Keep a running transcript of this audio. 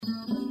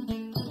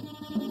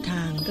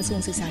ระทรว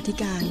งศึกษาธิ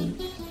การ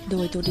โด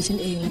ยตัวดิฉัน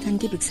เองและท่าน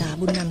ที่ปรึกษา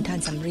บุญนำทาน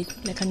สำริด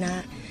และคณะ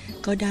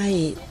ก็ได้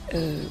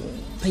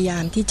พยายา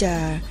มที่จะ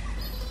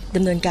ด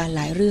ำเนินการห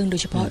ลายเรื่องโด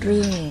ยเฉพาะเ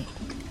รื่อง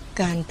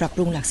การปรับป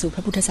รุงหลักสูตรพ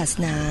ระพุทธศาส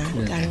นา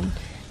การ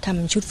ท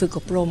ำชุดฝึกอ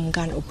บรม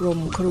การอบรม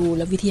ครูแ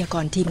ละวิทยาก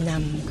รทีมน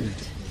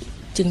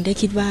ำจึงได้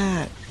คิดว่า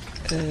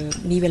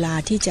มีเวลา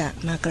ที่จะ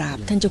มากราบ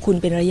ท่านเจ้าคุณ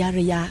เป็นระย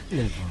ะ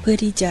เพื่อ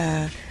ที่จะ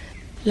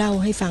เล่า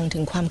ให้ฟังถึ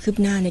งความคืบ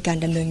หน้าในการ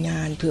ดำเนินง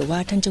านเผื่อว่า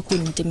ท่านเจ้าคุ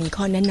ณจะมี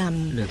ข้อแนะน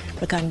ำ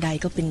ประการใด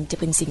ก็จะ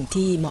เป็นสิ่ง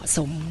ที่เหมาะส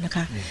มนะค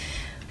ะ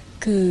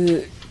คือ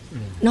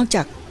นอกจ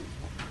าก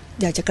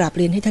อยากจะกราบเ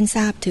รียนให้ท่านท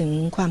ราบถึง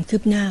ความคื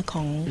บหน้าข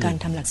องการ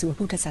ทำหลักสูตร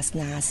พุทธศาส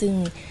นาซึ่ง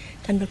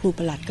ท่านพระครูป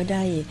ระหลัดก็ไ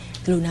ด้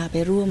กรุณาไป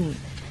ร่วม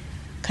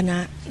คณะ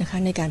นะคะ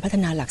ในการพัฒ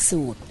นาหลัก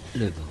สูตร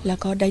แล้ว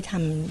ก็ได้ท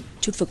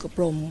ำชุดฝึกอ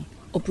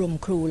บรม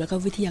ครูแล้วก็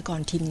วิทยากร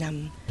ทีมน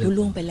ำรุ่น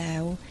ล่วงไปแล้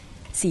ว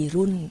4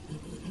รุ่น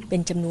เป็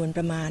นจำนวนป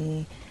ระมาณ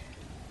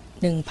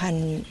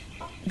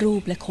 1,000 รู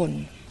ปและคน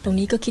ตรง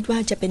นี้ก็คิดว่า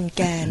จะเป็นแ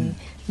กน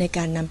ในก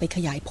ารนำไปข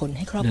ยายผลใ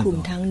ห้ครอบคลุม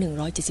ทั้ง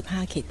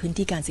175เขตพื้น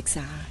ที่การศึกษ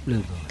า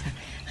ค่ะ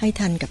ให้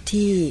ทันกับ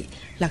ที่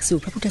หลักสูต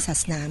รพระพุทธศา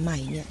สนาใหม่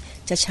เนี่ย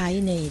จะใช้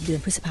ในเดือน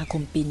พฤษภาค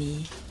มปีนี้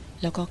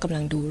แล้วก็กำลั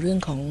งดูเรื่อง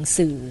ของ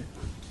สื่อ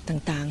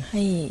ต่างๆใ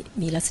ห้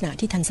มีลักษณะ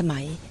ที่ทันสมั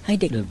ยให้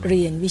เด็กเ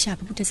รียนวิชาพ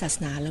ระพุทธศาส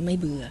นาแล้วไม่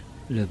เบื่อ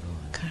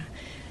ค่ะ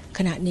ข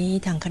ณะนี้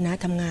ทางคณะ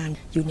ทำงาน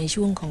อยู่ใน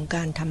ช่วงของก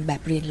ารทำแบ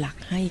บเรียนหลัก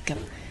ให้กับ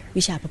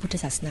วิชาพระพุทธ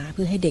ศาสนาเ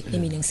พื่อให้เด็กได้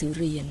มีหนังสือ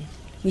เรียน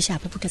วิชา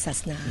พระพุทธศา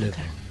สนา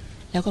ค่ะ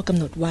แล้วก็กำ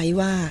หนดไว้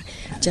ว่า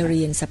จะเ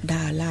รียนสัปด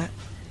าห์ละ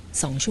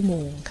2 ชั่วโม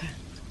งค่ะ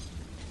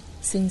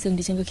ซึ่ง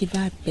ดิฉันก็คิด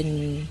ว่าเ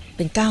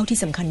ป็นก้าวที่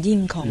สำคัญยิ่ง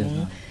ของ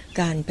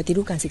การปฏิ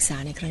รูปการศึกษา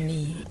ในครั้ง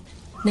นี้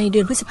ในเดื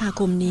อนพฤษภา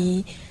คมนี้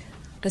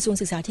กระทรวง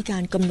ศึกษาธิกา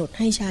รกำหนด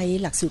ให้ใช้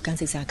หลักสูตรการ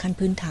ศึกษาขั้น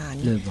พื้นฐาน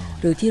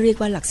หรือที่เรียก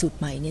ว่าหลักสูตร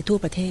ใหม่เนี่ยทั่ว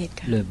ประเทศ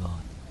ค่ะ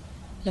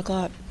แล้วก็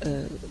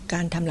ก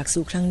ารทำหลัก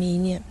สูตรครั้งนี้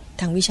เนี่ย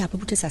ทางวิชาพระ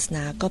พุทธศาสน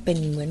าก็เป็น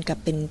เหมือนกับ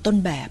เป็นต้น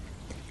แบบ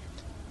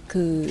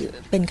คือ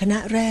เป็นคณะ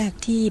แรก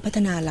ที่พัฒ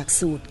นาหลัก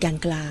สูตรแกน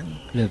กลาง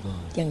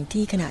อย่าง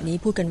ที่ขณะนี้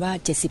พูดกันว่า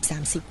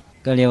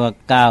70-30ก็เรียกว่า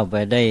ก้าวไป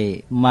ได้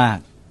มาก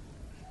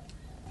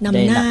น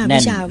ำหน้าวิ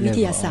ชาวิท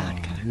ยาศาสต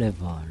ร์ค่ะเลย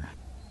พอ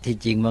ที่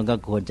จริงมันก็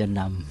ควรจะ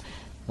น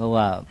ำเพราะ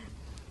ว่า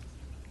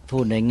พู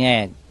ดในแง่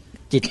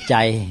จิตใจ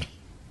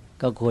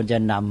ก็ควรจะ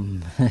น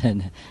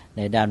ำใ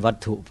นด้านวัต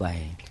ถุไป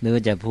หรือ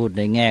จะพูดใ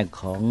นแง่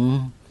ของ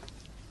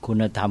คุ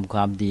ณธรรมคว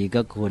ามดี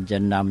ก็ควรจะ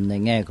นำใน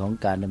แง่ของ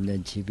การดำเนิ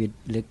นชีวิต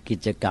หรือกิ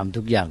จกรรม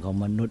ทุกอย่างของ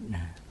มนุษย์น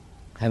ะ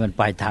ให้มันไ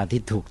ปทาง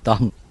ที่ถูกต้อ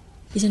ง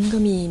ดิฉันก็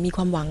มีค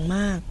วามหวังม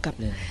าก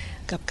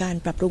กับการ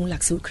ปรับปรุงหลั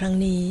กสูตรครั้ง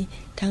นี้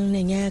ทั้งใน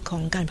แง่ขอ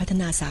งการพัฒ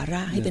นาสาร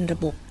ะให้เป็นระ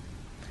บบ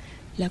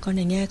แล้วก็ใ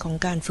นแง่ของ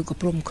การฝึกอบ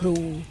รมครู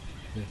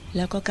แ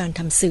ล้วก็การท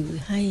ำสื่อ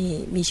ให้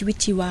มีชีวิต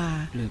ชีวา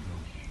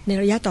ใน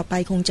ระยะต่อไป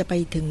คงจะไป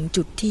ถึง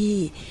จุดที่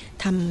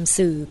ทำ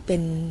สื่อเป็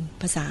น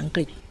ภาษาอังก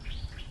ฤษ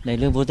ใน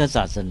เรื่องพุทธศ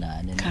าสนา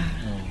เนี่ย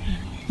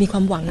มีคว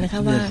ามหวังนะค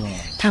ะว่า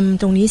ท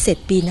ำตรงนี้เสร็จ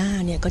ปีหน้า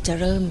เนี่ยก็จะ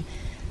เริ่ม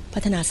พั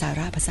ฒนาสา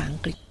ระภาษาอัง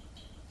กฤษ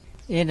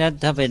นะ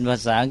ถ้าเป็นภา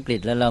ษาอังกฤษ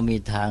แล้วเรามี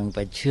ทางไป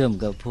เชื่อม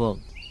กับพวก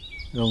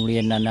โรงเรี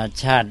ยนนานา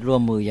ชาติร่ว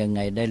มมือยังไง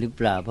ได้หรือเ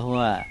ปล่าเพราะ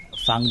ว่า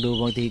ฟังดู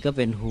บางทีก็เ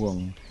ป็นห่วง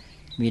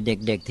มีเ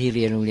ด็กๆที่เ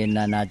รียนโรงเรียนน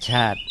านาช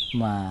าติ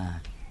มา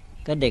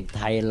ก็เด็กไ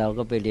ทยเรา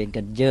ก็ไปเรียน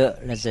กันเยอะ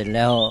แล้วเสร็จแ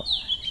ล้ว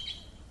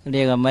เรี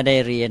ยกว่าไม่ได้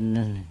เรียน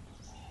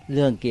เ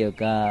รื่องเกี่ยว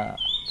กับ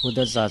พุทธ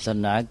ศาส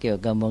นาเกี่ยว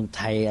กับเมืองไ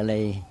ทยอะไร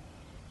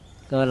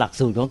ก็หลัก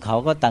สูตรของเขา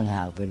ก็ต่างห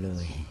ากไปเล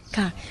ย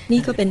ค่ะนี่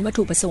ก็เป็นวัต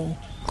ถุประสงค์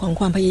ของ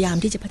ความพยายาม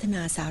ที่จะพัฒน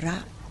าสาระ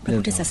พระ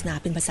พุทธศาสนา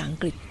เป็นภาษาอัง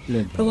กฤษ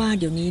เพราะว่า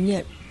เดี๋ยวนี้เนี่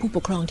ยผู้ป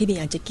กครองที่มี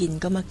อันจะกิน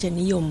ก็มักจะ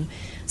นิยม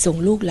ส่ง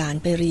ลูกหลาน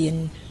ไปเรียน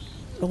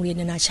โรงเรียน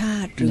นานาชา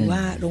ติหรือว่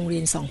าโรงเรี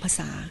ยน2 ภาษ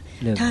า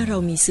ถ้าเรา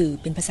มีสื่อ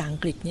เป็นภาษาอัง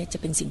กฤษเนี่ยจะ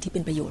เป็นสิ่งที่เป็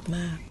นประโยชน์ม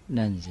าก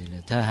นั่นสิ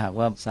ถ้าหาก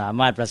ว่าสา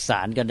มารถประส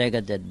านกันได้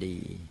ก็จะดี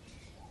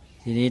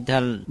ทีนี้ถ้า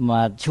ม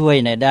าช่วย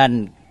ในด้าน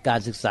การ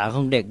ศึกษาข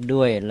องเด็ก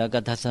ด้วยแล้วก็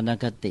ทัศน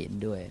คติ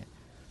ด้วย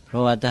เพรา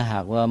ะว่าถ้าหา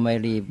กว่าไม่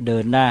รีบเดิ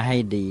นหน้าให้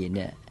ดีเ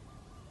นี่ย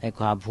ไอ้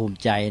ความภูมิ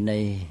ใจใน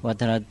วั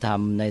ฒนธรรม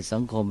ในสั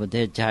งคมประเท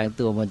ศชาติ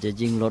ตัวมันจะ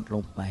ยิ่งลดล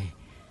งไป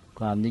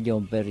ความนิย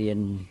มไปเรียน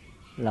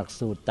หลัก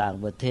สูตรต่าง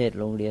ประเทศ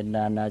โรงเรียนน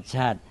านาช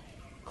าติ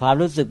ความ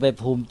รู้สึกไป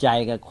ภูมิใจ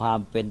กับความ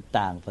เป็น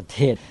ต่างประเท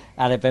ศ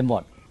อะไรไปหม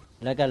ด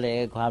แล้วก็เลย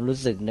ความรู้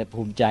สึกใน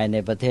ภูมิใจใน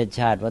ประเทศ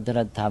ชาติวัฒน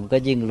ธรรมก็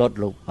ยิ่งลด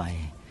ลงไป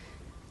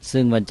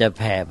ซึ่งมันจะแ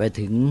ผ่ไป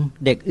ถึง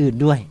เด็กอื่น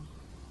ด้วย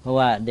เพราะ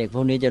ว่าเด็กพ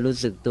วกนี้จะรู้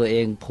สึกตัวเอ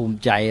งภูมิ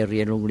ใจเรี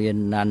ยนโรงเรียน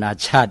นานา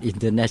ชาติอิน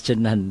เตอร์เนชั่น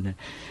แนล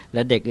แล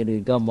ะเด็ก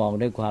อื่นๆก็มอง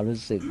ด้วยความรู้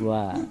สึกว่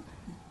า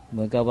เห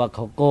มือนกับว่าเข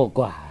าโก้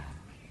กว่า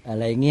อะ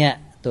ไรเงี้ย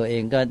ตัวเอ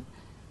งก็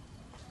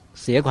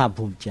เสียความ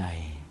ภูมิใจ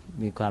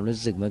มีความรู้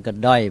สึกเหมือนกับ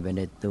ด้อยไป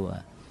ในตัว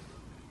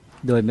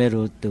โดยไม่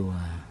รู้ตัว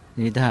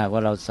นี่ถ้าหากว่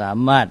าเราสา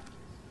มารถ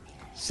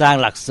สร้าง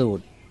หลักสูต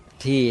ร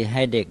ที่ใ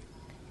ห้เด็ก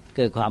เ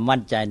กิดความมั่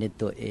นใจใน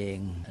ตัวเอง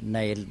ใน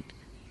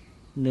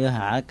เนื้อห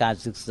าการ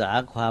ศึกษา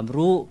ความ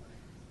รู้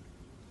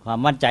ความ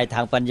มั่นใจท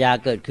างปัญญา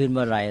เกิดขึ้นเ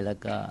มื่อไหร่แล้ว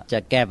ก็จะ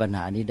แก้ปัญห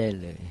านี้ได้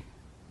เลย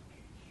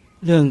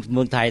เรื่องเ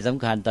มืองไทยส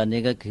ำคัญตอน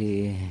นี้ก็คือ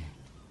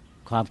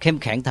ความเข้ม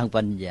แข็งทาง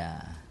ปัญญา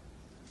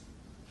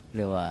เ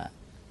รียกว่า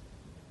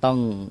ต้อง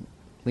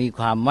มีค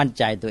วามมั่น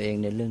ใจตัวเอง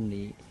ในเรื่อง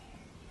นี้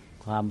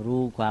ความ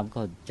รู้ความเ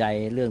ข้าใจ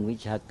เรื่องวิ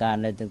ชาการ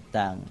อะไร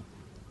ต่าง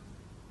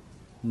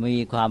ๆมี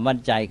ความมั่น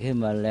ใจขึ้น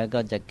มาแล้วก็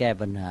จะแก้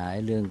ปัญหา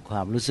เรื่องคว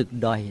ามรู้สึก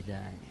ด้อยไ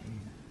ด้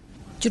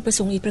จุดประส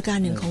งค์อีกประการ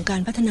หนึ่งของกา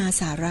รพัฒนา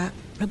สาระ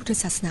พระพุทธ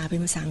ศาสนาเป็น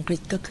ภาษาอังกฤ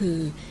ษก็คือ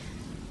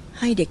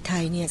ให้เด็กไท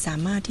ยเนี่ยสา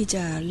มารถที่จ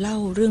ะเล่า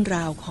เรื่องร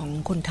าวของ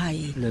คนไทย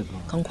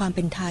ของความเ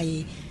ป็นไทย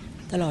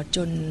ตลอดจ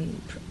น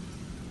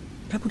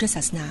พระพุทธศ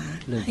าสนา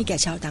ให้แก่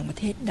ชาวต่างประ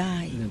เทศได้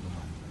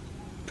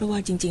เพราะว่า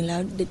จริงๆแล้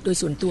วโดย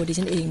ส่วนตัวดิ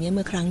ฉันเองเนี่ยเ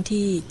มื่อครั้ง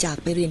ที่จาก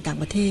ไปเรียนต่าง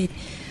ประเทศ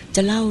จ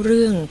ะเล่าเ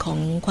รื่องของ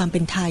ความเป็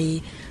นไทย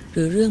ห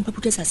รือเรื่องพระพุ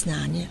ทธศาสนา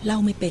เนี่ยเล่า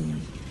ไม่เป็น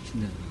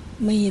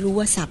ไม่รู้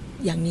ว่าศัพท์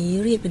อย่างนี้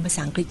เรียกเป็นภาษ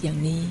าอังกฤษอย่าง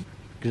นี้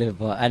เลย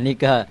พออันนี้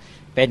ก็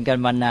เป็นกัน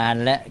มานาน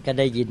และก็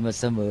ได้ยินมา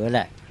เสมอแห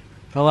ละ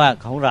เพราะว่า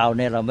ของเราเ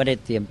นี่ยเราไม่ได้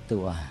เตรียมตั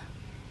ว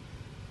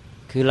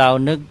คือเรา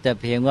นึกแต่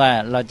เพียงว่า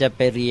เราจะไ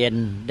ปเรียน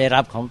ได้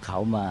รับของเขา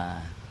มา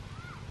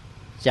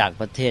จาก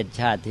ประเทศ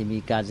ชาติที่มี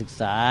การศึก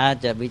ษา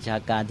จะวิชา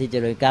การที่เจ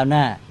ริญก้าวห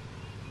น้า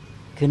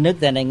คือนึก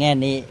แต่ในแง่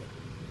นี้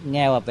แ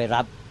ง่ว่าไป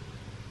รับ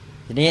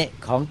ทีนี้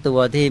ของตัว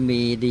ที่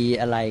มีดี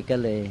อะไรก็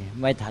เลย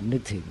ไม่ทันนึ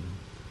กถึง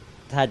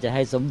ถ้าจะใ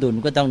ห้สมดุล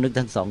ก็ต้องนึก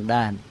ทั้งสอง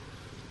ด้าน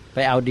ไป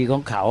เอาดีขอ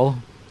งเขา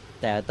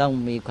แต่ต้อง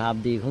มีความ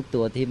ดีของ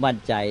ตัวที่มั่น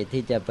ใจ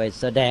ที่จะไป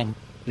แสดง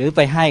หรือไป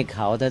ให้เข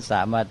าถ้าส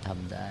ามารถท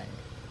ำได้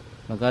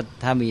มันก็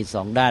ถ้ามีส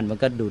องด้านมัน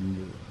ก็ดุลอ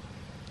ยู่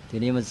ที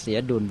นี้มันเสีย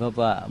ดุลเพราะ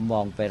ว่าม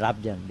องไปรับ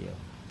อย่างเดียว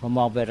พอม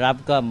องไปรับ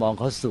ก็มอง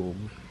เขาสูง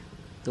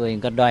ตัวเอง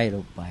ก็ด้อยล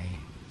งไป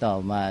ต่อ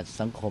มา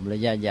สังคมระ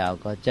ยะยาว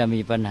ก็จะมี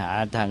ปัญหา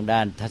ทางด้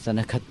านทัศน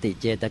คติ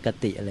เจตค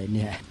ติอะไรเ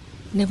นี่ย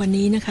ในวัน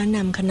นี้นะคะน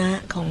ำคณะ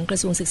ของกระ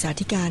ทรวงศึกษา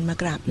ธิการมา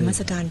กราบนมัส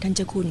การท่านเ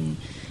จ้าคุณ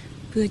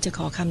เพื่อจะข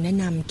อคำแนะ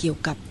นำเกี่ยว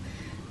กับ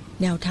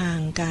แนวทาง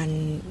การ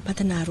พั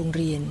ฒนาโรง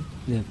เรียน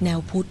แนว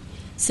พุทธ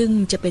ซึ่ง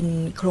จะเป็น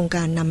โครงก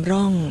ารนำ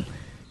ร่อง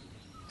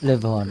เริ่ม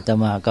พรแต่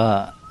มาก็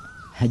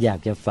อยาก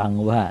จะฟัง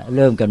ว่าเ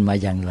ริ่มกันมา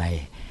อย่างไร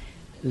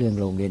เรื่อง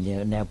โรงเรียน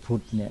แนวพุท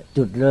ธเนี่ย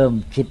จุดเริ่ม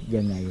คิด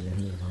ยังไงเลย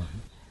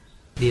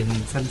เรียน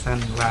สั้น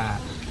ๆว่า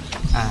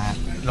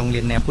โรงเรี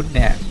ยนแนวพุทธเ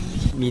นี่ย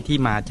มีที่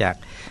มาจาก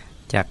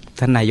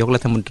ท่านนายกรั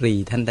ฐมนตรี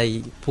ท่านได้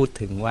พูด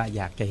ถึงว่าอ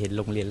ยากจะเห็นโ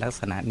รงเรียนลัก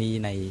ษณะนี้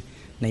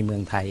ในเมือ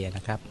งไทยน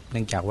ะครับเ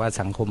นื่องจากว่า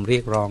สังคมเรี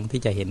ยกร้อง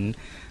ที่จะเห็น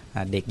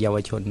เด็กเยาว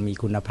ชนมี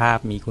คุณภาพ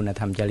มีคุณ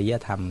ธรรมจริย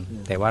ธรรม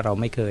แต่ว่าเรา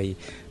ไม่เคย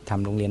ท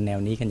ำโรงเรียนแนว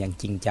นี้กันอย่าง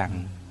จริงจัง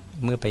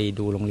เมื่อไป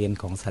ดูโรงเรียน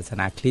ของศาส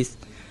นาคริส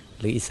ต์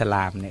หรืออิสล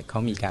ามเนี่ยเขา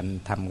มีการ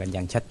ทำกันอย่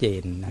างชัดเจ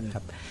นนะครั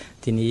บ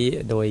ทีนี้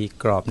โดย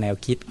กรอบแนว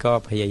คิดก็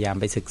พยายาม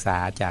ไปศึกษา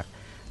จาก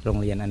โรง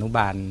เรียนอนุบ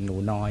าลหนู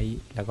น้อย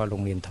แล้วก็โร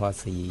งเรียนทอ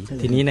ศรี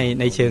ทีนี้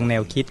ในเชิงแน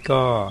วคิด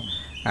ก็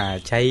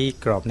ใช้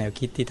กรอบแนว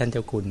คิดที่ท่านเจ้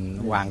าคุณ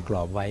วางกร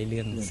อบไว้เ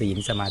รื่องศีล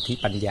สมาธิ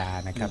ปัญญา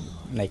นะครับ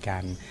ในกา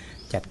ร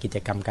จัดกิจ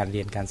กรรมการเ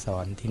รียนการสอ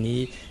นทีนี้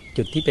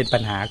จุดที่เป็นปั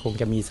ญหาคง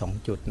จะมี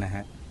2จุดนะฮ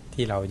ะ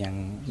ที่เรายัง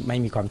ไม่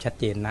มีความชัด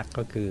เจนนัก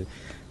ก็คือ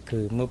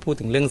เมื่อพูด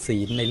ถึงเรื่องศี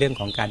ลในเรื่อง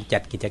ของการจั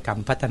ดกิจกรรม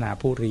พัฒนา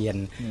ผู้เรียน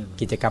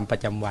กิจกรรมปร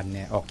ะจำวันเ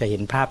นี่ยออกจะเห็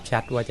นภาพชั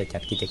ดว่าจะจั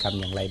ดกิจกรรม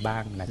อย่างไรบ้า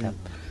งนะครับ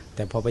แ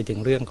ต่พอไปถึง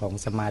เรื่องของ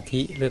สมา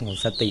ธิเรื่องของ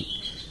สติ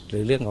หรื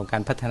อเรื่องของกา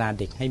รพัฒนา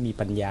เด็กให้มี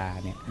ปัญญา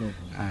เนี่ย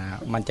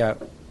มันจะ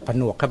ผ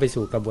นวกเข้าไป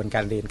สู่กระบวนก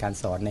ารเรียนการ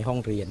สอนในห้อง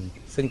เรียน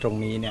ซึ่งตรง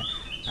นี้เนี่ย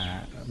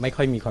ไม่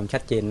ค่อยมีความชั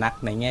ดเจนนัก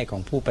ในแง่ขอ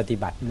งผู้ปฏิ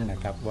บัติน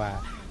ะครับว่า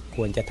ค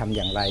วรจะทำอ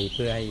ย่างไรเ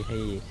พื่อให้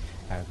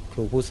ค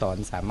รูผู้สอน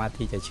สามารถ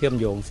ที่จะเชื่อม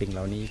โยงสิ่งเห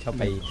ล่านี้เข้า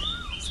ไป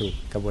สู่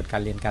กระบวนกา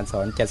รเรียนการส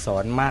อนจะสอ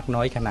นมากน้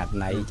อยขนาด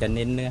ไหนจะเ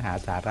น้นเนื้อหา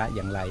สาระอ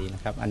ย่างไรน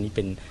ะครับอันนี้เ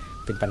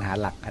ป็นปัญหา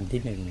หลักอัน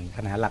ที่1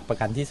ปัญหาหลักประ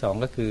การที่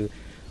2ก็คือ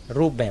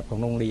รูปแบบของ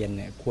โรงเรียนเ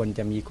นี่ยควรจ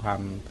ะมีควา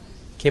ม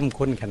เข้ม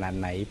ข้นขนาด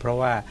ไหนเพราะ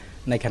ว่า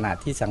ในขณะ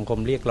ที่สังคม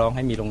เรียกร้องใ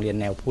ห้มีโรงเรียน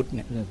แนวพุทธเ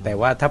นี่ยแต่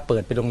ว่าถ้าเปิ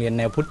ดเป็นโรงเรียน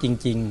แนวพุทธจ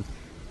ริง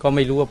ๆก็ไ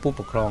ม่รู้ว่าผู้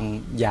ปกครอง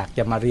อยากจ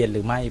ะมาเรียนห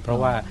รือไม่เพราะ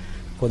ว่า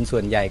คนส่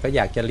วนใหญ่ก็อ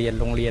ยากจะเรียน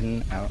โรงเรียน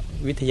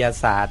วิทยา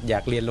ศาสตร์อยา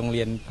กเรียนโรงเ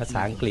รียนภาษ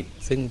าอังกฤษ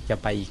ซึ่งจะ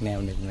ไปอีกแนว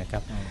หนึ่งนะครั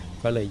บ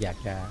ก็เลยอยาก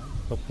จะ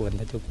รบกวน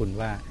ท่านเจ้าคุณ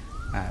ว่า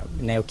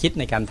แนวคิด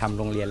ในการทำ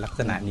โรงเรียนลัก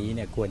ษณะนี้เ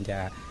นี่ยควรจะ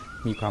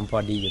มีความพอ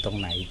ดีอยู่ตรง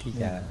ไหนที่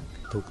จะ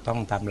ถูกต้อง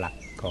ตามหลัก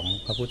ของ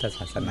พระพุทธศ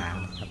าสนา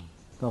ครับ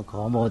ก็ข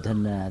อโมท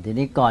นาที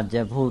นี้ก่อนจ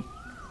ะพูด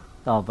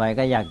ต่อไป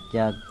ก็อยากจ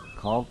ะ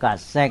ขอโอกาส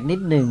แทรกนิด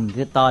หนึ่ง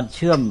คือตอนเ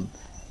ชื่อม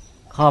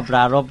ข้อปร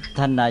ารภ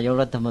ท่านนายก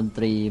รัฐมนต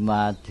รีม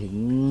าถึง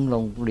โร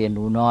งเรียนห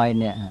นูน้อย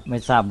เนี่ยไม่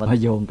ทราบว่า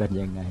โยงกัน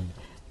ยังไง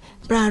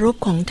ปรารภ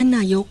ของท่านน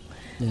ายก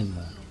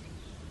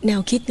แน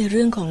วคิดในเ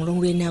รื่องของโรง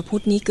เรียนแนวพุท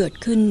ธนี้เกิด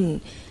ขึ้น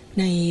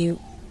ใน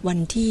วัน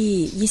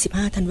ที่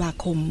25ธันวา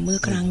คมเมื่อ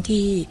ครั้ง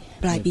ที่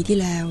ปลายปีที่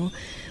แล้ว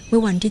เมื่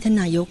อวันที่ท่าน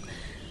นายก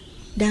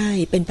ได้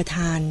เป็นประธ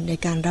านใน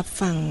การรับ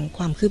ฟังค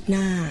วามคืบห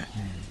น้า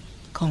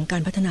ของกา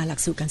รพัฒนาหลัก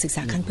สูตรการศึกษ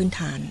าขั้นพื้นฐ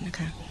านนะค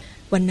ะ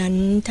วันนั้น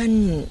ท่าน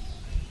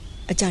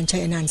อาจารย์ชั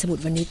ยอนันต์สมุท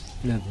รวณิช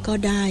ก็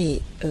ได้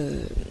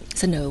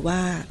เสนอว่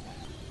า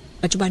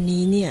ปัจจุบัน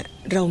นี้เนี่ย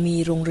เรามี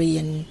โรงเรีย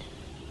น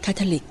คา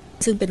ทอลิก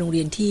ซึ่งเป็นโรงเ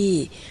รียนที่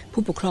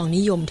ผู้ปกครอง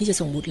นิยมที่จะ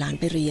ส่งบุตรหลาน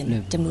ไปเรียน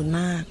จำนวนม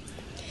าก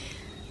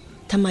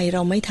ทำไมเร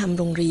าไม่ทำ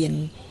โรงเรียน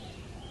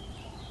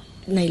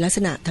ในลักษ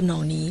ณะทำนอ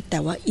งนี้แต่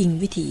ว่าอิง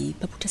วิถี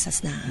พระพุทธศาส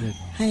นา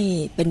ให้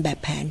เป็นแบบ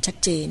แผนชัด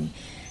เจน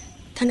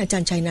ท ท่านอาจา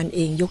รย์ชัยนันท์เอ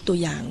งยกตัว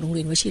อย่างโรงเ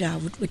รียนวชิรา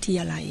วุธวิทย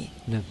าลัย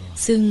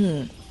ซึ่ง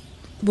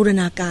บูร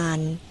ณาการ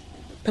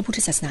พระพุทธ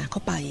ศาสนาเข้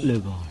าไป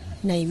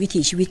ในวิ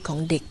ถีชีวิตของ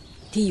เด็ก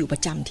ที่อยู่ปร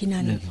ะจำที่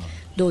นั่น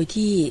โดย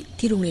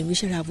ที่โรงเรียนว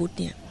ชิราวุธ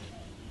เนี่ย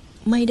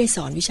ไม่ได้ส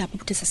อนวิชาพระ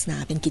พุทธศาสนา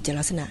เป็นกิจ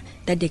ลักษณะ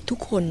แต่เด็กทุก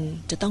คน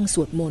จะต้องส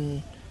วดมนต์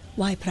ไ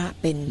หว้พระ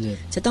เป็น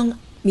จะต้อง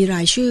มีร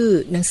ายชื่อ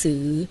หนังสื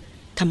อ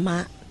ธรรมะ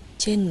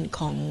เช่น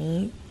ของ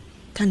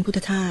ท่านพุทธ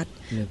ทาส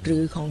หรื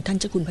อของท่าน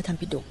เจ้าคุณพระธรรม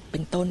ปิฎกเป็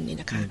นต้นนี่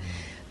นะคะ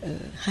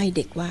ให้เ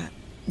ด็กว่า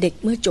เด็ก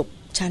เมื่อจบ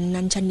ชั้น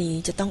นั้นชั้นนี้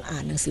จะต้องอ่า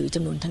นหนังสือจ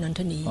ำนวนเท่านั้นเ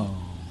ท่านี้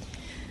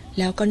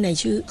แล้วก็ใน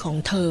ชื่อของ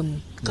เทอม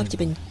ก็จะ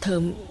เป็นเทอ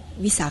ม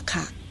วิสาข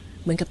ะ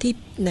เหมือนกับที่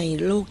ใน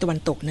โลกตะวัน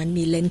ตกนั้น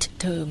มีเลนท์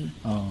เทอม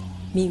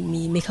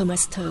มีเมคามั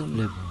สเทอม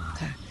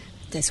ค่ะ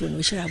แต่ส่วนว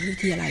ชิราวุธวิ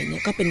ทยาลัยเนี่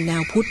ยก็เป็นแน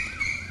วพุทธ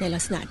ในลั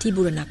กษณะที่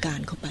บูรณาการ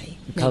เข้าไป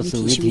ในวิ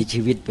ถี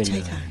ชีวิตเป็นใช่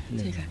ค่ะ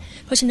ใช่ค่ะ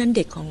เพราะฉะนั้นเ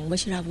ด็กของว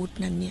ชิราวุธ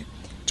นั้นเนี่ย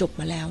จบ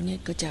มาแล้วเนี่ย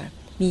ก็จะ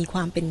มีคว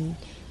ามเ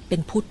ป็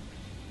นพุทธ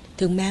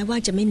ถึงแม้ว่า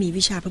จะไม่มี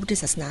วิชาพระพุทธ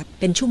ศาสนา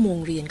เป็นชั่วโมง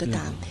เรียนก็ต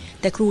าม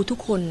แต่ครูทุก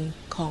คน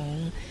ของ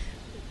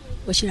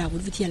วชิราวุ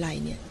ธวิทยาลัย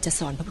เนี่ยจะ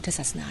สอนพระพุทธศ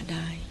าสนาไ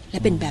ด้และ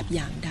เป็นแบบอ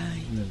ย่างได้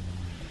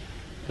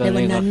ในวั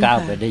นนั้นก้าว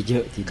ไปได้เยอ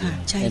ะทีเดียว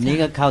อันนี้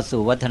ก็เข้า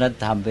สู่วัฒน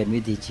ธรรมเป็น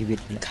วิถีชีวิต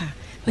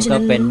เพราะฉะนั้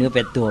นเป็นเนื้อเ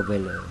ป็นตัวไป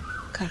เลย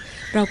ค่ะ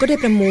เราก็ได้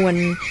ประมวล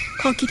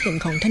ข้อคิดเห็น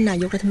ของท่านนา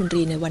ยกรัฐมนต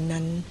รีในวัน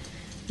นั้น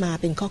มา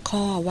เป็น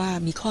ข้อว่า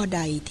มีข้อใ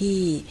ดที่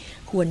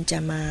ควรจะ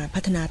มาพั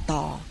ฒนา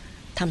ต่อ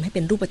ทำให้เ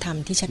ป็นรูปธรรม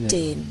ที่ชัดเจ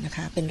นนะค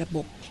ะเป็นระบ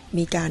บ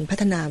มีการพั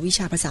ฒนาวิช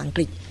าภาษาอังก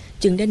ฤษ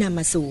จึงได้นำ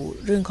มาสู่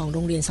เรื่องของโร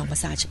งเรียน2ภา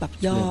ษาฉบับ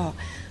ย่อ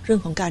เรื่อง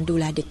ของการดู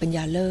แลเด็กปัญญ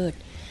าเลิศ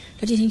แล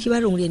ะที่ฉันคิดว่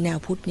าโรงเรียนแนว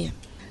พุทธเนี่ย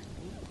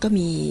ก็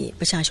มี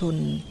ประชาชน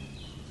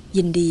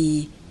ยินดี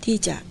ที่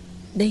จะ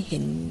ได้เห็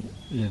น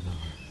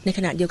ในข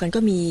ณะเดียวกันก็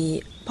มี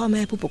พ่อแ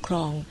ม่ผู้ปกคร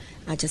อง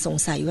อาจจะสง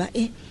สัยว่าเ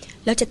อ๊ะ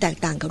แล้วจะแตก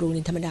ต่างกับโรงเรี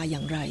ยนธรรมดาอย่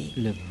างไร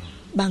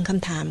บางค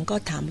ำถามก็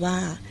ถามว่า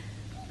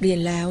เรียน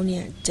แล้วเนี่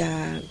ยจะ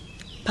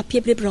พับเพี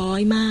ยบเรียบร้อ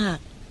ยมาก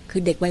คื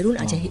อเด็กวัยรุ่น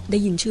อาจจะได้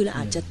ยินชื่อแล้ว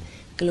อาจจะ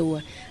กลัว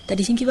แต่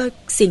ดิฉันคิดว่า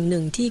สิ่งห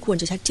นึ่งที่ควร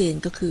จะชัดเจน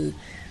ก็คือ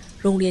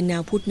โรงเรียนแน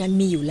วพุทธนั้น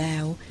มีอยู่แล้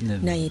ว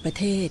ในประ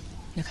เทศ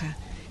นะคะ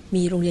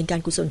มีโรงเรียนกา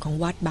รกุศลของ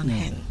วัดบางแ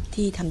ห่ง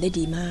ที่ทำได้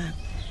ดีมาก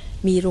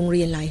มีโรงเ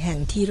รียนหลายแห่ง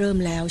ที่เริ่ม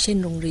แล้วเช่น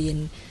โรงเรียน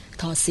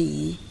ทอศรี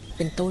เ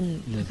ป็นต้น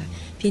นะคะ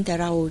เพียงแต่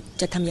เรา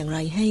จะทำอย่างไร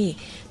ให้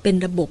เป็น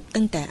ระบบ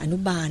ตั้งแต่อนุ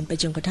บาลไป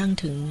จนกระทั่ง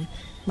ถึง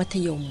มัธ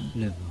ยม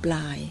ปล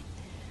าย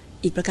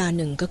อีกประการ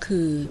หนึ่งก็คื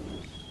อ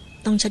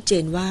ต้องชัดเจ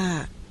นว่า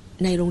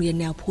ในโรงเรียน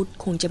แนวพุทธ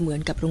คงจะเหมือน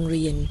กับโรงเ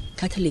รียน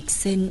คาทอลิก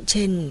เ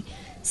ช่น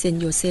เซนต์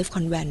โยเซฟค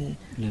อนแวนต์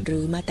หรื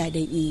อมาตาเด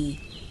อี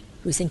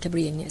หรือเซนต์คาเบ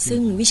รียนเนี่ยซึ่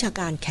งวิชา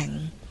การแข็ง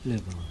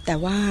แต่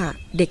ว่า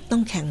เด็กต้อ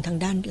งแข็งทาง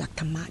ด้านหลัก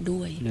ธรรมะ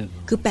ด้วย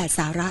คือ8ส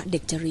าระเด็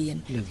กจะเรียน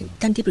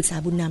ท่านที่ปรึกษา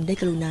บุญนำได้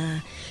กรุณา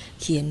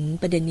เขียน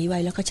ประเด็นนี้ไว้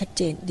แล้วก็ชัดเ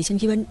จนดิฉัน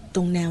คิดว่าต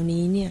รงแนว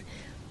นี้เนี่ย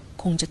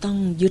คงจะต้อง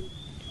ยึด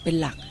เป็น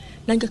หลัก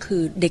นั่นก็คื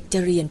อเด็กจะ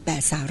เรียน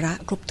8สาระ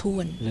ครบถ้ว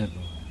น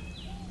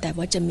แต่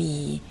ว่าจะมี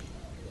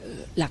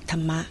หลักธร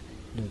รมะ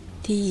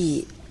ที่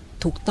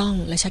ถูกต้อง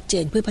และชัดเจ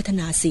นเพื่อพัฒ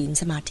นาศีล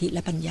สมาธิแล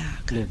ะปัญญา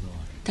ค่ะ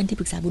ท่านที่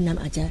ปรึกษาบุญน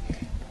ำอาจจะ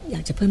อย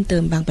ากจะเพิ่มเติ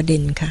มบางประเด็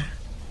นค่ะ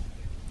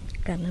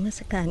กราบนมัส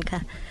การค่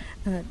ะ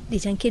ดิ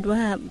ฉันคิดว่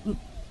า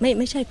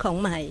ไม่ใช่ของ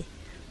ใหม่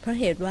เพราะ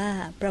เหตุว่า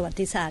ประวั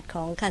ติศาสตร์ข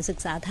องการศึก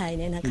ษาไทย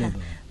เนี่ยนะคะ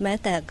แม้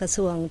แต่กระท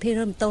รวงที่เ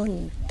ริ่มต้น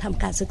ท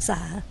ำการศึกษ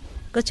า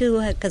ก็ชื่อ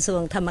ว่ากระทรว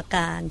งธรรมก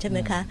ารใช่ไหม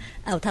คะ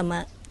เอาธรรม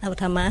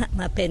ะ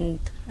มาเป็น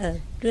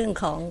เรื่อง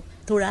ของ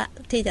ธุระ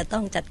ที่จะต้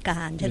องจัดก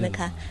ารใช่ไหม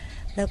คะ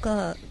แล้วก็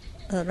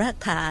ราก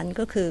ฐาน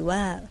ก็คือว่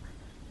า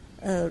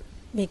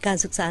มีการ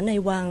ศึกษาใน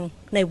วัง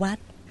ในวัด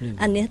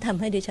อันนี้ทำ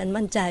ให้ดิฉัน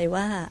มั่นใจ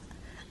ว่า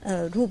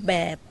รูปแบ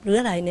บหรือ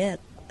อะไรเนี่ย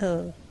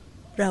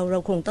เรา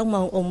คงต้องม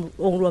อง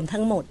องค์รวม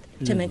ทั้งหมด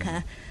ใช่ไหมคะ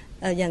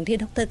อย่างที่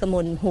ดร.กม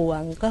ลห่ว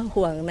งก็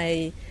ห่วง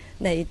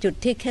ในจุด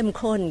ที่เข้ม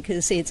ข้นคือ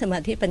ศีลสมา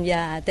ธิปัญญ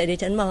าแต่ดิ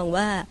ฉันมอง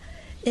ว่า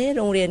โ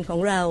รงเรียนของ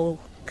เรา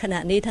ขณะ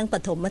นี้ทั้งปร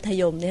ะถมมัธ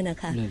ยมเนี่ยนะ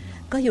คะ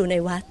ก็อยู่ใน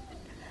วัด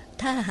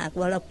ถ้าหาก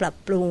ว่าเราปรับ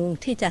ปรุง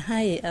ที่จะใ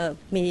ห้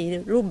มี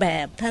รูปแบ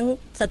บทั้ง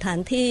สถาน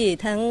ที่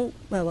ทั้ง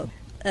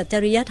จ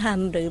ริยธรรม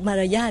หรือมา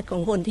รยาทขอ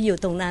งคนที่อยู่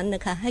ตรงนั้นน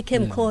ะคะให้เข้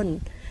มข้น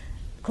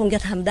คงจะ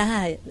ทำได้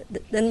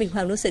นั้นมีคว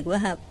ามรู้สึกว่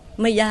า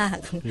ไม่ยาก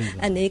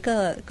อันนี้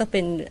ก็เป็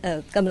น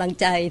กำลัง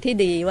ใจที่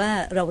ดีว่า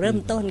เราเริ่ม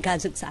ต้นการ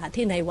ศึกษา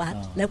ที่ในวัด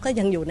แล้วก็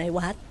ยังอยู่ใน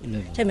วัด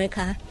ใช่ไหมค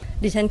ะ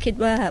ดิฉันคิด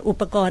ว่าอุ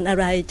ปกรณ์อะ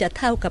ไรจะ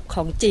เท่ากับข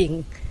องจริง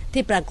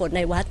ที่ปรากฏใน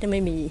วัดไ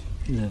ม่มี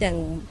อย่าง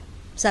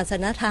ศาส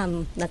นธรรม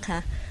นะคะ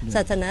ศ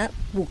าสนา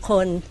บุคค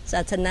ลศ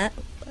าสนา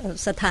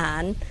สถา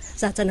น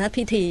ศาสนา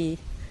พิธี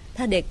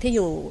ถ้าเด็กที่อ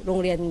ยู่โรง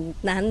เรียน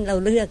นั้นเรา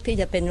เลือกที่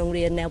จะเป็นโรงเ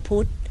รียนแนวพุ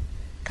ทธ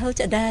เขา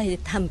จะได้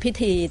ทำพิ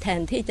ธีแท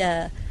นที่จะ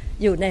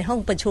อยู่ในห้อ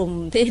งประชุม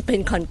ที่เป็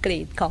นคอนกรี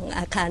ตของ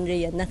อาคารเ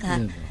รียนนะคะ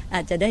อ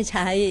าจจะได้ใ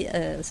ช้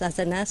ศาส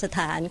นสถ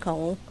าน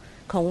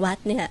ของวัด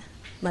เนี่ย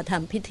มาท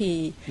ำพิธี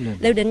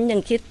แล้วเดี๋ยวยั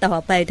งคิดต่อ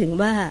ไปถึง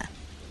ว่า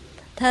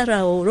ถ้าเร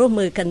าร่วม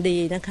มือกันดี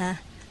นะคะ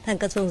ทาง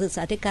กระทรวงศึกษ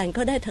าธิการ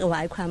ก็ได้ถวา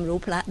ยความรู้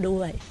พระด้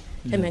วย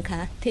ใช่ไหมค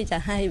ะที่จะ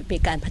ให้มี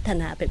การพัฒ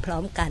นาไปพร้อ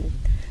มกัน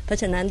เพ รา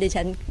ะฉะนั้นดิ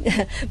ฉัน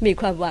มี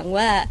ความหวัง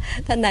ว่า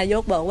ท่านนาย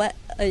กบอกว่า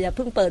อย่าเ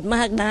พิ่งเปิดม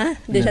ากนะ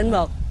ดิฉันบ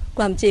อก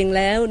ความจริงแ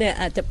ล้วเนี่ย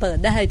อาจจะเปิด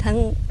ได้ทั้ง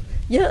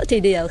เยอะที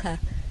เดียวค่ะ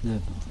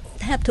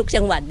แทบทุก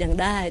จังหวัดยัง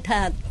ได้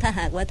ถ้า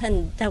หากว่าท่าน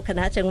เจ้าคณ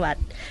ะจังหวัด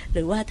ห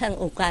รือว่าทาง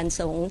องค์การ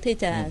สงฆ์ที่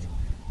จะ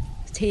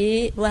ชี้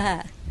ว่า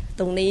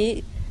ตรงนี้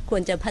คว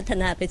รจะพัฒ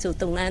นาไปสู่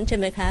ตรงนั้นใช่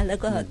ไหมคะแล้ว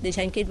ก็ดิ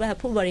ฉันคิดว่า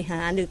ผู้บริห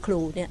ารหรือค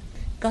รูเนี่ย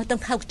ก็ต้อ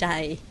งเข้าใจ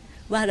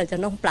ว่าเราจะ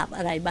ต้องปรับ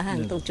อะไรบ้าง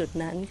ตรงจุด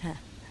นั้นค่ะ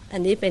อั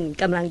นนี้เป็น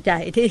กำลังใจ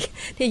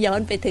ที่ย้อ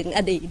นไปถึงอ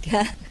ดีต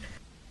ค่ะ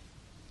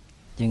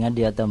อย่างนั้นเ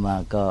ดี๋ยวอาตมา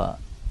ก็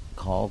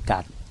ขอโอกา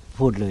ส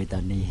พูดเลยต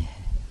อนนี้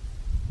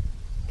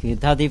คือ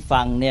เท่าที่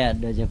ฟังเนี่ย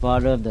โดยเฉพาะ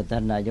เริ่มจากท่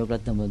านนายกรั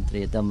ฐมนต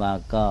รีอาตมา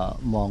ก็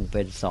มองเ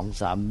ป็น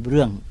 2-3 เ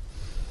รื่อง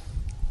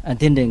อัน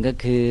ที่หนึ่งก็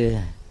คือ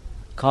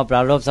ข้อปร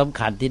ารภสำ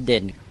คัญที่เ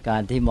ด่นกา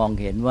รที่มอง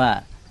เห็นว่า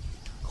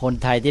คน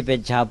ไทยที่เป็น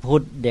ชาวพุท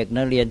ธเด็ก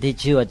นักเรียนที่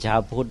ชื่อว่าชาว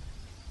พุทธ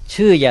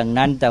ชื่ออย่าง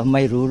นั้นแต่ไ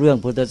ม่รู้เรื่อง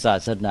พุทธศา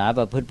สนาป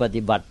ระพฤติป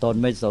ฏิบัติตน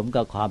ไม่สม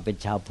กับความเป็น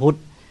ชาวพุทธ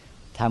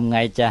ทำไง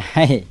จะใ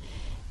ห้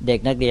เด็ก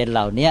นักเรียนเห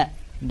ล่านี้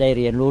ได้เ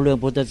รียนรู้เรื่อง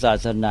พุทธศา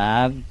สนา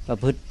ประ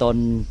พฤติตน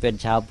เป็น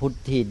ชาวพุทธ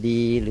ที่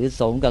ดีหรือ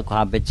สมกับคว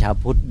ามเป็นชาว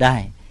พุทธได้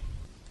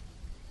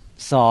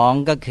สอง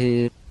ก็คือ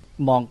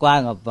มองกว้า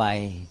งออกไป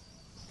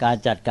การ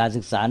จัดการ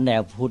ศึกษาแน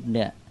วพุทธเ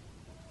นี่ย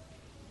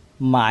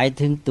หมาย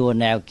ถึงตัว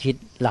แนวคิด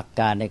หลัก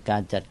การในกา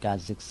รจัดการ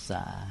ศึกษ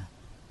า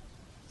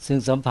ซึ่ง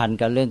สัมพันธ์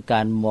กับเรื่องก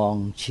ารมอง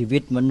ชีวิ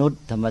ตมนุษ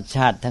ย์ธรรมช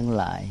าติทั้ง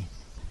หลาย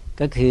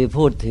ก็คือ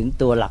พูดถึง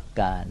ตัวหลัก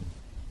การ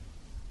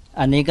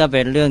อันนี้ก็เ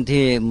ป็นเรื่อง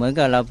ที่เหมือน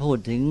กับเราพูด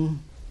ถึง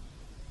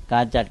ก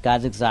ารจัดการ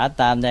ศึกษา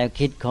ตามแนว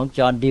คิดของจ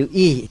อห์นดิว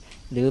อี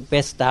หรือเป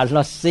สตาล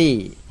อสซี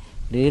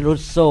หรือรุ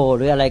สโซห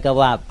รืออะไรก็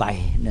ว่าไป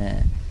นะ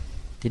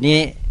ทีนี้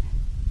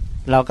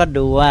เราก็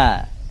ดูว่า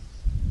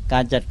กา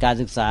รจัดการ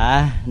ศึกษา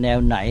แนว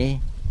ไหน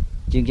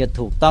จึงจะ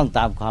ถูกต้องต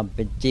ามความเ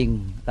ป็นจริง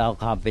เรา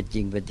ความเป็นจ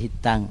ริงเป็นที่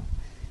ตั้ง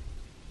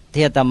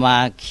ที่อาตมา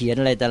เขียน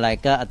อะไรแต่อะไร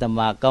ก็อาตม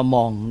าก็ม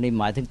องนี่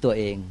หมายถึงตัว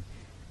เอง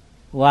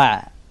ว่า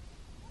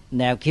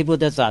แนวคิดพุท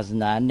ธศาส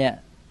นาเนี่ย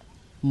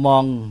มอ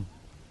ง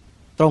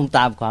ตรงต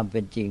ามความเ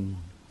ป็นจริง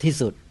ที่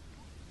สุด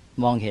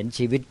มองเห็น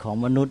ชีวิตของ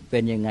มนุษย์เป็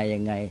นยังไ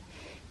ง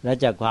แล้ว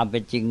จากความเป็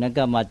นจริงนั้น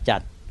ก็มาจั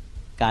ด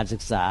การศึ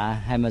กษา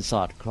ให้มันส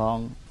อดคล้อง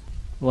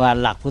ว่า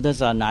หลักพุทธ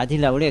ศาสนาที่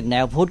เราเรียกแน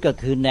วพุทธก็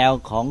คือแนว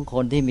ของค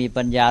นที่มี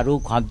ปัญญารู้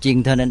ความจริง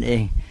เท่านั้นเอ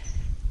ง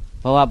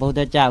เพราะว่าพระพุท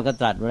ธเจ้าก็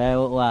ตรัสแล้ว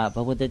ว่าพ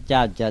ระพุทธเจ้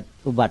าจะ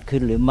อุบัติขึ้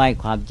นหรือไม่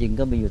ความจริง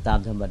ก็มีอยู่ตาม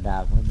ธรรมดา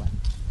ของมัน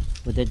พร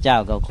ะพุทธเจ้า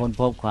ก็ค้น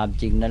พบความ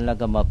จริงนั้นแล้ว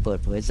ก็มาเปิด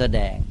เผยแสด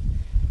ง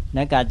ใน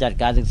การจัด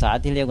การศึกษา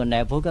ที่เรียกว่าแน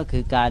วพุทธก็คื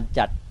อการ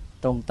จัด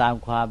ตรงตาม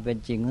ความเป็น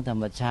จริงของธร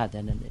รมชาติเท่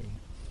านั้นเอง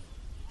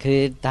คือ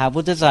ทาง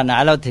พุทธศาสนา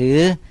เราถือ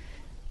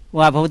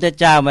ว่าพระพุทธ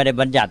เจ้าไม่ได้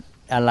บัญญัติ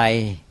อะไร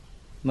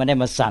ไม่ได้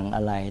มาสั่งอ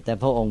ะไรแต่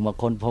พระองค์มา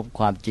ค้นพบ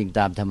ความจริง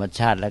ตามธรรมช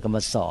าติแล้วก็ม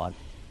าสอน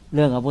เ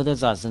รื่องของพุทธ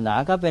ศาสนา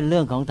ก็เป็นเรื่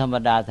องของธรรม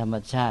ดาธรรม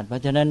ชาติเพรา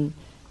ะฉะนั้น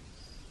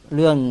เ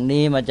รื่อง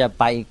นี้มันจะ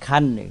ไปอีก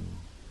ขั้นหนึ่ง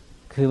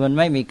คือมันไ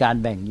ม่มีการ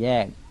แบ่งแย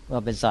กว่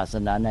าเป็นศาส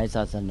นาไหนศ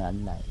าสนา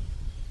ไหน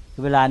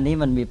เวลานี้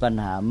มันมีปัญ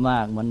หามา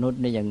กมนุษย์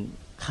เนี่ยยัง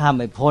ข้าม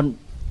ไม่พ้น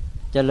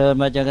เจริญ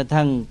มาจนกระ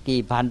ทั่ง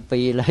กี่พันปี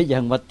แล้วยั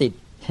งมาติด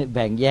แ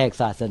บ่งแยก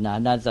ศาสนา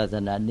นั้นศาส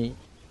นานี้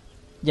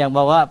อย่างบ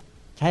อกว่า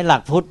ใช้หลั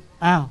กพุทธ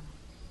อ้าว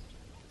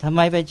ทำไม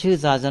ไปชื่อ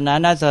ศาสนา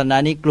นั้นศาสนา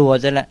นี้กลัว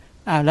ซะแล้ว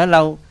อ้าวแล้วเร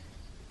า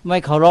ไม่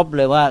เคารพเ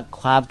ลยว่า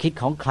ความคิด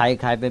ของใคร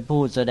เป็น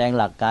ผู้แสดง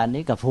หลักการ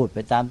นี้ก็พูดไป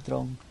ตามตร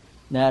ง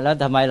นะแล้ว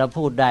ทำไมเรา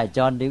พูดได้จ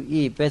อห์นดิว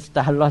อีเปสต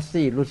าลอส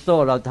ซี่รุสโซ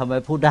เราทำไม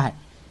พูดได้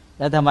แ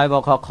ล้วทำไมบอ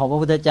กของพระ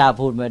พุทธเจ้า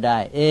พูดไม่ได้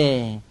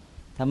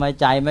ทำไม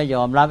ใจไม่ย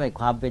อมรับไอ้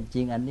ความเป็นจ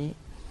ริงอันนี้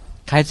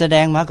ใครแสด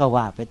งมาก็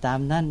ว่าไปตาม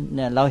นั้นเ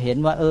นี่ยเราเห็น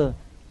ว่า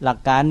หลัก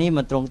การนี้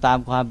มันตรงตาม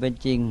ความเป็น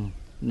จริง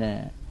เนี่ย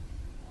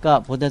ก็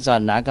พุทธศาส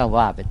นาก็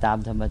ว่าไปตาม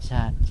ธรรมช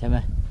าติใช่ไหม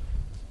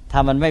ถ้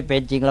ามันไม่เป็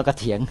นจริงเราก็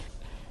เถียง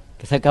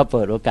ถ้าเขาเ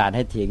ปิดโอกาสใ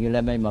ห้เถียงอยู่แล้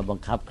วไม่มาบัง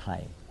คับใคร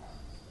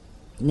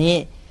นี่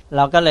เร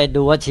าก็เลย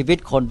ดูว่าชีวิต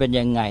คนเป็น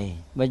ยังไง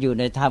มาอยู่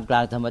ในท่ามกลา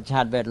งธรรมชา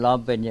ติแวดล้อม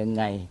เป็นยัง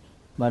ไง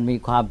มันมี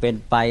ความเป็น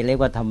ไปเรียก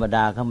ว่าธรรมด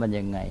าของมัน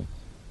ยังไง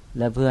แ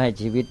ละเพื่อให้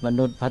ชีวิตม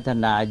นุษย์พัฒ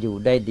นาอยู่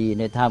ได้ดี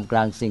ในท่ามกล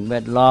างสิ่งแว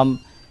ดล้อม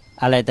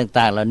อะไร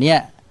ต่างๆเหล่านี้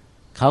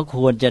เขาค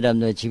วรจะดำ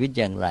เนินชีวิต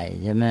อย่างไร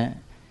ใช่ไหม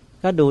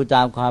ก็ดูต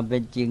ามความเป็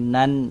นจริง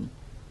นั้น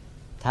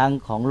ทั้ง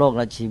ของโลกแ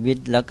ละชีวิต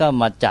แล้วก็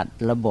มาจัด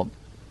ระบบ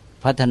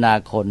พัฒนา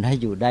คนให้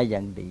อยู่ได้อย่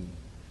างดี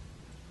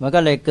มันก็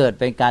เลยเกิด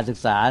เป็นการศึก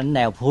ษาแน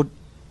วพุทธ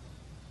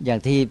อย่าง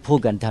ที่พูด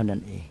กันเท่านั้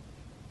นเอง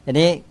ที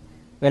นี้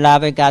เวลา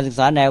เป็นการศึก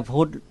ษาแนว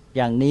พุทธอ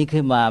ย่างนี้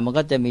ขึ้นมามัน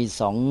ก็จะมี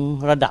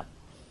2ระ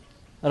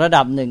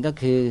ดับหนึ่งก็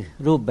คือ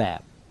รูปแบบ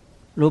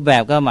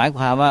ก็หมายค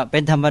วามว่าเป็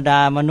นธรรมดา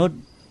มนุษย์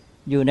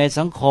อยู่ใน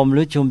สังคมห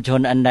รือชุมชน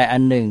อันใดอั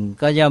นหนึ่ง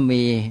ก็ย่อม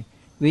มี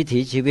วิถี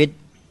ชีวิต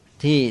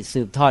ที่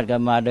สืบทอดกั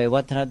นมาโดย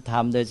วัฒนธร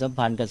รมโดยสัม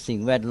พันธ์กับสิ่ง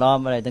แวดล้อม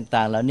อะไรต่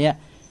างๆเหล่านี้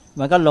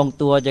มันก็ลง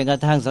ตัวจนกร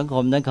ะทั่งสังค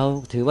มนั้นเขา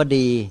ถือว่า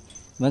ดี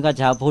เหมือนกับ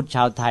ชาวพุทธช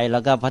าวไทยแล้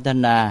วก็พัฒ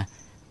นา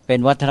เป็น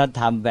วัฒน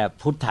ธรรมแบบ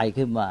พุทธไทย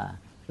ขึ้นมา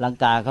ลัง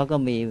กาเขาก็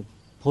มี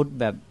พุทธ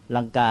แบบ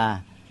ลังกา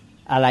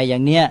อะไรอย่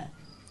างเนี้ย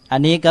อัน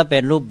นี้ก็เป็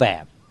นรูปแบ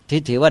บ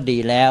ที่ถือว่าดี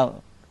แล้ว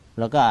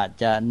แล้วก็อาจ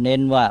จะเน้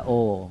นว่า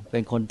เป็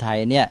นคนไทย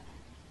เนี่ย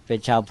เ เ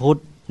ป็นชาวพุทธ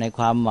ในค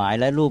วามหมาย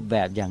และรูปแบ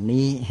บอย่าง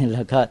นี้ แ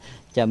ล้วก็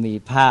จะมี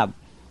ภาพ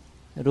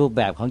รูปแ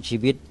บบของชี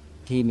วิต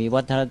ที่มี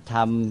วัฒนธร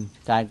รม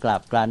การกรา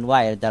บการไหว้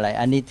อะไร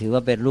อันนี้ถือว่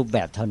าเป็นรูปแบ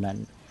บเท่านั้น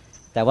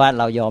แต่ว่า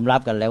เรายอมรั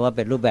บกันแล้วว่าเ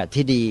ป็นรูปแบบ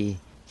ที่ดี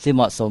ซึ่งเ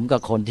หมาะสมกั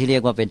บคนที่เรีย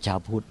กว่าเป็นชาว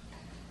พุทธ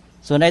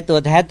ส่วนในตัว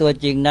แท้ตัว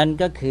จริงนั้น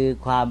ก็คือ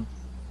ความ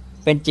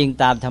เป็นจริง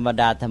ตามธรรม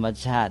ดาธรรม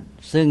ชาติ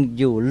ซึ่ง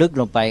อยู่ลึก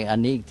ลงไปอัน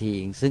นี้อีกที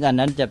ซึ่งอัน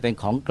นั้นจะเป็น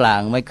ของกลา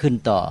งไม่ขึ้น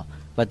ต่อ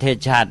ประเทศ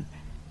ชาติ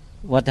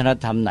วัฒน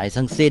ธรรมไหน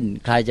ทั้งสิ้น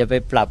ใครจะไป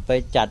ปรับไป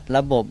จัดร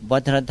ะบบวั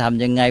ฒนธรรม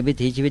ยังไงวิ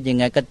ถีชีวิตยัง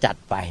ไงก็จัด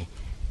ไป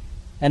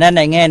อันนั้นใ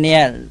นแง่นี้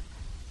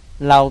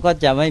เราก็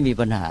จะไม่มี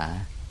ปัญหา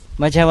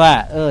ไม่ใช่ว่า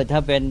ถ้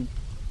าเป็น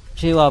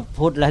ชื่อว่า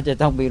พุทธแล้วจะ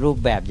ต้องมีรูป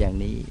แบบอย่าง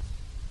นี้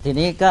ที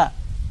นี้ก็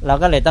เรา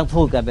ก็เลยต้อง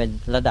พูดกันเป็น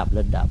ระดับ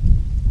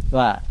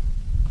ว่า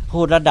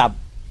พูดระดับ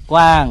ก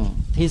ว้าง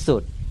ที่สุ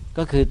ด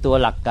ก็คือตัว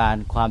หลักการ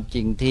ความจ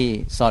ริงที่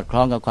สอดคล้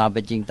องกับความเ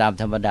ป็นจริงตาม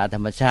ธรรมดาธร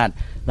รมชาติ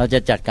เราจะ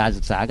จัดการ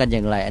ศึกษากันอย่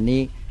างไรอัน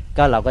นี้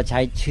ก็เราก็ใช้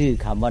ชื่อ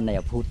คำว่าแน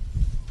วพุทธ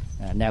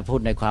แนวพุท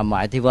ธในความหม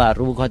ายที่ว่า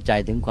รู้เข้าใจ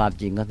ถึงความ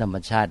จริงของธรรม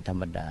ชาติธร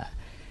รมดา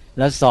แ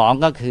ล้วสอง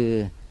ก็คือ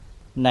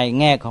ใน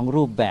แง่ของ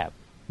รูปแบบ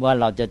ว่า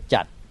เราจะ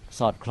จัด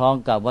สอดคล้อง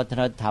กับวัฒ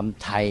นธรรม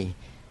ไทย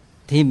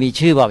ที่มี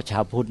ชื่อว่าชา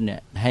วพุทธเนี่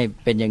ยให้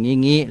เป็นอย่าง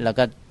นี้แล้ว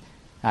ก็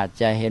อาจ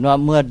จะเห็นว่า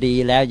เมื่อดี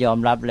แล้วยอม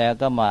รับแล้ว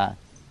ก็มา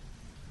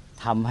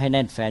ทำให้แ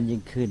น่นแฟ้นยิ่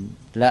งขึ้น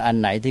และอัน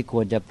ไหนที่ค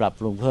วรจะปรับ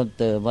ปรุงเพิ่ม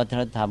เติมวัฒ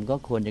นธรรมก็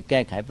ควรจะแก้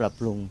ไขปรับ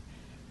ปรุง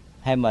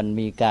ให้มัน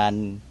มีการ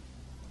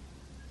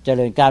เจ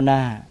ริญก้าวหน้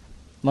า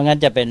ไม่งั้น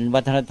จะเป็น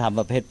วัฒนธรรม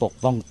ประเภทปก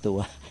ป้องตัว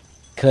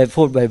เคย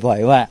พูดบ่อย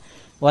ๆว่า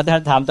วัฒน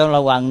ธรรมต้องร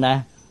ะวังนะ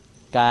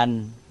การ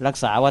รัก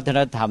ษาวัฒน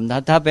ธรรม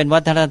ถ้าเป็น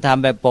วัฒนธรรม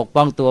แบบปก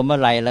ป้องตัวเมื่อ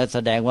ไหร่แล้วแส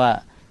ดงว่า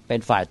เป็น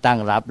ฝ่ายตั้ง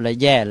รับและ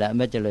แย่และไ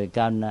ม่เจริญ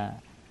ก้าวหน้า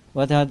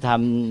วัฒนธรร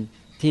ม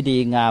ที่ดี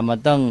งามมัน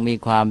ต้องมี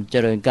ความเจ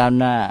ริญก้าว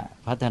หน้า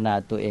พัฒนา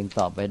ตัวเอง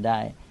ต่อไปได้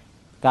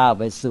ก้าว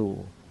ไปสู่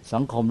สั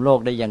งคมโลก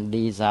ได้อย่าง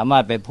ดีสามาร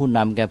ถเป็นผู้น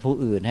ำแก่ผู้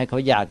อื่นให้เขา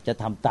อยากจะ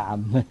ทำตาม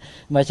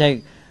ไม่ใช่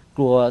ก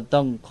ลัว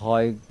ต้องคอ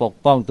ยปก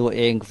ป้องตัวเ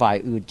องฝ่าย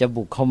อื่นจะ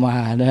บุกเข้ามา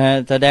นะฮะ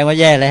แสดงว่า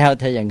แย่แล้ว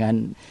ถ้าอย่างนั้น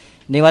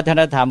นี่วัฒ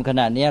นธรรมข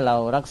ณะนี้เรา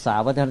รักษา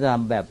วัฒนธรร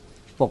มแบบ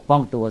ปกป้อ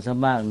งตัวซะ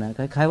มากนะค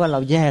ล้ายๆว่าเรา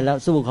แย่แล้ว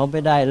สู้เขาไ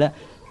ม่ได้แล้ว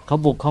เขา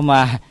บุกเข้าม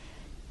า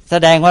แส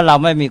ดงว่าเรา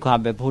ไม่มีความ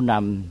เป็นผู้น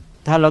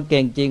ำถ้าเราเ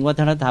ก่งจริงวั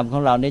ฒนธรรมขอ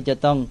งเรานี่จะ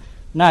ต้อง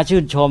น่าชื่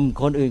นชม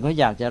คนอื่นเขา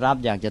อยากจะรับ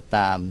อยากจะต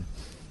าม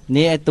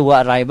นี่ไอ้ตัว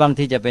อะไรบ้าง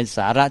ที่จะเป็นส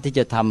าระที่จ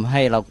ะทำใ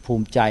ห้เราภู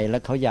มิใจและ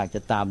เขาอยากจ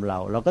ะตามเร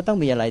าก็ต้อง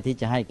มีอะไรที่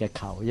จะให้แก่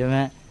เขาใช่ไหม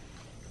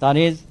ตอน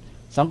นี้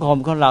สังคม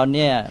ของเราเ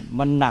นี่ย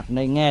มันหนักใน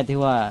แง่ที่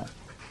ว่า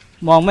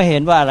มองไม่เห็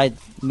นว่าอะไร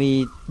มี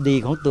ดี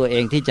ของตัวเอ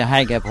งที่จะให้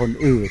แก่คน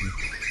อื่น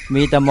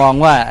มีแต่มอง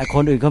ว่าค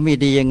นอื่นเขามี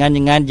ดีอย่างนั้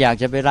นอยาก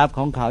จะไปรับข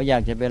องเขาอยา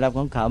กจะไปรับข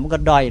องเขามันก็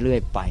ด้อยเรื่อ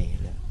ยไป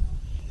เลย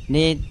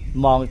นี่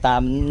มองตา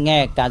มแง่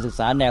การศึก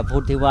ษาแนวพุท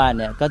ธที่ว่าเ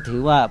นี่ยก็ถื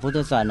อว่าพุทธ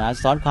ศาสนา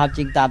สอนความจ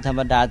ริงตามธรร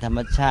มดาธรรม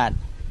ชาติ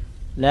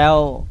แล้ว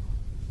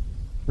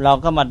เรา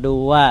ก็มาดู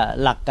ว่า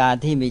หลักการ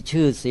ที่มี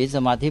ชื่อศีลส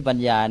มาธิปัญ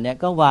ญาเนี่ย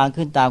ก็วาง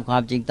ขึ้นตามควา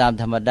มจริงตาม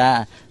ธรรมดา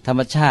ธรร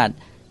มชาติ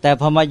แต่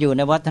พอมาอยู่ใ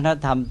นวัฒน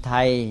ธรรมไท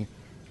ย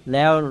แ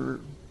ล้ว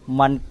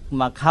มัน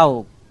มาเข้า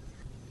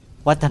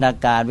วัฒนา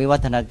การวิวั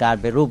ฒนาการ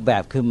เป็นรูปแบ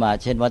บขึ้นมา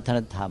เช่นวัฒน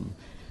ธรรม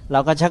เรา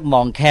ก็ชักม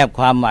องแคบ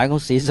ความหมายขอ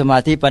งศีลสมา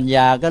ธิปัญญ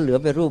าก็เหลือ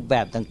เป็นรูปแบ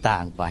บต่า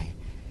งๆไป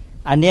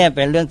อันนี้เ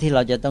ป็นเรื่องที่เร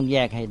าจะต้องแย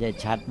กให้ได้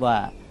ชัดว่า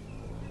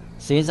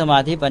ศีลสมา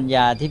ธิปัญญ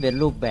าที่เป็น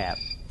รูปแบบ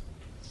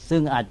ซึ่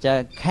งอาจจะ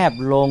แคบ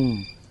ลง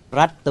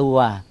รัดตัว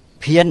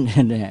เพี้ยน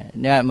เ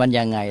นี่ยมัน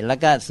ยังไงแล้ว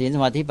ก็ศีลส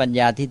มาธิปัญญ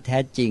าที่แท้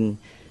จริง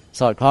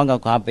สอดคล้องกับ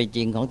ความเป็นจ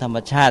ริงของธรรม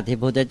ชาติที่พ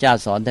ระพุทธเจ้า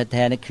สอนแ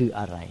ท้ๆนั่นคือ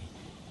อะไร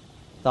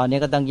ตอนนี้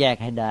ก็ต้องแยก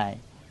ให้ได้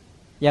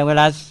อย่างเว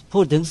ลาพู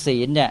ดถึงศี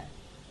ลเนี่ย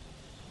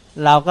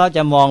เราก็จ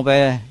ะมองไป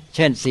เ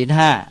ช่นศีล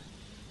ห้า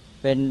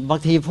เป็นบาง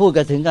ทีพูด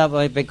กันถึงกับ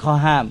ไปเป็นข้อ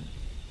ห้าม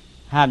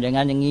อย่าง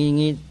นั้นอย่าง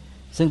นี้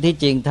ซึ่งที่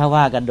จริงถ้า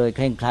ว่ากันโดยเค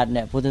ร่งครัดเ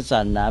นี่ยพุทธศา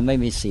สนาไม่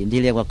มีศีล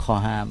ที่เรียกว่าข้อ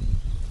ห้าม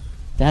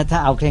แต่ถ้า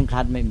เอาเคร่งค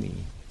รัดไม่มี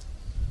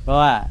เพราะ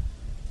ว่า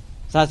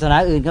ศาสนา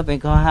อื่นเขาเป็น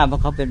ข้อห้ามเพรา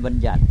ะเขาเป็นบัญ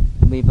ญัติ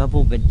มีพระ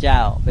ผู้เป็นเจ้า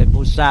เป็น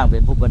ผู้สร้างเป็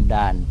นผู้บันด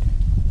าล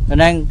เพราะ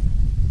นั้น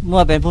เมื่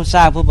อเป็นผู้ส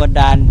ร้างผู้บัน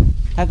ดาล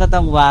ท่านก็ต้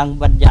องวาง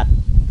บัญญัติ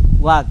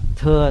ว่า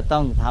เธอต้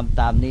องทำ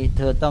ตามนี้เ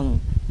ธอต้อง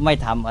ไม่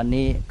ทำอัน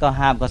นี้ก็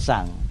ห้ามก็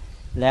สั่ง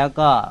แล้ว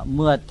ก็เ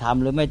มื่อท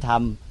ำหรือไม่ท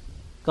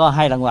ำก็ใ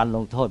ห้รางวัลล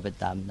งโทษไป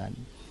ตามนั้น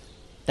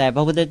แต่พ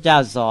ระพุทธเจ้า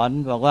สอน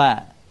บอกว่า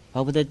พร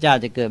ะพุทธเจ้า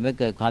จะเกิดไม่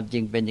เกิดความจริ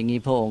งเป็นอย่างนี้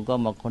พระองค์ก็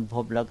มาค้นพ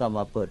บแล้วก็ม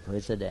าเปิดเผย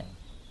แสดง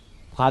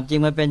ความจริง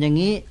มันเป็นอย่าง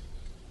นี้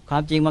ควา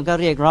มจริงมันก็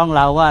เรียกร้องเ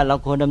ราว่าเรา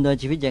ควรดำเนิน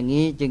ชีวิตอย่าง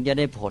นี้จึงจะ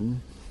ได้ผล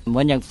เหมื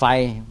อนอย่างไฟ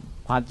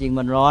ความจริง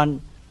มันร้อน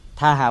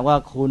ถ้าหากว่า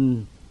คุณ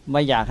ไ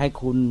ม่อยากให้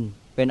คุณ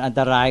เป็นอัน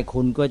ตราย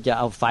คุณก็จะ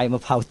เอาไฟมา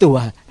เผาตัว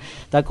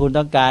ถ้าคุณ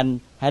ต้องการ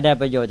ให้ได้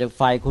ประโยชน์จากไ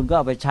ฟคุณก็เ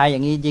อาไปใช้อย่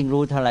างนี้ยิ่ง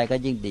รู้เท่าไหร่ก็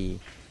ยิ่งดี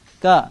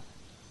ก็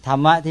ธร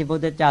รมะที่พระพุ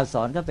ทธเจ้าส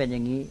อนก็เป็นอย่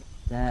างนี้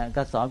นะ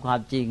ก็สอนควา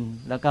มจริง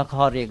แล้วก็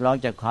ข้อเรียกร้อง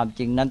จากความ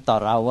จริงนั้นต่อ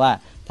เราว่า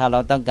ถ้าเรา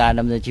ต้องการ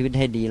ดำเนินชีวิตใ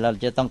ห้ดีเรา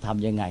จะต้องท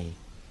ำยังไง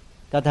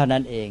ก็เท่านั้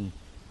นเอง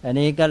อัน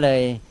นี้ก็เล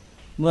ย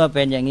เมื่อเ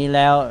ป็นอย่างนี้แ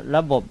ล้วร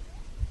ะบบ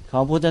ขอ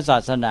งพุทธศา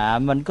สนา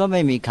มันก็ไ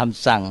ม่มีค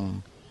ำสั่ง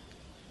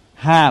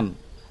ห้าม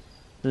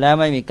แล้ว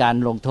ไม่มีการ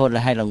ลงโทษแล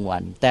ะให้รางวั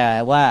ลแต่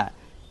ว่า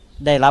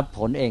ได้รับผ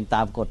ลเองต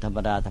ามกฎธรรม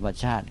ดาธรรม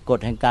ชาติกฎ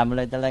แห่งกรรมอะไ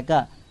รแต่อะไรก็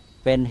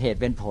เป็นเหตุ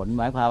เป็นผลห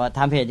มายความว่าท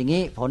ำเหตุอย่าง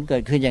นี้ผลเกิ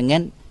ดขึ้นอย่าง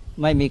นั้น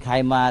ไม่มีใคร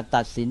มา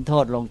ตัดสินโท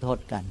ษลงโทษ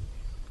กัน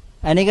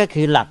อันนี้ก็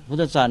คือหลักพุท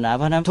ธศาสนาเ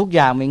พราะนั้นทุกอ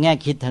ย่างมีแง่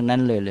คิดทั้งนั้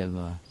นเลย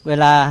เว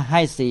ลาใ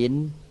ห้ศีล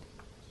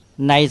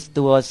ใน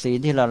ตัวศีล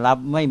ที่เรารับ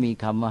ไม่มี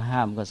คำว่าห้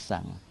ามก็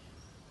สั่ง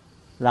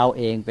เรา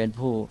เองเป็น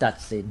ผู้ตัด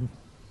สิน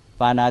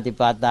ปาณาติ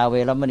ปาตาเว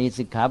รมณี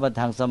สิกขาปะ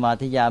ทังสมา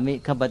ธิยามิ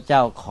ข้าพเจ้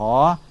าขอ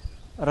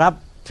รับ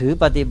ถือ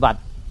ปฏิบัติ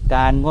ก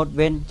ารงดเ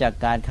ว้นจาก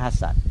การฆ่า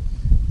สัตว์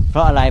เพร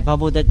าะอะไรพระ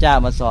พุทธเจ้า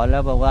มาสอนแล้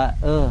วบอกว่า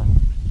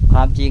คว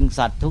ามจริง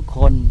สัตว์ทุกค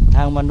น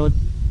ทั้งมนุษย์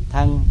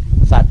ทั้ง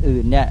สัตว์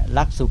อื่นเนี่ย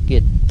รักสุกิ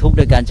จทุกข์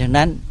ด้วยกันฉะ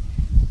นั้น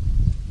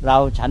เรา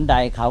ฉันใด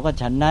เขาก็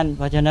ฉันนั้นเ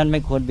พราะฉะนั้นไ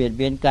ม่ควรเบียดเ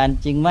บียนกัน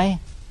จริงไหม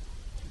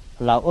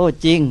เรา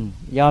จริง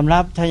ยอมรั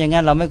บถ้าอย่าง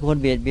นั้นเราไม่ควร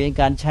เบียดเบียน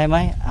กันใช่ไหม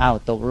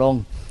ตกลง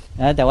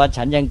แต่ว่า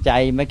ฉันยังใจ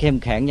ไม่เข้ม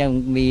แข็งยัง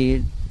มี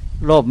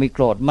โลภมีโก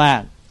รธมา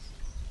ก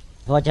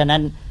เพราะฉะนั้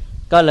น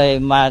ก็เลย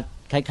มา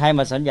คล้ายๆ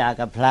มาสัญญา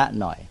กับพระ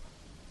หน่อย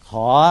ข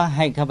อใ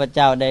ห้ข้าพเ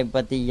จ้าได้ป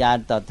ฏิญาณ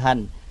ต่อท่าน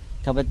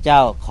ข้าพเจ้า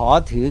ขอ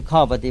ถือข้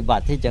อปฏิบั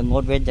ติที่จะง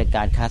ดเว้นจากก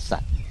ารฆ่าสั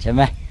ตว์ใช่ไห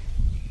ม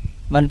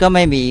มันก็ไ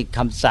ม่มีค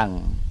ำสั่ง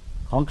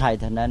ของใคร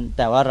เท่านั้นแ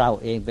ต่ว่าเรา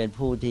เองเป็น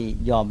ผู้ที่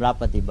ยอมรับ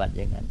ปฏิบัติอ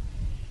ย่างนั้น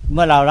เ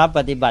มื่อเรารับป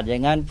ฏิบัติอย่า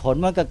งนั้นผล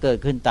มันก็เกิด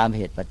ขึ้นตามเ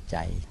หตุปัจ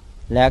จัย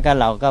แล้วก็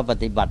เราก็ป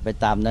ฏิบัติไป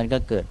ตามนั้นก็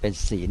เกิดเป็น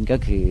ศีลก็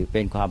คือเ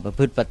ป็นความประพ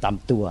ฤติประจ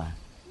ำตัว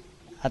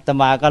อาต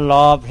มาก็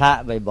ล้อพระ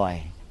บ่อย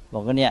ๆบอ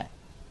กว่าเนี่ย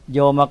โย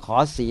มมาขอ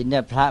ศีลเนี่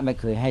ยพระไม่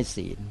เคยให้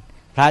ศีล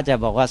พระจะ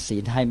บอกว่าศี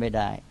ลให้ไม่ไ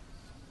ด้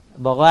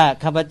บอกว่า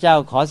ข้าพเจ้า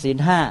ขอศีล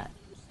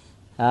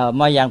5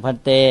มาอย่างพัน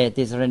เต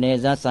ติสรเน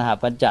นะสห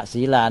ปัญจ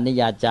ศีลานิ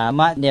ยาจา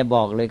มะเนี่ยบ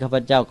อกเลยข้าพ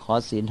เจ้าขอ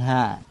ศีล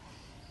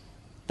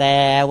5แต่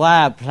ว่า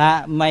พระ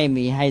ไม่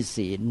มีให้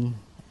ศีล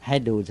ให้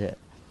ดูเถอะ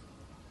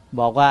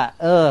บอกว่า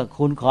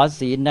คุณขอ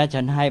ศีลนะ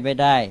ฉันให้ไม่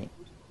ได้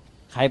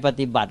ใครป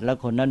ฏิบัติแล้ว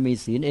คนนั้นมี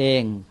ศีลเอ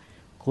ง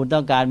คุณต้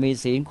องการมี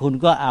ศีลคุณ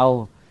ก็เอา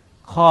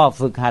ข้อ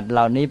ฝึกหัดเห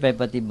ล่านี้ไป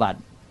ปฏิบัติ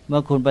เมื่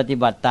อคุณปฏิ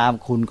บัติตาม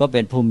คุณก็เ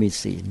ป็นผู้มี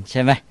ศีลใ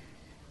ช่ไหม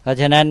เพราะ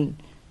ฉะนั้น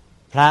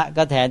พระ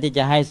ก็แทนที่จ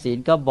ะให้ศีล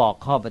ก็บอก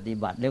ข้อปฏิ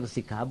บัติเรียกว่า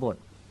สิกขาบท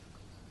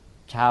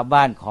ชาว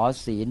บ้านขอ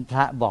ศีลพร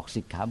ะบอก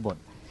สิกขาบท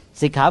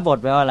สิกขาบท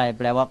แปลว่าอะไรแ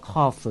ปลว่า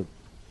ข้อฝึก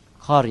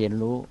ข้อเรียน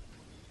รู้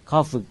ข้อ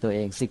ฝึกตัวเอ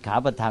งสิกขา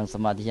ปะทังส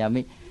มาธิยา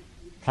มิ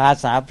ภา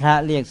ษาพระ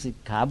เรียกสิก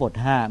ขาบท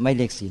5ไม่เ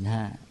รียกศีล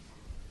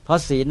5เพราะ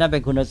ศีลนั้นเป็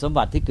นคุณสม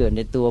บัติที่เกิดใ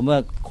นตัวเมื่อ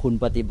คุณ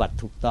ปฏิบัติ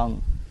ถูกต้อง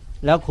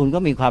แล้วคุณก็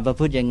มีความประ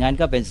พฤติอย่างนั้น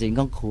ก็เป็นศีล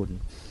ของคุณ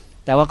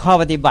แต่ว่าข้อ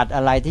ปฏิบัติอ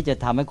ะไรที่จะ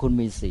ทำให้คุณ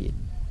มีศีล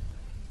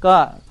ก็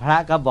พระ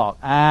ก็บอก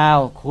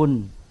คุณ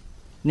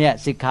เนี่ย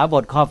สิกขาบ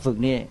ทข้อฝึก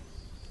นี่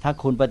ถ้า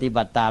คุณปฏิ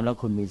บัติตามแล้ว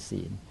คุณมี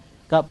ศีล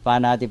ก็ปา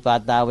ณาติปา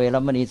ตาเวร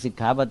มณีสิก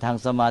ขาปะทัง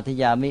สมาธิ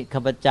ยามิข้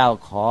าพเจ้า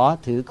ขอ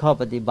ถือข้อ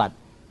ปฏิบัติ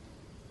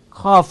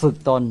ข้อฝึก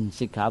ตน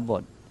สิกขาบ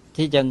ท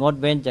ที่จะงด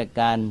เว้นจาก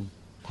การ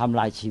ทำ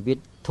ลายชีวิต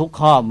ทุก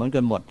ข้อเหมือน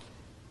กันหมด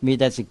มี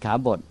แต่สิกขา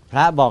บทพร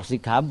ะบอกสิ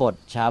กขาบท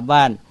ชาวบ้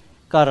าน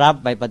ก็รับ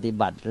ไปปฏิ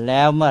บัติแ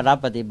ล้วเมื่อรับ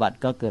ปฏิบัติ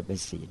ก็เกิดเป็น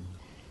ศีล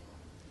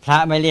พระ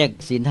ไม่เรียก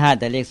ศีล5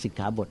แต่เรียกสิก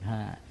ขาบท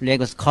5เรียก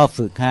ว่าข้อ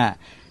ฝึก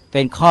5เ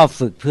ป็นข้อ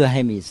ฝึกเพื่อใ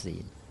ห้มีศี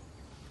ล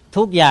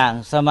ทุกอย่าง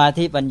สมา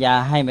ธิปัญญา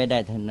ให้ไม่ได้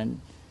ทั้งนั้น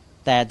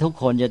แต่ทุก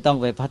คนจะต้อง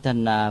ไปพัฒ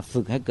นา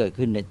ฝึกให้เกิด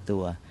ขึ้นในตั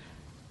ว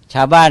ช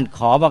าวบ้านข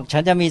อบอกฉั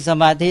นจะมีส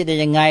มาธิได้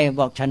ยังไง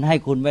บอกฉันให้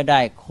คุณไม่ได้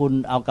คุณ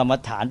เอากรรม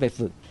ฐานไป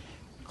ฝึก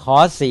ขอ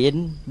ศีล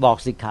บอก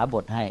สิกขาบ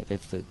ทให้ไป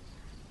ฝึก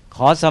ข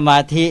อสมา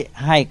ธิ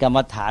ให้กรรม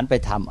ฐานไป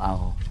ทำเอา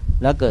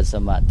แล้วเกิดส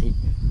มาธิ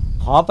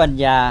ขอปัญ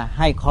ญา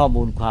ให้ข้อ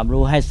มูลความ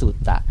รู้ให้สุต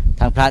ตะ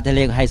ทางพระท่านเ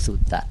รียกให้สุ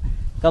ตตะ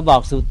ก็บอ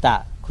กสุตต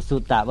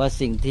ะว่า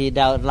สิ่งที่ไ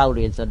ด้เล่าเ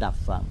รียนสดับ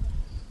ฟัง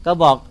ก็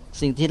บอก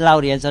สิ่งที่เล่า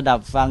เรียนสดับ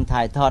ฟังถ่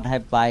ายทอดให้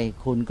ไป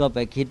คุณก็ไป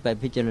คิดไป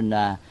พิจารณ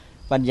า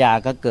ปัญญา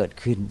ก็เกิด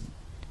ขึ้น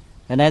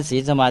ดังนั้นศี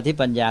ลสมาธิ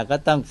ปัญญาก็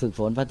ต้องฝึกฝ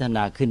นพัฒน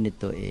าขึ้นใน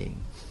ตัวเอง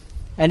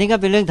อันนี้ก็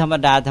เป็นเรื่องธรรม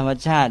ดาธรรม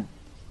ชาติ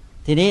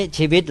ทีนี้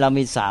ชีวิตเรา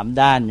มี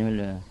3ด้านนี่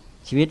เลย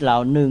ชีวิตเรา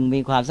1มี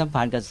ความสัม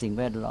พันธ์กับสิ่ง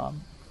แวดล้อม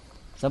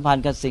สัมพัน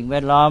ธ์กับสิ่งแว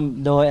ดล้อม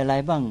โดยอะไร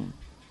บ้าง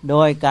โด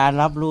ยการ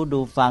รับรู้ดู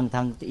ฟังท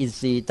างอิน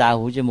ทรีย์ตา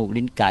หูจมูก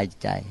ลิ้นกาย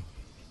ใจ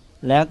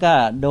แล้วก็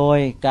โดย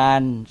กา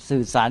ร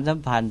สื่อสารสัม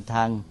พันธ์ท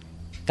าง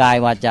กาย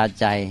วาจา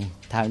ใจ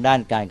ทางด้าน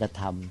การกระ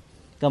ท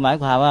ำก็หมาย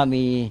ความว่า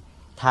มี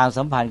ทาง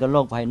สัมพันธ์กับโล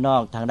กภายนอ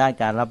กทางด้าน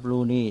การรับ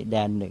รู้นี่แด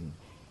นหนึ่ง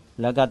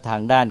แล้วก็ทา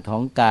งด้านขอ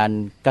งการ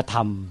กระท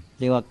ำ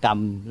เรียกว่ากรรม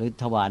หรือ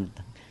ทวาร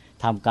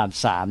ทำกรรม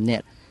3เนี่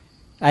ย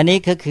อันนี้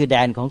ก็คือแด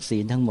นของศี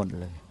ลทั้งหมด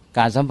เลยก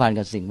ารสัมพันธ์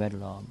กับสิ่งแวด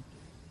ล้อม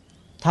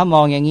ถ้าม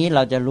องอย่างนี้เร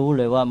าจะรู้เ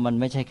ลยว่ามัน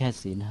ไม่ใช่แค่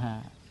ศีล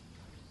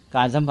5ก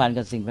ารสัมพันธ์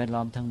กับสิ่งแวดล้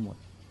อมทั้งหมด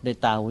ด้วย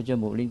ตาหูจ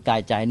มูกลิ้นกา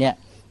ยใจเนี่ย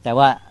แต่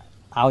ว่า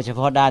เอาเฉพ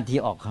าะด้านที่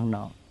ออกข้างน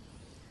อก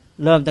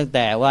เริ่มตั้งแ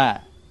ต่ว่า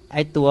ไ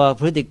อ้ตัว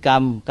พฤติกรร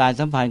มการ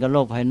สัมพันธ์กับโล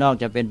กภายนอก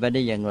จะเป็นไปไ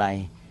ด้อย่างไร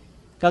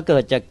ก็เกิ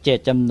ดจากเจต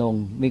จำนง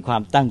มีควา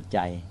มตั้งใจ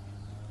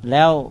แ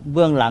ล้วเ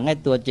บื้องหลังไอ้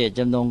ตัวเจตจ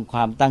ำนงคว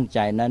ามตั้งใจ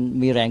นั้น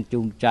มีแรงจู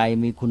งใจ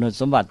มีคุณ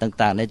สมบัติ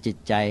ต่างๆในจิต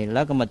ใจแ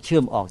ล้วก็มาเชื่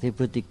อมออกที่พ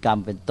ฤติกรรม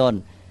เป็นต้น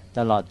ต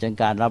ลอดจน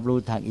การรับรู้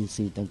ทางอินท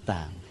รีย์ต่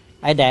าง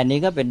ๆไอ้แดนนี้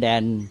ก็เป็นแด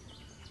น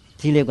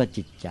ที่เรียกว่า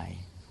จิตใจ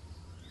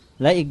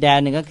และอีกแดน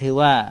หนึ่งก็คือ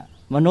ว่า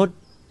มนุษย์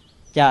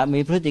จะมี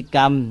พฤติก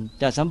รรม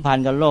จะสัมพัน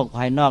ธ์กับโลกภ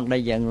ายนอกได้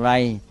อย่างไร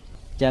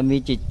จะมี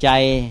จิตใจ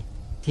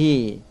ที่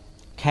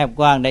แคบ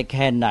กว้างได้แ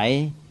ค่ไหน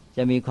จ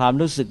ะมีความ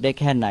รู้สึกได้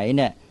แค่ไหนเ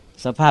นี่ย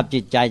สภาพจิ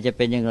ตใจจะเ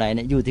ป็นอย่างไรเ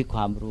นี่ยอยู่ที่คว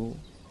ามรู้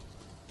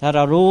ถ้าเร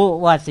ารู้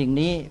ว่าสิ่ง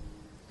นี้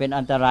เป็น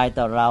อันตราย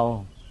ต่อเรา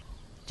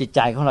จิตใจ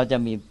ของเราจะ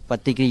มีป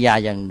ฏิกิริยา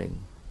อย่างหนึ่ง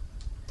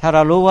ถ้าเร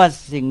ารู้ว่า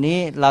สิ่งนี้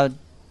เรา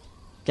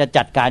จะ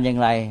จัดการอย่าง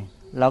ไร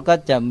เราก็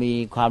จะมี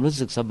ความรู้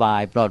สึกสบา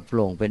ยปลอดโป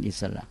ร่งเป็นอิ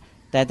สระ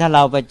แต่ถ้าเร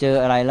าไปเจอ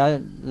อะไรแล้ว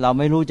เรา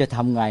ไม่รู้จะท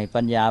ำไง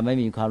ปัญญาไม่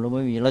มีความรู้ไ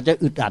ม่มีเราจะ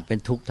อึดอัดเป็น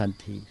ทุกข์ทัน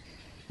ที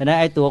เพราะฉะนั้น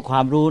ไอ้ตัวคว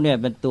ามรู้เนี่ย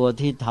เป็นตัว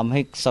ที่ทำใ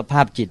ห้สภ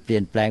าพจิตเปลี่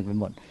ยนแปลงไป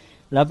หมด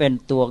แล้วเป็น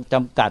ตัวจ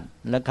ำกัด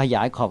และขย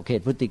ายขอบเข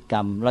ตพฤติกร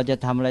รมเราจะ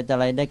ทำอะไรแต่อะ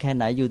ไรได้แค่ไ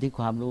หนอยู่ที่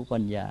ความรู้ปั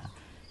ญญา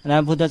เพราะฉะนั้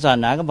นพุทธศาส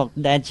นาก็บอก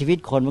แดนชีวิต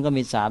คนมันก็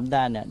มี3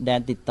ด้านเนี่ยแดน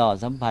ติดต่อ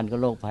สัมพันธ์กับ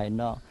โลกภาย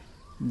นอก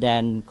แด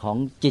นของ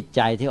จิตใ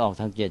จที่ออก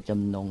ทางเจตจ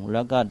ำนงแ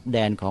ล้วก็แด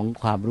นของ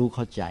ความรู้เ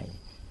ข้าใจ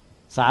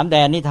3แด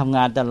นนี้ทำง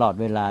านตลอด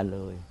เวลาเล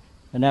ย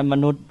เพราะฉะนั้นม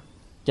นุษย์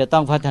จะต้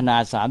องพัฒนา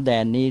3แด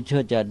นนี้เพื่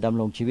อจะดำ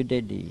รงชีวิตได้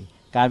ดี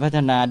การพัฒ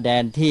นาแด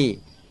นที่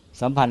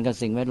สัมพันธ์กับ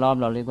สิ่งแวดล้อม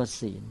เราเรียกว่า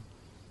ศีล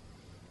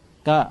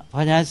ก็เพรา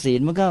ะฉะนั้นศีล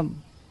มันก็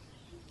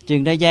จึง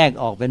ได้แยก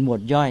ออกเป็นหมว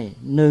ดย่อย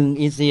1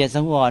อินทรีย์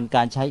สังวรก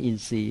ารใช้อิน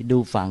ทรีย์ดู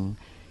ฟัง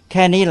แ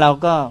ค่นี้เรา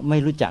ก็ไม่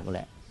รู้จักแห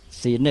ละ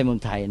ศีลในเมือ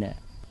งไทยเนี่ย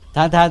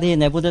ทั้งที่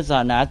ในพุทธศา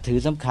สนาถือ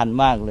สำคัญ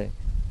มากเลย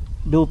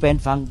ดูเป็น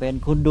ฟังเป็น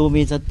คุณดู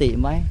มีสติ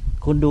ไหม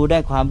คุณดูได้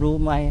ความรู้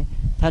ไหม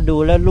ถ้าดู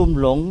แล้วลุ่ม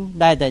หลง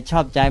ได้แต่ชอ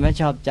บใจไม่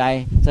ชอบใจ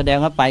แสดง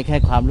ว่าไปแค่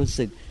ความรู้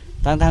สึก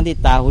ทั้งที่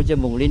ตาหูจ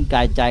มูกลิ้นก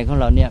ายใจของ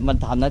เราเนี่ยมัน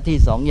ทำหน้าที่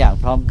2อย่าง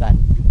พร้อมกัน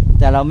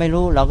แต่เราไม่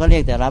รู้เราก็เรี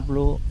ยกแต่รับ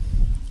รู้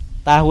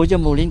ตาหูจ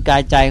มูกลิ้นกา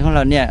ยใจของเร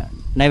าเนี่ย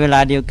ในเวลา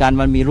เดียวกัน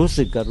มันมีรู้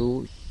สึกกับรู้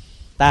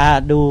ตา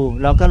ดู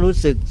เราก็รู้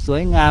สึกสว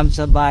ยงาม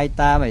สบาย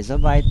ตาไม่ส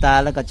บายตา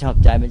แล้วก็ชอบ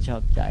ใจไม่ชอ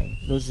บใจ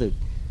รู้สึก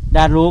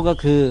ด้านรู้ก็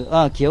คือ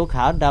เขียวข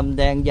าวดำแ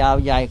ดงยาว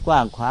ใหญ่กว้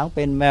างขวางเ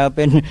ป็นแมวเ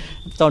ป็น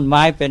ต้นไ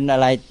ม้เป็นอะ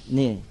ไร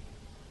นี่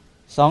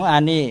2อั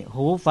นนี้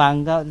หูฟัง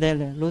ก็ได้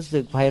รู้สึ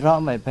กไพเราะ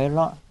ไม่ไพเร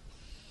าะ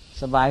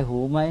สบายหู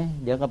ไหม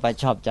เดี๋ยวก็ไป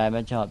ชอบใจไ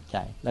ม่ชอบใจ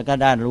แล้วก็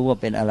ด้านรู้ว่า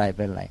เป็นอะไรเ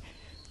ป็นอะไร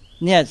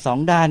เนี่ย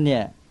2ด้านเนี่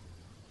ย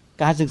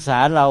การศึกษา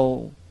เรา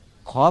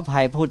ขออ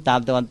ภัยพูดตาม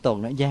ตะวันตก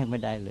นะแยกไม่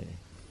ได้เลย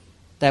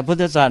แต่พุท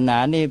ธศาสนา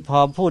นี่พอ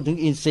พูดถึง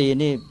อินทรีย์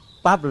นี่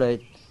ปั๊บเลย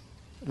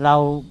เรา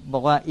บอ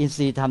กว่าอินท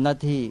รีย์ทำหน้า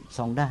ที่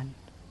2ด้าน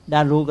ด้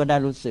านรู้ก็ได้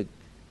รู้สึก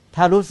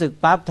ถ้ารู้สึก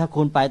ปั๊บถ้า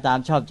คุณไปตาม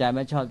ชอบใจไ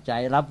ม่ชอบใจ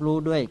รับรู้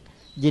ด้วย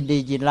ยินดี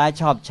ยินร้าย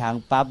ชอบชัง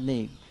ปั๊บ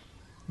นี่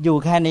อยู่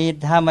แค่นี้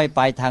ถ้าไม่ไ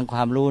ปทางคว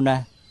ามรู้นะ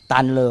ตั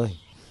นเลย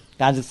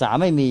การศึกษา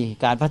ไม่มี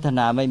การพัฒน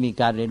าไม่มี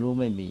การเรียนรู้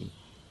ไม่มี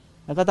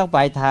แล้วก็ต้องไป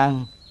ทาง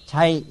ใ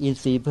ช้อิน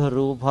ทรีย์เพื่อ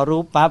รู้พอ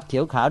รู้ปั๊บเขี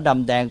ยวขาวด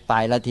ำแดงไป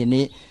แล้วที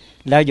นี้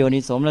แล้วโยนิ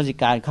โสมนสิ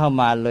การเข้า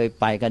มาเลย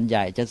ไปกันให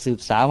ญ่จะสืบ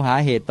สาวหา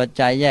เหตุปัจ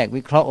จัยแยก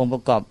วิเคราะห์องค์ปร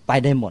ะกอบไป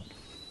ได้หมด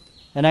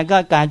ดังนั้นก็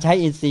การใช้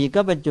อินทรีย์ก็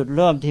เป็นจุดเ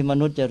ริ่มที่ม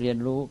นุษย์จะเรียน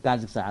รู้การ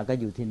ศึกษาก็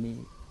อยู่ที่นี่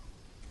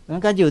มั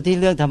นก็อยู่ที่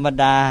เรื่องธรรม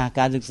ดา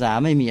การศึกษา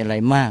ไม่มีอะไร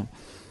มาก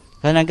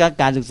เพราะฉะนั้นก็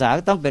การศึกษา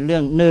ก็ต้องเป็นเรื่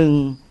องหนึ่ง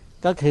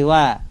ก็คือว่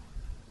า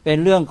เป็น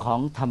เรื่องของ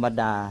ธรรม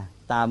ดา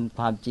ตามค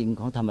วามจริง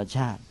ของธรรมช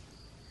าติ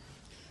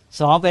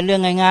2เป็นเรื่อ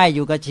งง่ายๆอ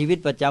ยู่กับชีวิต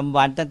ประจำ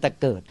วันตั้งแต่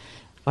เกิด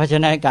เพราะฉะ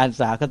นั้นการศึก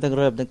ษาก็ต้อง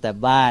เริ่มตั้งแต่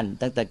บ้าน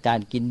ตั้งแต่การ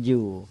กินอ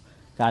ยู่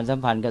การสัม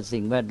พันธ์กับ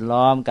สิ่งแวด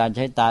ล้อมการใ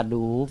ช้ตาดู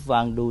หูฟั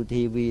งดู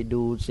ทีวี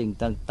ดูสิ่ง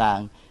ต่าง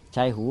ๆใ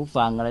ช้หู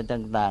ฟังอะไร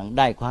ต่างๆไ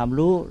ด้ความ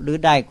รู้หรือ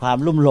ได้ความ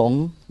ลุ่มหลง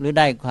หรือ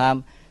ได้ความ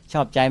ช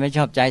อบใจไม่ช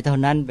อบใจเท่า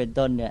นั้นเป็น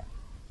ต้นเนี่ย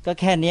ก็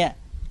แค่เนี้ย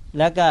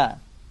แล้วก็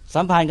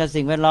สัมพันธ์กับ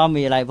สิ่งแวดล้อม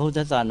มีอะไรพุทธ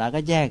ศาสนาก็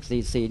แยก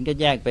ศีลก็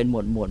แยกเป็นหม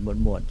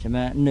วดใช่ไหม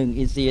1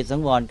อินทรีย์สั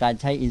งวรการ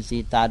ใช้อินทรี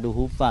ย์ตาดู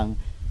หูฟัง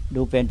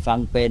ดูเป็นฟัง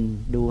เป็น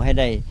ดูให้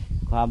ได้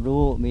ความ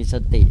รู้มีส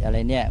ติอะไร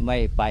เนี่ยไม่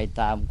ไป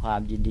ตามความ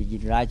ยินดียิ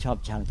นร้ายชอบ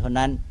ชังเท่า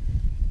นั้น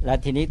และ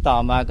ทีนี้ต่อ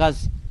มาก็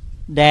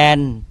แดน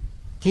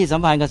ที่สั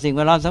มพันธ์กับสิ่งแว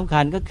ดล้อมสำคั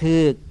ญก็คือ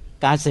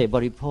การเสพบ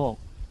ริโภค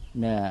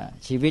เนี่ย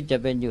ชีวิตจะ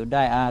เป็นอยู่ไ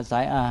ด้อาศั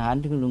ยอาหาร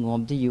เครื่องนุ่งห่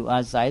มที่อยู่อ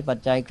าศัยปัจ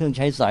จัยเครื่องใ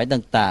ช้สอย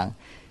ต่าง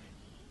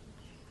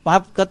ๆปั๊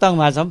บก็ต้อง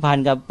มาสัมพัน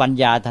ธ์กับปัญ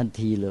ญาทัน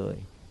ทีเลย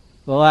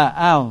เพราะว่า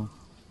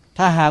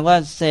ถ้าหากว่า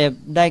เสพ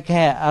ได้แ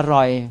ค่อ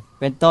ร่อย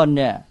เป็นต้นเ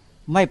นี่ย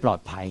ไม่ปลอด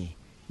ภัย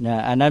น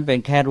ะอันนั้นเป็น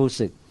แค่รู้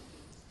สึก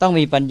ต้อง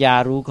มีปัญญา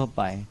รู้เข้าไ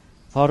ป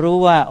พอรู้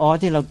ว่า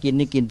ที่เรากิน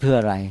นี่กินเพื่อ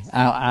อะไร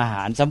อาห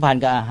ารสัมพัน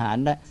ธ์กับอาหาร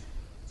นะ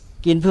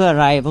กินเพื่ออะ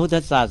ไรพระพุทธ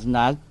ศาสน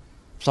า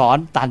สอน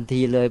ทัน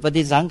ทีเลยป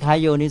ฏิสังขาย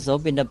โยนิโส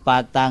ปิณฑปา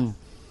ตัง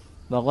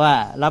บอกว่า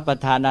รับประ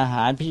ทานอาห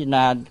ารพิจารณ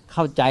าเ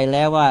ข้าใจแ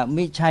ล้วว่าไ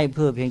ม่ใช่เ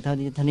พื่อเพียงเท่า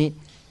นี้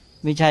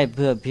ไม่ใช่เ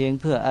พื่อเพียง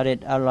เพื่อ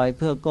อร่อยเ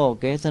พื่อโก้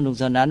เก๋สนุก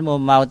สนานโม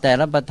เมาแต่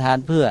รับประทาน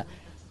เพื่อ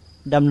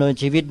ดำเนิน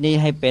ชีวิตนี้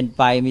ให้เป็น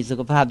ไปมีสุ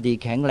ขภาพดี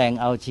แข็งแรง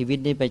เอาชีวิต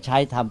นี้ไปใช้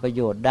ทำประโ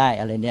ยชน์ได้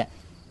อะไรเนี่ย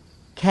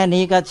แค่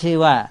นี้ก็ชื่อ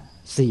ว่า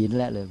ศีล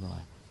แล้วเลยบอก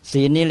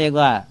ศีลนี้เรียก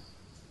ว่า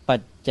ปั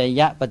จจ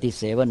ยปฏิเ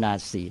สวนา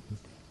ศีล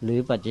หรือ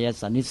ปัจจย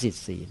สันนิสิต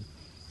ศีล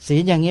ศี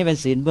ลอย่างนี้เป็น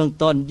ศีลเบื้อง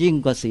ต้นยิ่ง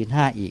กว่าศีล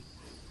5อีก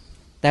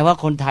แต่ว่า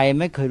คนไทย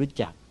ไม่เคยรู้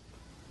จัก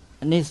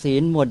อันนี้ศี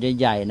ลหมวด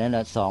ใหญ่ๆนั่นแหล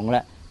ะ2ล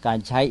ะ การ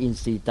ใช้อิน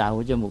ทรีย์ตาหู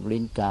จมูก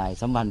ลิ้นกาย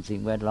สัมพันธ์สิ่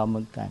งแวดล้อมเห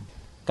มือนกัน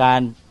กา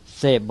ร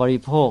เสพบริ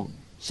โภค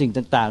สิ่ง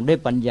ต่างๆด้วย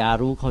ปัญญา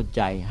รู้เข้าใ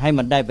จให้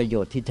มันได้ประโย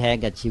ชน์ที่แท้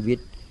กับชีวิต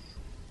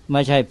ไ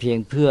ม่ใช่เพียง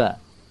เพื่อ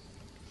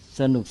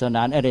สนุกสน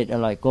านอ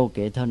ร่อยโก้เ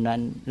ก๋เท่านั้น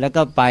แล้ว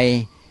ก็ไป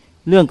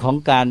เรื่องของ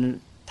การ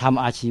ท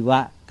ำอาชีวะ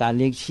การเ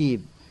ลี้ยงชีพ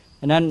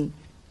ฉะนั้น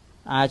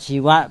อาชี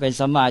วะเป็น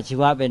สัมมาอาชี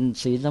วะเป็น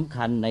ศีลสำ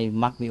คัญใน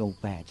มรรคมีองค์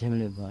8ใช่ไหม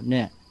เลยพ่อเ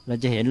นี่ยเรา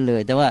จะเห็นเล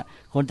ยแต่ว่า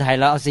คนไทย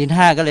เราเอาศีล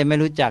5ก็เลยไม่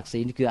รู้จักศี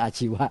ลคืออา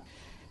ชีวะ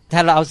ถ้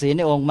าเราเอาศีลใ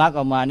นองค์มรรคอ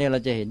อกมาเนี่ยเรา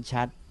จะเห็น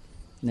ชัด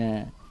นะ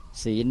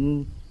ศีล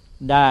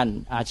ด้าน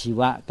อาชี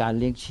วะการ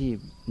เลี้ยงชีพ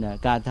นะ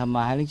การทำม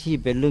าหาเลี้ยงชีพ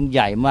เป็นเรื่องให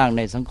ญ่มากใ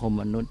นสังคม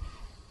มนุษย์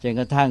จน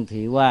กระทั่ง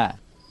ถือว่า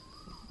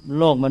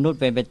โลกมนุษย์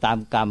เป็นไปตาม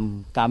ก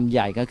รรมให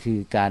ญ่ก็คือ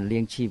การเลี้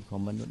ยงชีพขอ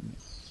งมนุษย์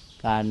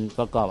การป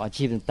ระกอบอา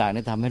ชีพต่างๆ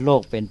นั้นทำให้โล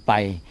กเป็นไป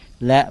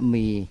และ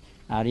มี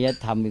อารย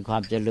ธรรมมีควา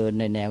มเจริญ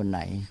ในแนวไหน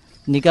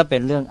นี่ก็เป็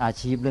นเรื่องอา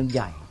ชีพเรื่องใ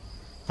หญ่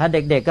ถ้าเ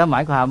ด็กๆก็หมา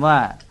ยความว่า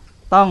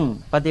ต้อง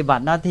ปฏิบั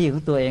ติหน้าที่ขอ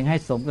งตัวเองให้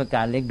สมกับก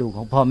ารเลี้ยงดูข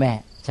องพ่อแม่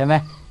ใช่ไหม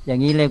อย่า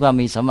งนี้เรียกว่า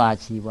มีสัมมาอา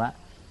ชีวะ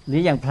หรื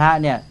ออย่างพระ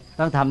เนี่ย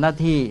ต้องทำหน้า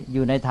ที่อ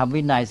ยู่ในธรรม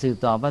วินัยสืบ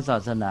ต่อพระศา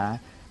สนา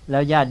แล้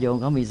วญาติโยม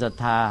เขามีศรัท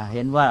ธาเ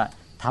ห็นว่า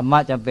ธรรมะ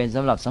จำเป็นส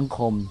ำหรับสังค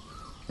ม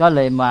ก็เล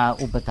ยมา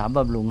อุปถัมภ์บ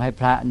ำรุงให้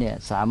พระเนี่ย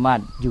สามารถ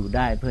อยู่ไ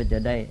ด้เพื่อจะ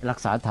ได้รัก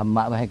ษาธรรม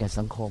ะไว้ให้กับ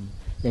สังคม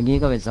อย่างนี้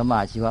ก็เป็นสัมมา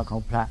อาชีวะขอ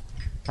งพระ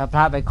ถ้าพ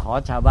ระไปขอ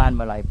ชาวบ้านม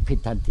าอะไรผิด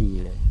ทันที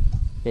เลย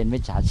เป็นมิ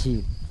จฉาชี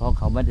พเพราะเ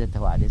ขาไม่ได้ถ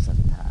วายด้วยศรัท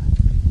ธา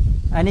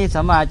อันนี้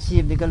สัมมาอาชี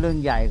พนี่ก็เรื่อง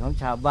ใหญ่ของ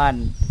ชาวบ้าน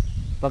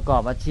ประกอ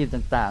บอาชีพ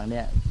ต่างๆเ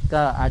นี่ย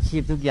ก็อาชี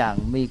พทุกอย่าง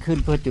มีขึ้น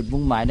เพื่อจุด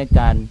มุ่งหมายใน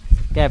การ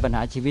แก้ปัญห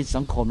าชีวิต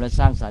สังคมและ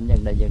สร้างสรรค์อย่า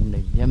งใดอย่างห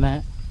นึ่งใช่ไหม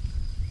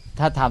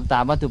ถ้าทำตา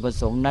มวัตถุประ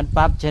สงค์นั้น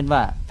ปั๊บเช่นว่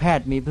าแพท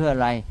ย์มีเพื่ออ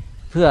ะไร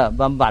เพื่อ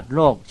บำบัดโ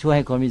รคช่วยใ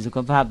ห้คนมีสุข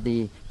ภาพดี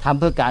ทำ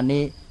เพื่อการ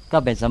นี้ก็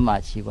เป็นสัมมา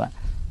อาชีวะ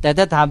แต่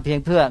ถ้าทำเพียง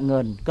เพื่อเงิ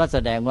นก็แส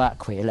ดงว่า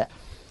เขวแหละ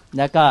แ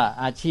ล้วก็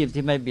อาชีพ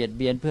ที่ไม่เบียดเ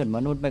บียนเพื่อนม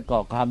นุษย์ไม่ก่อ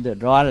ความเดือด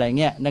ร้อนอะไร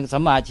เงี้ยนั่นสั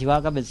มมาอาชีวะ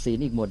ก็เป็นศีล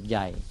อีกหมวดให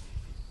ญ่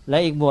และ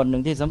อีกหมวดหนึ่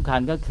งที่สำคัญ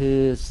ก็คือ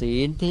ศี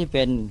ลที่เ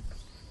ป็น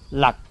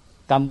หลัก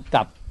กำ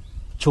กับ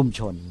ชุมช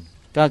น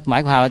ก็หมา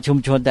ยความว่าชุม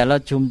ชนแต่ละ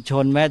ชุมช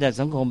นแม้แต่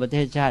สังคมประเท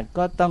ศชาติ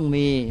ก็ต้อง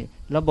มี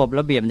ระบบ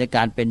ระเบียบในก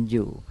ารเป็นอ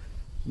ยู่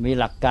มี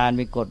หลักการ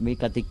มีกฎมี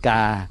กติก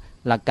า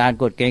หลักการ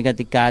กฎเกณฑ์ก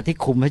ติกาที่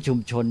คุมให้ชุม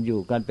ชนอยู่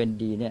กันเป็น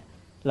ดีเนี่ย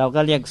เราก็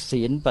เรียก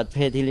ศีลประเภ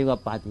ทที่เรียกว่า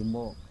ปาติโม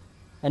กข์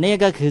อันนี้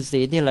ก็คือ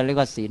ศีลที่เราเรียก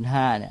ว่าศีล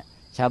5เนี่ย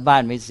ชาวบ้า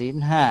นมีศีล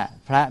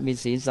5พระมี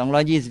ศีล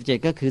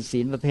227ก็คือศี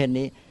ลประเภท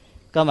นี้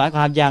ก็หมายค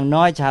วามอย่าง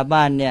น้อยชาว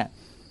บ้านเนี่ย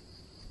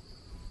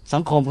สั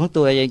งคมของ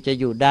ตัวเองจะ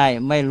อยู่ได้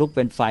ไม่ลุกเ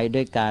ป็นไฟด้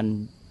วยการ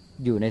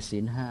อยู่ในศี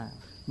ล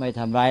5ไม่ท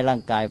ำร้ายร่า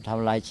งกายท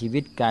ำลายชี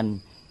วิตกัน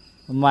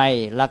ไม่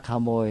ลักข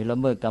โมยละ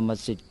เมิดกรรม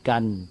สิทธิ์กั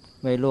น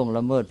ไม่ล่วงล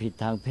ะเมิดผิด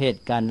ทางเพศ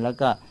กันแล้ว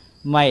ก็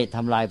ไม่ท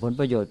ำลายผล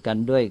ประโยชน์กัน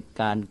ด้วย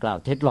การกล่าว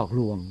เท็จหลอก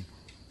ลวง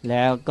แ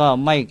ล้วก็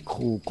ไม่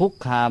ขู่คุก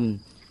คาม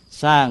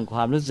สร้างคว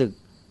ามรู้สึก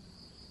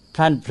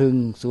ท่านพึง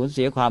สูญเ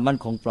สียความมั่น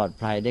คงปลอด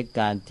ภัยด้วย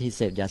การที่เ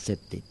สพยาเสพ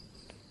ติด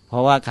เพรา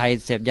ะว่าใคร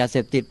เสพยาเส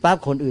พติดปั๊บ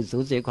คนอื่นสู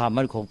ญเสียความ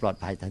มั่นคงปลอด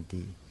ภัยทัน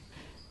ที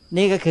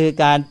นี่ก็คือ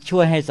การช่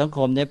วยให้สังค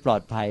มได้ปลอ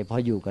ดภัยพอ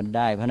อยู่กันไ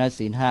ด้เพราะนั้น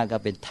ศีล5ก็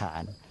เป็นฐา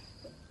น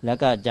แล้ว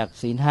ก็จาก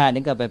ศีล5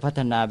นี้ก็ไปพัฒ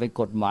นาเป็น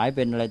กฎหมายเ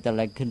ป็นอะไรต่ออะ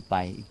ไรขึ้นไป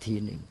อีกที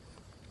หนึ่ง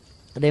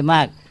ก็ได้ม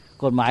าก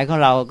กฎหมายของ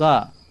เราก็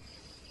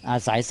อา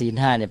ศัยศีล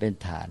5เนี่ยเป็น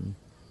ฐาน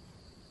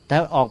ถ้า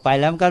ออกไป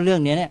แล้วก็เรื่อ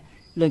งนี้เนี่ย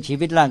เรื่องชี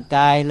วิตร่างก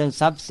ายเรื่อง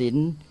ทรัพย์สิน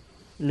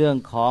เรื่อง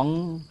ของ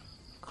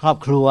ครอบ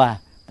ครัว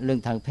เรื่อง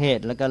ทางเพศ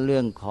แล้วก็เรื่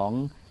องของ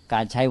กา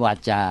รใช้วา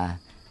จา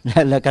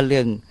แล้วก็เ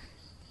รื่อง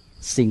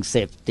สิ่งเส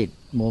พติด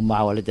มัวเม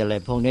าอะไรแต่อะไร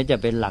พวกนี้จะ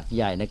เป็นหลักใ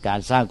หญ่ในการ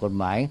สร้างกฎ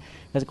หมาย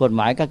และกฎห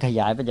มายก็ข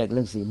ยายไปจากเ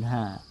รื่องศีล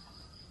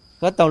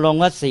5ก็ตกลง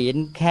ว่าศีล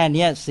แค่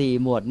นี้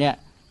4หมวดเนี่ย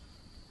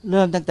เ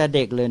ริ่มตั้งแต่เ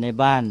ด็กเลยใน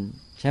บ้าน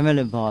ใช่ไหม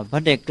ลุงพ่อเพรา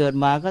ะเด็กเกิด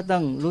มาก็ต้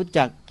องรู้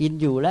จักกิน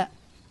อยู่และ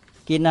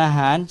กินอาห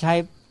ารใช้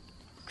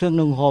เครื่อง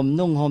นุ่ง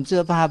ห่มเสื้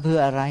อผ้าเพื่อ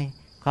อะไร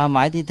ความหม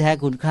ายที่แท้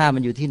คุณค่ามั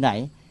นอยู่ที่ไหน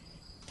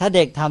ถ้าเ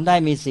ด็กทำได้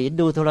มีศีล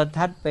ดูโทร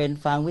ทัศน์เป็น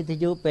ฟังวิท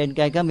ยุเป็นไ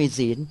งก็มี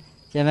ศีล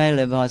ใช่ไหมเล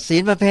ยพ่อศี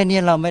ลประเภทนี้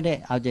เราไม่ได้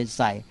เอาใจใ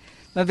ส่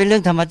มันเป็นเรื่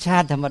องธรรมชา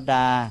ติธรรมด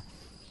า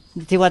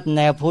ที่ว่าแ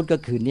นวพุทธก็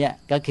คือเนี่ย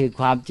ก็คือ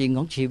ความจริงข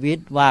องชีวิต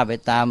ว่าไป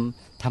ตาม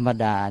ธรรม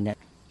ดาเนี่ย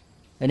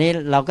อันนี้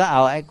เราก็เอ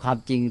าไอ้ความ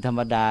จริงธรร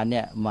มดาเ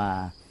นี่ยมา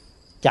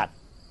จัด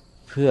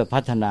เพื่อพั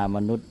ฒนาม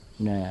นุษย์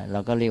เนี่ยเรา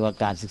ก็เรียกว่า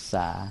การศึกษ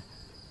า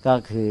ก็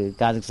คือ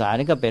การศึกษา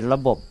นี่ก็เป็นระ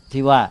บบ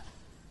ที่ว่า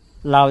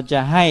เราจะ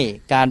ให้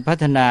การพั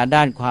ฒนา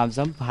ด้านความ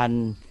สัมพัน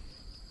ธ์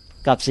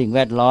กับสิ่งแว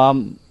ดล้อม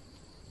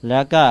แล้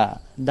วก็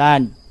ด้าน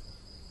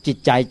จิต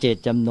ใจเจต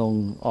จำนง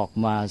ออก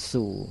มา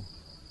สู่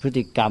พฤ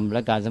ติกรรมแล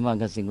ะการสัมพัน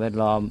ธ์กับสิ่งแวด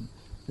ล้อม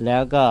แล้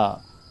วก็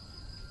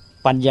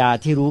ปัญญา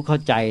ที่รู้เข้า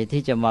ใจ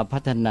ที่จะมาพั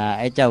ฒนา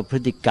ไอ้เจ้าพฤ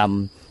ติกรรม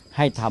ใ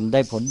ห้ทำได้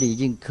ผลดี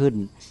ยิ่งขึ้น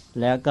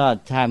แล้วก็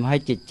ทำให้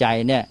จิตใจ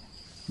เนี่ย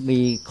มี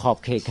ขอบ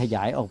เขตขย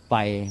ายออกไป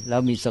แล้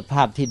วมีสภ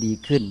าพที่ดี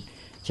ขึ้น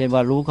เช่นว่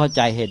ารู้เข้าใ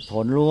จเหตุผ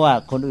ลรู้ว่า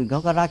คนอื่นเข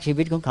าก็รักชี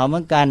วิตของเขาเหมื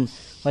อนกัน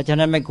เพราะฉะ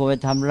นั้นไม่ควรไป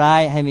ทำร้า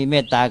ยให้มีเม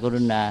ตตาก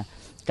รุณา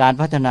การ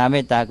พัฒนาเม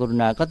ตตากรุ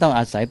ณาก็ต้อง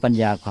อาศัยปัญ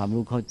ญาความ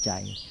รู้เข้าใจ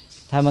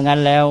ถ้าไม่งั้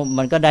นแล้ว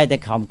มันก็ได้แต่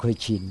ความเคย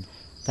ชิน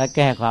ถ้า ถ้าแ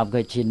ก้ความเค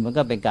ยชินมัน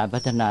ก็เป็นการพั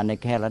ฒนาใน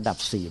แค่ระดับ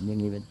ศีลอย่า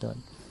งนี้เป็นต้น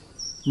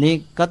นี่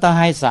ก็ต้อง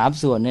ให้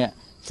3ส่วนเนี่ย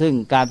ซึ่ง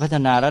การพัฒ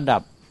นาระดั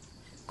บ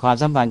ความ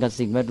สัมพันธ์กับ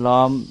สิ่งแวดล้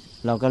อม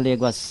เราก็เรียก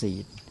ว่าศี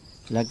ล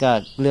แล้วก็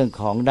เรื่อง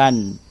ของด้าน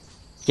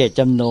เจต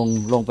จำนง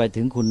ลงไป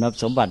ถึงคุณ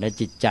สมบัติใน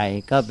จิตใจ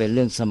ก็เป็นเ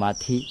รื่องสมา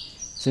ธิ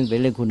ซึ่งเป็น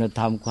เรื่องคุณธ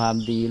รรมความ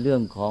ดีเรื่อ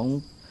งของ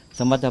ส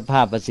มรรถภ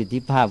าพประสิท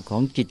ธิภาพขอ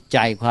งจิตใจ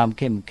ความเ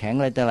ข้มแข็งอ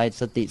ะไรแต่อะไร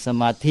สติส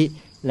มาธิ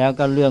แล้ว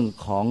ก็เรื่อง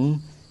ของ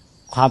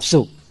ความ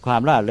สุขควา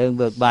มร่าเริง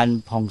เบิกบาน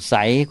ผ่องใส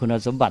คุณ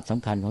สมบัติส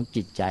ำคัญของ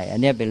จิตใจอัน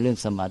นี้เป็นเรื่อง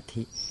สมา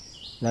ธิ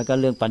แล้วก็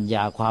เรื่องปัญญ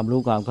าความรู้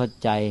ความเข้า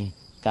ใจ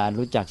การ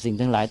รู้จักสิ่ง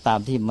ทั้งหลายตาม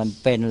ที่มัน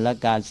เป็นและ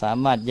การสา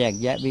มารถแยก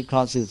แยะวิเครา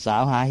ะห์สืบสา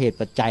วหาเหตุ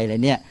ปัจจัยอะไร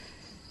เนี่ย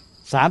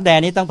3แดน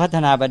นี้ต้องพัฒ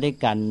นาไปด้วย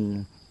กัน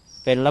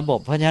เป็นระบบ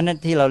เพราะฉะนั้น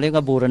ที่เราเรียก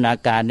ว่าบูรณา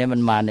การเนี่ยมั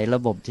นมาในระ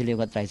บบที่เรียก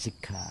ว่าไตรสิก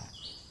ขา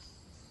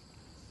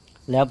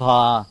แล้วพอ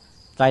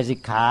ไตรสิก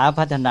ขา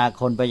พัฒนา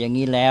คนไปอย่าง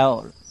นี้แล้ว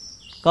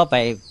ก็ไป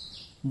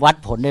วัด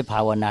ผลด้วยภา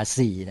วนา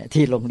4นะ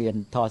ที่โรงเรียน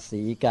ทอศ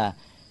รีกับ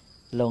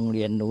โรงเ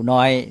รียนหนู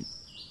น้อย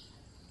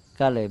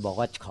ก็เลยบอก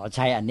ว่าขอใ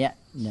ช้อันเนี้ย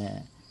นะ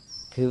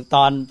คือต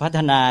อนพัฒ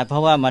นาเพรา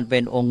ะว่ามันเป็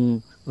นองค์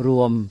ร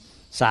วม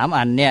3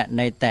อันเนี่ยใ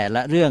นแต่ล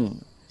ะเรื่อง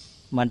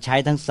มันใช้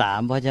ทั้ง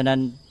3เพราะฉะนั้น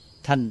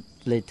ท่าน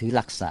เลยถือห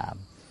ลัก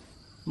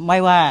3ไม่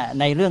ว่า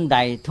ในเรื่องใด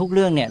ทุกเ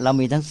รื่องเนี่ยเรา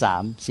มีทั้ง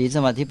3ศีลส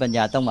มาธิปัญญ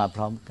าต้องมาพ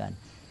ร้อมกัน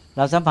เ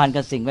ราสัมพันธ์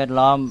กับสิ่งแวด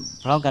ล้อม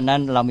พร้อมกันนั้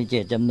นเรามีเจ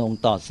ตจำนง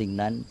ต่อสิ่ง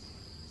นั้น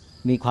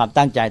มีความ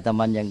ตั้งใจต่อ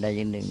มันอย่างใดอ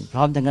ย่างหนึ่งพ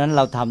ร้อมทั้งนั้นเ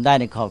ราทำได้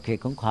ในขอบเขต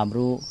ของความ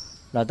รู้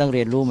เราต้องเ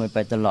รียนรู้มันไป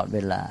ตลอดเว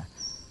ลา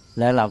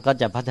แล้วเราก็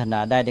จะพัฒนา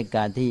ได้ในก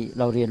ารที่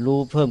เราเรียนรู้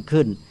เพิ่ม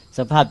ขึ้นส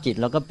ภาพจิต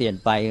เราก็เปลี่ยน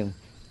ไป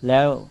แล้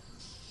ว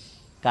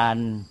การ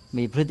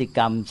มีพฤติก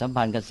รรมสัม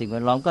พันธ์กับสิ่งแว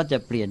ดล้อมก็จะ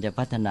เปลี่ยนจะ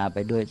พัฒนาไป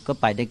ด้วยก็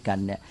ไปด้วยกัน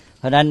เนี่ย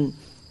เพราะฉะนั้น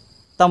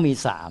ต้องมี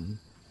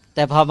3แ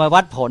ต่พอมา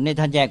วัดผลนี่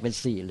ท่านแยกเป็น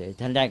4เลย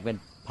ท่านแยกเป็น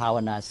ภาว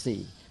นา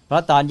4เพรา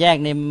ะตอนแยก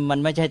นี่มัน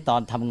ไม่ใช่ตอ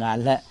นทำงาน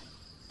และ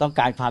ต้อง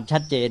การความชั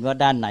ดเจนว่า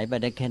ด้านไหนไป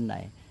ได้แค่ไหน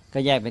ก็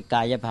แยกเป็นก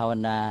ายภาว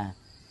นา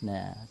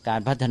การ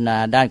พัฒนา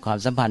ด้านความ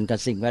สัมพันธ์กับ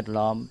สิ่งแวด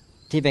ล้อม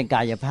ที่เป็นก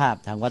ายภาพ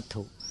ทางวัต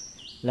ถุ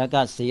แล้วก็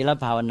ศีล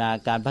ภาวนา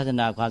การพัฒ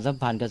นาความสัม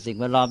พันธ์กับสิ่ง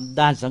แวดล้อม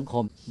ด้านสังค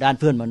มด้าน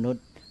เพื่อนมนุษ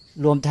ย์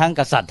รวมทั้ง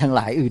กษัตริย์ทั้งห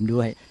ลายอื่น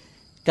ด้วย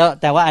ก็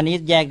แต่ว่าอันนี้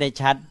แยกได้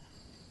ชัด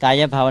กา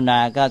ยภาวนา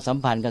ก็สัม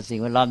พันธ์กับสิ่ง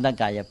แวดล้อมด้าน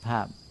กายภา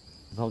พ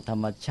พวกธร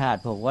รมชาติ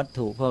พวกวัต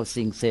ถุพวก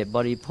สิ่งเสพบ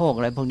ริโภคอ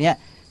ะไรพวกนี้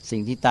สิ่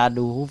งที่ตา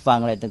ดูหูฟัง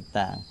อะไร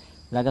ต่าง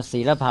ๆแล้วก็ศี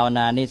ลภาวน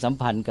านี่สัม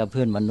พันธ์กับเ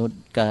พื่อนมนุษย์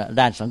กับ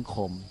ด้านสังค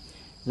ม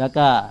แล้ว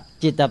ก็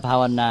จิตภา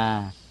วนา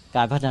ก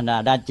ารพัฒนา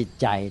ด้านจิต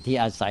ใจที่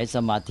อาศัยส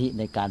มาธิ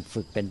ในการ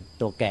ฝึกเป็น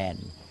ตัวแกน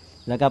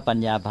แล้วก็ปัญ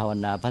ญาภาว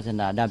นาพัฒ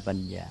นาด้านปัญ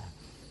ญา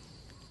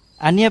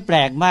อันนี้แปล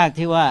กมาก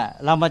ที่ว่า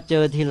เรามาเจ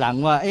อทีหลัง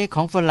ว่าข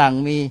องฝรั่ง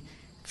มี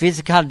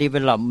physical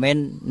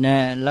development นะ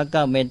แล้วก็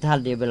mental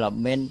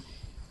development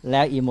แ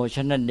ล้ว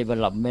emotional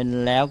development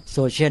แล้ว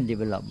social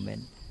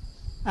development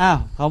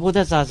ของพุทธ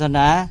ศาสน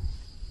า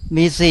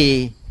มี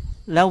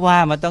4แล้วว่า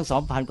มาต้อง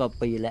 2,000 กว่า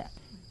ปีแล้ว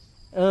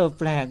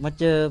แปลกมา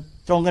เจอ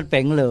ตรงกันเ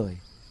ป๋งเลย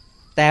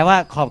แต่ว่า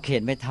ขอบเข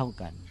ตไม่เท่า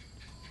กัน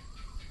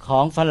ขอ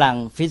งฝรั่ง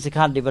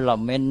physical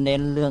development เน้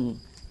นเรื่อง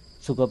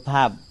สุขภ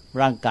าพ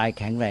ร่างกาย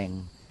แข็งแรง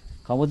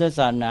ของพุทธศ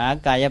าสนา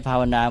กายภา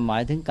วนาหมา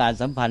ยถึงการ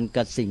สัมพันธ์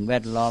กับสิ่งแว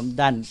ดล้อม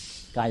ด้าน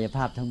กายภ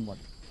าพทั้งหมด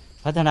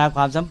พัฒนาค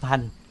วามสัมพัน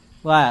ธ์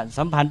ว่า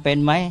สัมพันธ์เป็น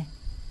ไหม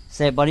เส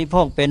พบริโภ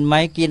คเป็นไหม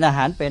กินอาห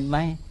ารเป็นไหม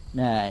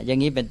อย่า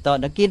งนี้เป็นต้น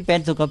ถ้ากินเป็น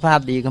สุขภาพ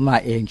ดีก็มา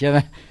เองใช่ไหม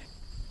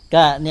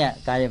ก็เนี่ย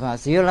กายภาพ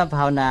ศีลภ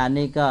าวนา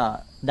นี่ก็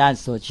ด้าน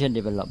social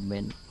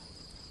development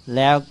แ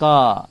ล้วก็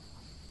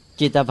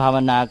จิตภาว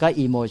นาก็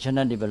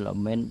emotional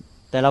development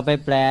แต่เราไป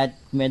แปล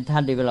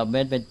mental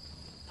development เป็น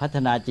พัฒ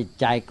นาจิต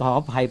ใจขอ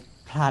อภัย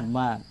พลาด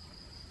มาก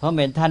เพราะ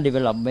mental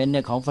development เ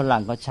นี่ยของฝรั่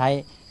งเขาใช้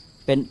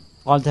เป็น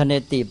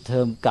alternative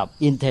term กับ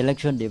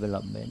intellectual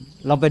development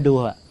ลองไปดู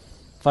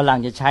ฝรั่ง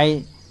จะใช้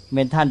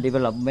mental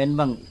development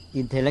บ้าง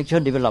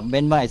intellectual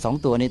development บ้างไอ้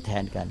2ตัวนี้แท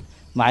นกัน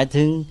หมาย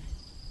ถึง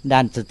ด้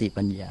านสติ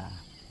ปัญญา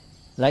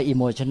และ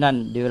emotional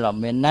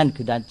development นั่น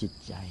คือด้านจิต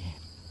ใจ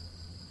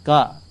ก็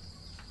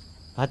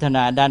พัฒน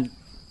าด้าน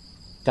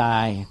กา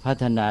ยพั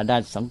ฒนาด้า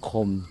นสังค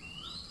ม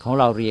ของ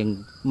เราเรียน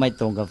ไม่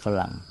ตรงกับฝ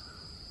รั่ง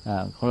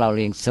ของเราเ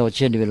รียน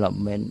social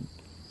development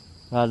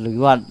หรือ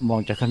ว่ามอง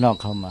จากข้างนอก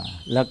เข้ามา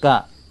แล้วก็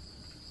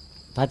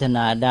พัฒน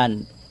าด้าน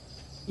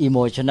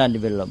emotional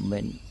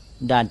development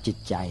ด้านจิต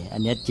ใจอั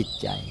นนี้จิต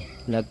ใจ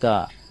แล้วก็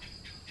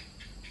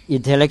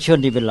intellectual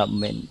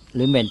development ห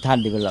รือ mental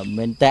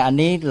development แต่อัน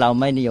นี้เรา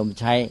ไม่นิยม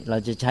ใช้เรา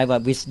จะใช้ว่า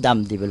wisdom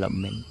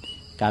development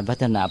การพั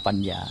ฒนาปัญ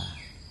ญา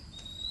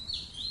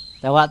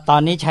แต่ว่าตอ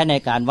นนี้ใช้ใน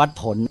การวัด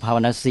ผลภาว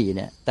นา4เ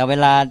นี่ยแต่เว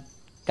ลา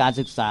การ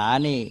ศึกษา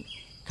นี่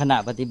ขณะ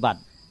ปฏิบั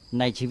ติ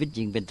ในชีวิตจ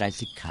ริงเป็นไตร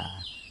สิกขา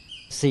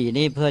4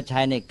นี่เพื่อใช้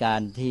ในกา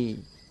รที่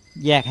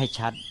แยกให้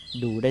ชัด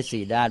ดูได้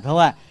4ด้านเพราะ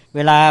ว่าเว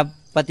ลา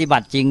ปฏิบั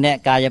ติจริงเนี่ย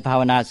กายภา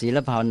วนาศีล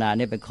ภาวนาเ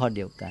นี่ยเป็นข้อเ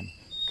ดียวกัน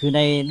คือใ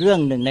นเรื่อง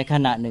หนึ่งในข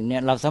ณะหนึ่งเนี่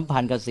ยเราสัมพั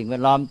นธ์กับสิ่งแว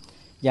ดล้อม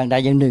อย่างใด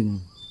อย่างหนึ่ง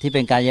ที่เ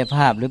ป็นกายภ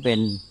าพหรือเป็น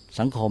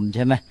สังคมใ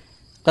ช่ไหม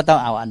ก็ต้อง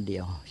เอาอันเดี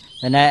ยว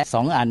แต่ใน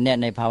2อันเนี่ย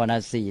ในภาวนา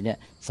4เนี่ย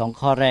2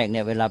ข้อแรกเ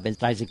นี่ยเวลาเป็น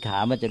ไตรสิกขา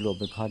มันจะรวม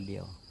เป็นข้อเดี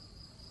ยว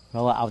เพร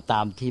าะว่าเอาต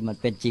ามที่มัน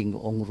เป็นจริง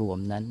องค์รวม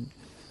นั้น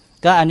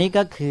ก็อันนี้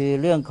ก็คือ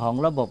เรื่องของ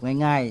ระบบ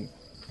ง่าย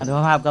ๆอานุ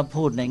ภาพก็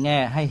พูดในแง่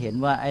ให้เห็น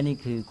ว่าไอ้นี่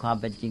คือความ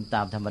เป็นจริงต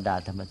ามธรรมดา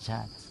ธรรมชา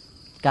ติ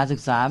การศึ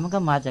กษามันก็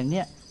มาจากเ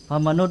นี้ยพอ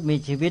มนุษย์มี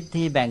ชีวิต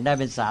ที่แบ่งได้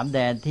เป็น3แด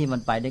นที่มั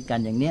นไปด้วยกัน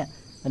อย่างเนี้ย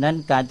เพราะนั้น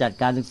การจัด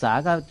การศึกษา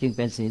ก็จึงเ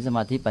ป็นศีลสม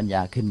าธิปัญญ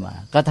าขึ้นมา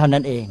ก็เท่า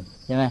นั้นเอง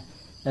ใช่ไหม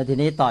แล้วที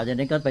นี้ต่อจาก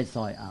นี้ก็ไปซ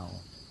อยเอา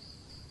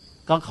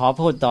ก็ขอ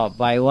พูดต่อ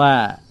ไปว่า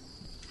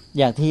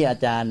อย่างที่อา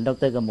จารย์ด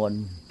ร.กมล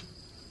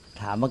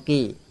ถามเมื่อ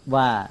กี้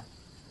ว่า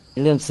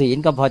เรื่องศีล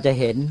ก็พอจะ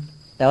เห็น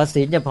แต่ว่า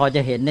ศีลจะพอจ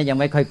ะเห็นเนี่ยยัง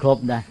ไม่ค่อยครบ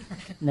นะ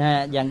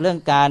อย่างเรื่อง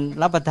การ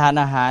รับประทาน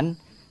อาหาร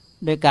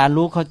โดยการ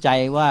รู้เข้าใจ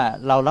ว่า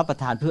เรารับประ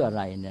ทานเพื่ออะ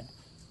ไรเนี่ย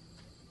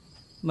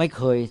ไม่เ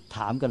คยถ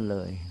ามกันเล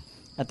ย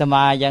อาตม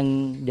ายัง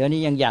เดี๋ยวนี้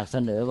ยังอยากเส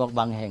นอบอก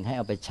บางแห่งให้เ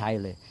อาไปใช้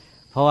เลย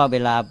เพราะว่าเว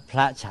ลาพร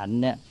ะฉัน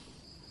เนี่ย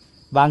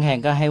บางแห่ง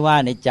ก็ให้ว่า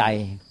ในใจ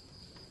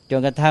จน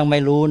กระทั่งไม่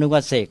รู้นึกว่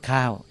าเสกข้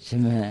าวใช่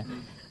ไหม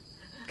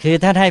คือ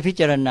ท่านให้พิ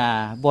จารณา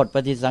บทป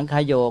ฏิสังขา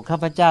ยโยข้า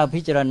พเจ้า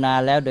พิจารณา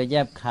แล้วโดยแย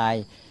บคาย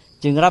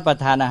จึงรับประ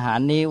ทานอาหาร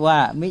นี้ว่า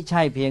ไม่ใ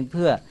ช่เพียงเ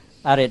พื่อ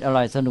อ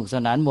ร่อยสนุกส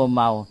นานมัวเ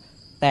มา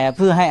แต่เ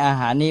พื่อให้อา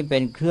หารนี้เป็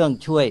นเครื่อง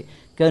ช่วย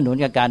เกื้อหนุน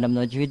กับการดำเ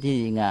นินชีวิตที่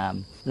ดีงาม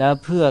แล้ว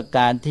เพื่อก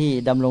ารที่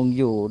ดำรง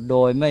อยู่โด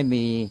ยไม่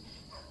มี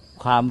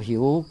ความหิ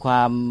วคว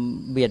าม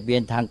เบียดเบีย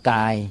นทางก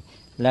าย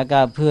แล้วก็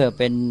เพื่อ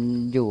เป็น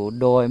อยู่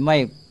โดยไม่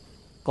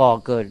ก่อ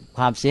เกิดค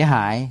วามเสียห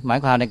ายหมาย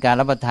ความในการ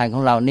รับประทานข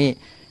องเรานี่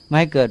ไม่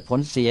ให้เกิดผล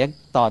เสีย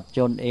ต่อต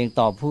นเอง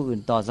ต่อผู้อื่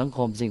นต่อสังค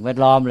มสิ่งแวด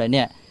ล้อมเลยเ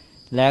นี่ย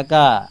แล้ว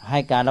ก็ให้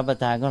การรับประ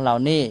ทานของเรา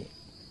นี่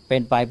เป็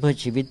นไปเพื่อ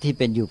ชีวิตที่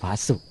เป็นอยู่ผา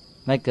สุก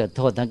ไม่เกิดโ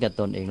ทษทั้งแก่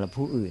ตนเองและ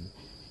ผู้อื่น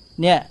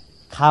เนี่ย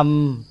ค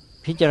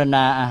ำพิจารณ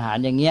าอาหาร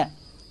อย่างเงี้ย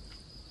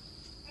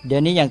เดี๋ย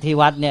วนี้อย่างที่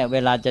วัดเนี่ยเว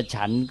ลาจะ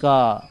ฉันก็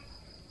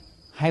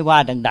ให้ว่า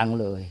ดังๆ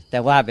เลยแต่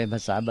ว่าเป็นภ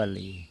าษาบา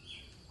ลี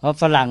เพราะ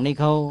ฝรั่งนี่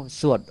เขา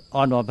สวดอ้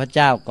อนวอนพระเ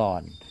จ้าก่อ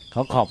นเข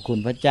าขอบคุณ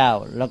พระเจ้า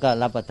แล้วก็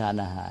รับประทาน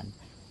อาหาร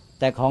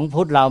แต่ของ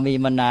พุทธเรามี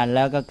มานานแ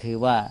ล้วก็คือ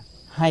ว่า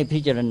ให้พิ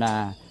จารณา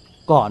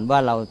ก่อนว่า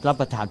เรารับ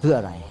ประทานเพื่อ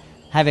อะไร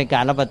ให้เป็นกา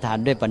รรับประทาน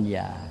ด้วยปัญญ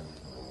า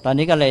ตอน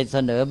นี้ก็เลยเส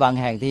นอบาง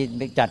แห่งที่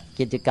จัด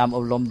กิจกรรมอ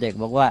บรมเด็ก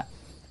บอกว่า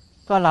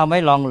ก็เราไม่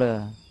ลองเลย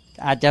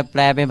อาจจะแป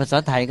ลเป็นภาษา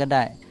ไทยก็ไ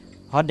ด้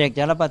พอเด็กจ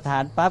ะรับประทา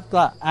นปั๊บ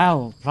ก็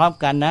พร้อม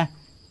กันนะ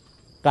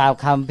กล่าว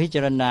คำพิจ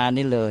ารณา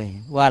นี่เลย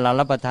ว่าเรา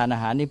รับประทานอา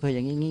หารนี่เพื่ออ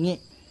ย่างนี้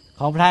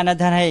ของพระนั้น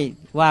ท่านให้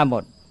ว่าหม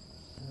ด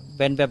เ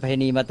ป็นประเพ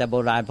ณีมาแต่โบ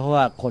ราณเพราะ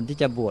ว่าคนที่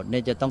จะบวชเนี่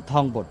ยจะต้องท่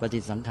องบทปฏิ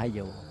สังขายโย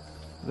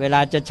เวลา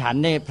จะฉัน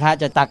เนี่ยพระ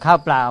จะตักข้าว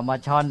เปล่ามา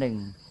ช้อนหนึ่ง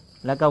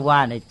แล้วก็ว่า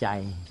ในใจ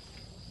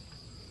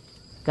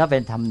ก็เป็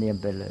นธรรมเนียม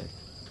ไปเลย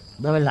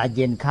แล้วเวลาเ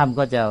ย็นค่ำ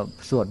ก็จะ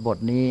สวดบท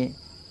นี้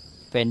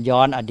เป็นย้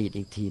อนอดีต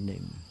อีกทีหนึ่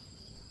ง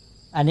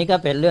อันนี้ก็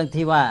เป็นเรื่อง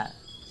ที่ว่า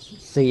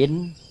ศีล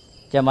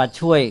จะมา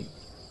ช่วย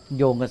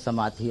โยงกับส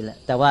มาธิแหละ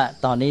แต่ว่า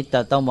ตอนนี้จะ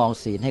ต้องมอง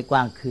ศีลให้กว้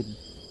างขึ้น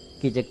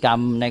กิจกรรม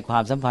ในควา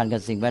มสัมพันธ์กั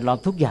บสิ่งแวดล้อม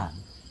ทุกอย่าง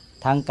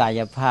ทั้งกา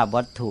ยภาพ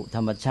วัตถุธ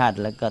รรมชาติ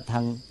แล้วก็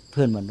ทั้งเ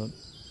พื่อนมนุษย์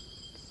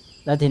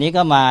แล้วทีนี้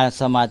ก็มา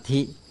สมาธิ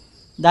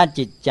ด้าน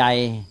จิตใจ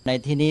ใน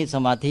ที่นี้ส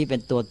มาธิเป็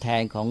นตัวแท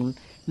นของ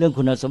เรื่อง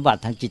คุณสมบั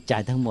ติทางจิตใจ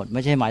ทั้งหมดไ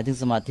ม่ใช่หมายถึง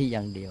สมาธิอ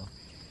ย่างเดียว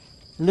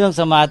เรื่อง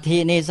สมาธิ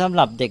นี่สำห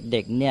รับเ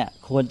ด็กๆเนี่ย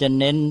ควรจะ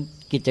เน้น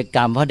กิจกร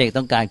รมเพราะเด็ก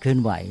ต้องการเคลื่อน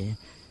ไหว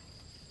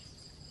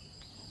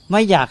ไ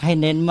ม่อยากให้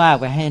เน้นมาก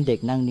ไปให้เด็ก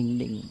นั่งนิ่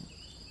ง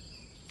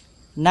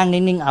ๆนั่ง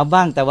นิ่งๆเอาบ้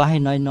างแต่ว่าให้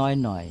น้อย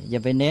ๆหน่อยอย่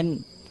าไปเน้น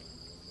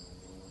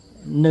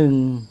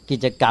กิ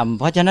จกรรม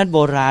เพราะฉะนั้นโบ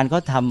ราณเขา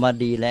ทำมา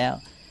ดีแล้ว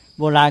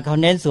โบราณเขา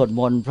เน้นสวด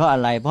มนต์เพราะอะ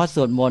ไรเพราะส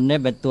วดมนต์เนี่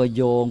ยเป็นตัวโ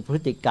ยงพฤ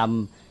ติกรรม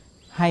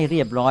ให้เรี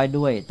ยบร้อย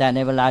ด้วยแต่ใน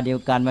เวลาเดียว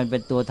กันมันเป็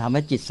นตัวทำใ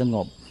ห้จิตสง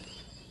บ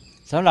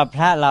สำหรับพ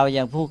ระเราอ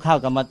ย่างผู้เข้า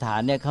กรรมฐาน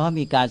เนี่ยเขา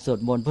มีการสวด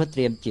มนต์เพื่อเต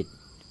รียมจิต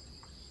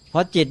เพรา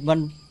ะจิตมัน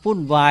วุ่น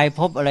วาย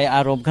พบอะไรอ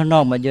ารมณ์ข้างน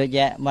อกมาเยอะแย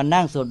ะมา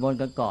นั่งสวดมนต์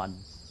กันก่อน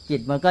จิ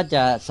ตมันก็จ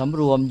ะสำ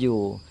รวมอยู่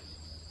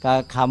กับ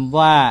คำ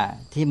ว่า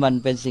ที่มัน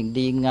เป็นสิ่ง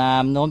ดีงา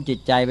มโน้มจิต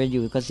ใจไปอ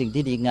ยู่กับสิ่ง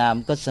ที่ดีงาม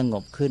ก็สง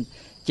บขึ้น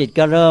จิต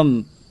ก็เริ่ม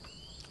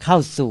เข้า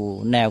สู่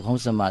แนวของ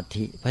สมา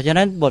ธิเพราะฉะ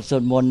นั้นบทส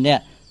วดมนต์เนี่ย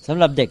สำ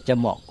หรับเด็กจะ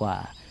เหมาะกว่า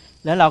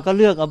แล้วเราก็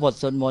เลือกเอาบท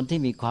สวดมนต์ที่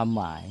มีความ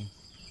หมาย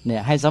เนี่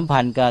ยให้สัมพั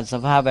นธ์กับส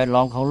ภาพแวดล้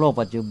อมของโลก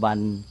ปัจจุบัน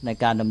ใน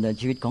การดำเนิน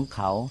ชีวิตของเข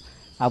า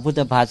เอาพุทธ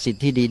ภาษิต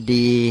ที่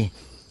ดี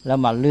ๆแล้ว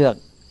มาเลือก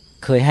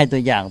เคยให้ตั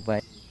วอย่างไป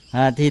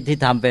ที่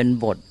ทำเป็น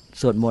บท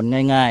สวดมนต์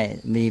ง่าย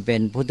ๆมีเป็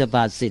นพุทธภ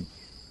าษิต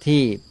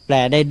ที่แปล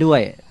ได้ด้ว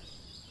ย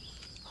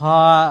พอ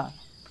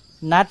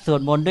นัดสว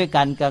ดมนต์ด้วย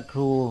กันกับค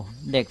รู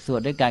เด็กสว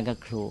ดด้วยกันกับ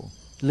ครู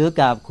หรือ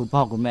กับคุณพ่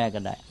อคุณแม่ก็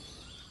ได้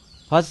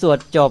พอสวด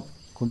จบ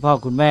คุณพ่อ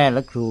คุณแม่แล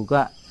ะครู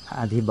ก็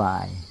อธิบา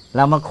ยเร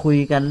ามาคุย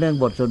กันเรื่อง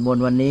บทสวดมน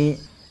ต์วันนี้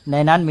ใน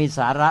นั้นมีส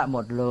าระหม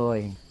ดเลย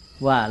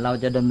ว่าเรา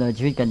จะดำเนิน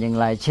ชีวิตกันอย่าง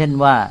ไรเช่น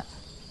ว่า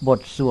บท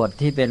สวด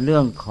ที่เป็นเรื่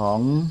องของ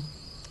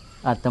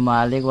อาตมา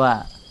เรียกว่า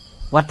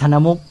วัฒน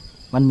มุข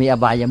มันมีอ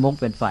บายมุข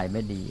เป็นฝ่ายไ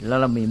ม่ดีแล้ว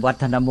เรามีวั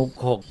ฒนมุข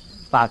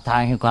6ปากทา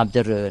งแห่งความเจ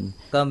ริญ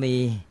ก็มี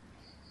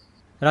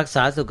รักษ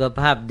าสุข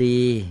ภาพดี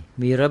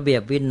มีระเบีย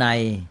บวินัย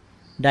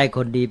ได้ค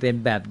นดีเป็น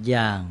แบบอ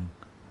ย่าง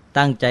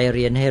ตั้งใจเ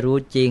รียนให้รู้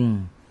จริง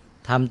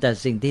ทำแต่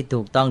สิ่งที่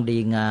ถูกต้องดี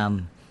งาม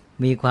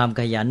มีความ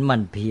ขยันห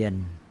มั่นเพียร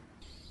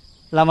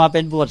เรามาเ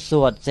ป็นบทส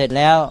วดเสร็จ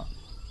แล้ว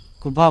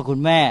คุณพ่อคุณ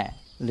แม่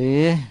หรือ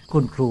คุ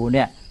ณครูเ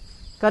นี่ย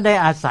ก็ได้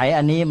อาศัย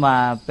อันนี้มา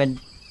เป็น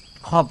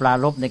ข้อปรา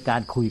รภในกา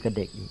รคุยกับ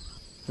เด็กอีก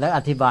แล้วอ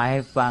ธิบายใ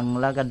ห้ฟัง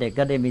แล้วก็เด็ก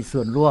ก็ได้มีส่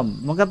วนร่วม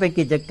มันก็เป็น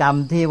กิจกรรม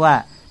ที่ว่า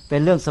เป็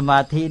นเรื่องสมา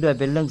ธิด้วย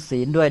เป็นเรื่องศี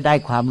ลด้วยได้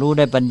ความรู้ไ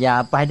ด้ปัญญา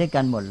ไปด้วย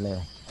กันหมดเลย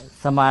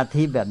สมา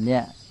ธิแบบเนี้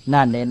ยน่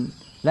าเน้น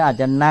และอาจ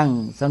จะนั่ง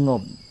สง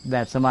บแบ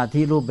บสมา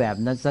ธิรูปแบบ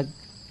นั้นสัก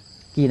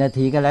กี่นา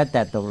ทีก็แล้วแ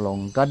ต่ตกลง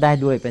ก็ได้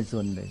ด้วยเป็นส่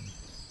วนหนึ่ง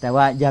แต่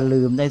ว่าอย่า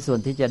ลืมในส่วน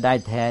ที่จะได้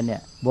แท้เนี่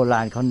ยโบร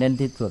าณเขาเน้น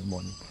ที่สวดม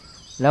นต์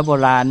แล้วโบ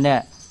ราณเนี่ย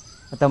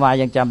อาตมา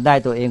ยังจำได้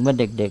ตัวเองเมื่อ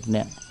เด็กๆเ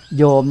นี่ย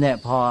โยมเนี่ย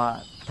พอ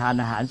ทาน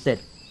อาหารเสร็จ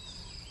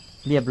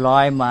เรียบร้อ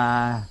ยมา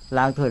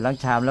ล้างถ้วยล้าง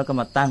ชามแล้วก็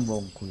มาตั้งว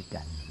งคุย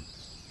กั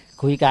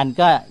น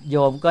ก็โย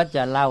มก็จ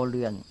ะเล่าเ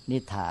รื่องนิ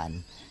ทาน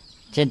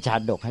เช่นชา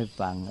ดกให้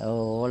ฟังโอ้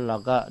เรา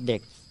ก็เด็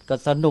กก็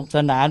สนุกส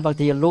นานบาง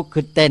ทีลุก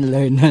ขึ้นเต้นเล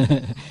ยนะ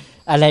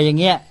อะไรอย่าง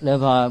เงี้ยเลย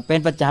พอเป็น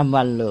ประจำ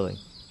วันเลย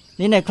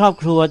นี่ในครอบ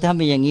ครัวถ้า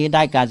มีอย่างนี้ไ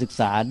ด้การศึก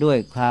ษาด้วย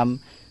ความ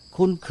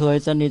คุ้นเคย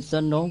สนิทส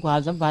นมความ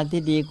สัมพันธ์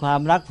ที่ดีความ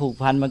รักผูก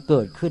พันมันเ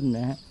กิดขึ้นน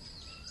ะฮะ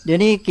เดี๋ยว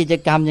นี้กิจ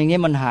กรรมอย่างนี้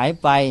มันหาย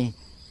ไป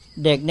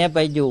เด็กเนี่ยไป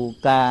อยู่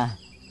กับ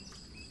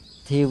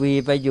ทีวี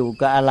ไปอยู่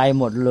กับอะไร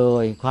หมดเล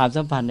ยความ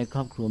สัมพันธ์ในคร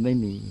อบครัวไม่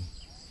มี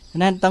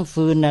นั้นต้อง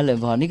ฟื้นนะเลย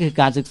พอนี่คือ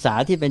การศึกษา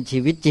ที่เป็นชี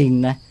วิตจริง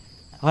นะ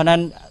เพราะนั้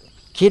น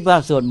คิดว่า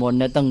สวดมนต์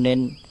เนี่ยต้องเน้น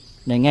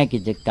ในแง่กิ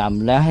จกรรม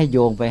แล้วให้โย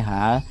งไปห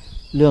า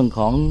เรื่อง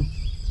ของ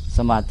ส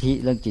มาธิ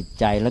เรื่องจิต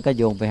ใจแล้วก็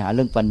โยงไปหาเ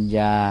รื่องปัญญ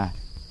า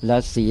แล้ว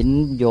ศีล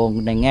โยง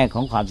ในแง่ข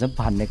องความสัม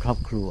พันธ์ในครอบ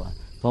ครัว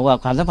เพราะว่า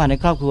ความสัมพันธ์ใน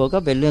ครอบครัวก็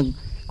เป็นเรื่อง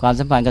ความ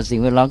สัมพันธ์กับสิ่ง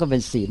แวดล้อมก็เป็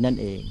นศีลนั่น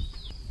เอง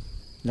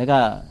แล้วก็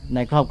ใน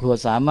ครอบครัว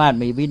สามารถ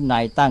มีวินั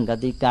ยตั้งก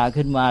ติกา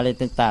ขึ้นมาอะไร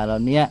ต่างๆเหล่า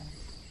นี้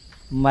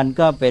มัน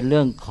ก็เป็นเ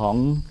รื่องของ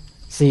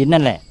ศีล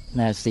นั่นแหละ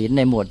นะศีลใ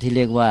นหมวดที่เ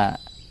รียกว่า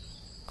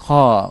ข้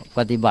อป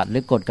ฏิบัติหรื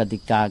อกฎกติ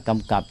กาก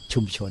ำกับชุ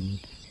มชน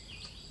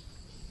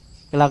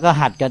เราก็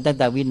หัดกันตั้ง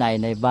แต่วินัย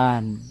ในบ้า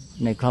น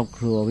ในครอบค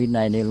รัววิ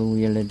นัยในโรงเ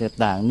รียนอะไร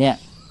ต่างๆเนี่ย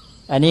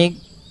อันนี้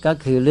ก็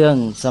คือเรื่อง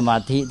สมา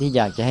ธิที่อ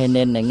ยากจะให้เ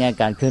น้นในแง่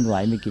การเคลื่อนไหว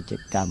มีกิจ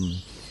กรรม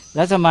แล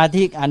ะสมา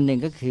ธิอันหนึ่ง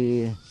ก็คือ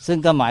ซึ่ง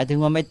ก็หมายถึง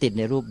ว่าไม่ติดใ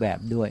นรูปแบบ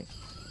ด้วย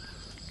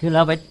คือเร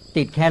าไป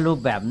ติดแค่รูป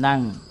แบบนั่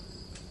ง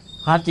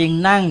ความจริง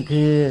นั่ง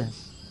คือ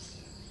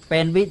เป็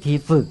นวิธี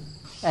ฝึก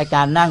ไอ้ก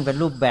ารนั่งเป็น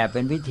รูปแบบเ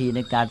ป็นวิธีใน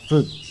การฝึ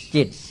ก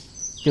จิต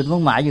จุดมุ่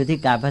งหมายอยู่ที่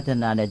การพัฒ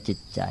นาในจิต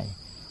ใจ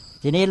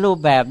ทีนี้รูป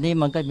แบบนี้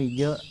มันก็มี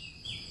เยอะ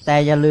แต่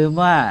อย่าลืม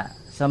ว่า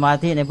สมา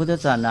ธิในพุทธ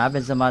ศาสนาเป็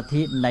นสมา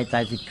ธิในไตร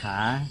สิกขา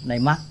ใน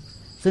มรรค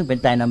ซึ่งเป็น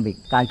ไดนามิก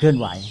การเคลื่อน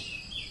ไหว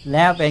แ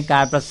ล้วเป็นก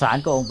ารประสาน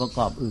กับองค์ประก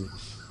อบอื่น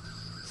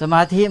สม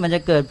าธิมันจะ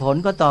เกิดผล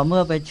ก็ต่อเมื่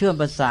อไปเชื่อม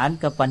ประสาน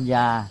กับปัญญ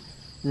า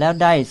แล้ว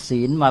ได้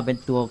ศีลมาเป็น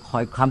ตัวคอ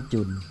ยค้ำ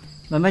จุน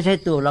มันไม่ใช่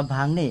ตัวลำ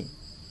พังนี่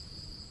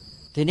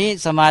ทีนี้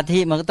สมาธิ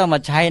มันก็ต้องมา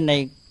ใช้ใน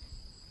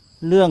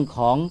เรื่องข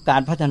องกา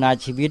รพัฒนา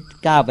ชีวิต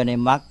ก้าวไปใน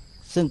มรรค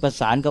ซึ่งประ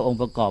สานกับองค์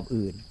ประกอบ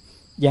อื่น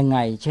ยังไง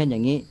เช่นอย่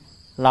างนี้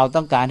เรา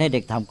ต้องการให้เด็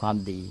กทำความ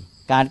ดี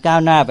การก้าว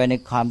หน้าไปใน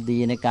ความดี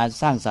ในการ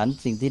สร้างสรรค์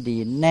สิ่งที่ดี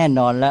แน่น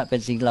อนและเป็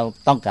นสิ่งเรา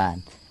ต้องการ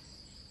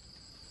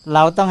เร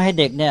าต้องให้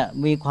เด็กเนี่ย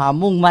มีความ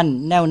มุ่งมั่น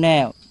แน่วแน่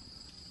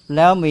แ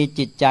ล้วมี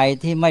จิตใจ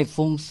ที่ไม่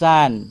ฟุ้งซ่า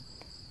น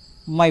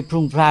ไม่พ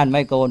รุ่งพล่านไ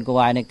ม่กระวนกระ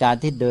วายในการ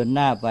ที่เดินห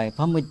น้าไปเพ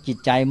ราะเมื่อจิต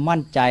ใจมั่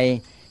นใจ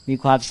มี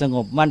ความสง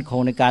บมั่นค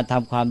งในการท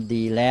ำความ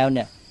ดีแล้วเ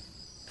นี่ย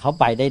เขา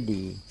ไปได้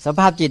ดีสภ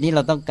าพจิตนี้เร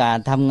าต้องการ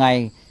ทำไง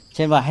เ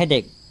ช่นว่าให้เด็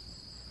ก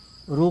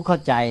รู้เข้า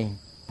ใจ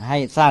ให้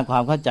สร้างควา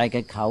มเข้าใจ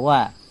กับเขาว่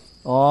า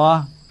อ๋อ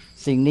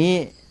สิ่งนี้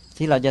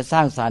ที่เราจะสร้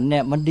างสรรค์เนี่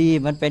ยมันดี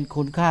มันเป็น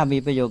คุณค่ามี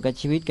ประโยชน์กับ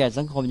ชีวิตแก่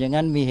สังคมอย่าง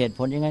นั้นมีเหตุผ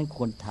ลอย่างนั้นค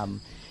วรท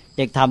ำเ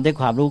ด็กทำด้วย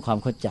ความรู้ความ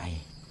เข้าใจ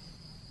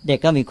เด็ก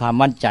ก็มีความ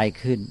มั่นใจ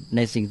ขึ้นใน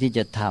สิ่งที่จ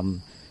ะท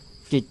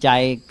ำจิตใจ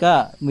ก็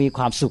มีค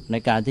วามสุขใน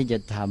การที่จะ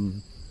ท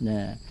ำนะ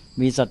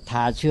มีศรัทธ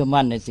าเชื่อ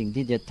มั่นในสิ่ง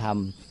ที่จะท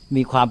ำ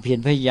มีความเพียร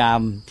พยายาม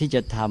ที่จ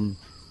ะท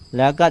ำแ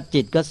ล้วก็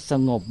จิตก็ส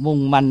งบมุ่ง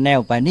มั่นแน่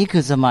วไปนี่คื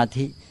อสมา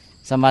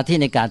ธิ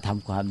ในการท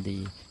ำความดี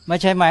ไม่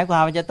ใช่หมายควา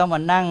มว่าจะต้องม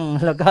านั่ง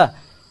แล้วก็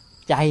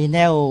ใจแ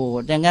น่ว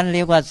อย่างนั้นเ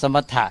รียกว่าสม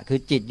ถะคือ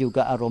จิตอยู่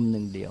กับอารมณ์ห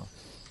นึ่งเดียว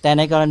แต่ใ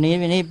นกรณี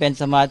นี้เป็น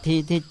สมาธิ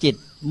ที่จิต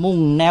มุ่ง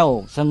แน่ว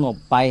สงบ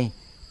ไป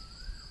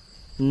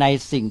ใน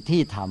สิ่ง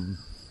ที่ท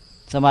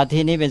ำสมาธิ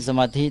นี้เป็นสม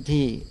าธิ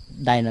ที่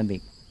ไดนามิ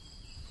ก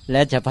แล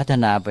ะจะพัฒ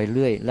นาไปเ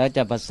รื่อยแล้วจ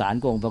ะประสาน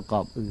กับองค์ประกอ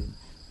บอื่น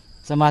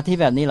สมาธิ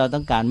แบบนี้เราต้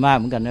องการมากเ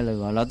หมือนกันนะเลย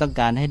ว่าเราต้อง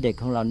การให้เด็ก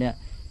ของเราเนี่ย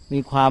มี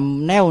ความ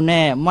แน่วแ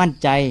น่มั่น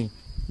ใจ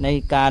ใน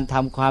การท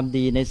ำความ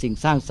ดีในสิ่ง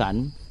สร้างสรร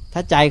ค์ถ้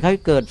าใจเขา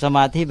เกิดสม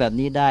าธิแบบ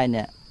นี้ได้เ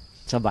นี่ย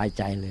สบายใ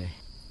จเลย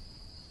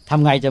ท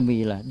ำไงจะมี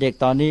ล่ะเด็ก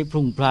ตอนนี้พ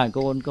ลุ่งพล่านก็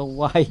วนก็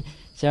ว่าย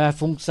ใช่ไหม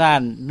ฟุ้งซ่า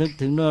นนึก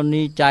ถึงโน่น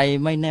นี่ใจ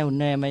ไม่แน่ว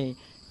แน่ไ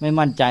ม่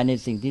มั่นใจใน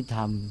สิ่งที่ท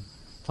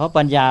ำเพราะ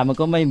ปัญญามัน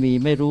ก็ไ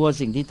ม่รู้ว่า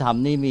สิ่งที่ท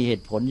ำนี่มีเห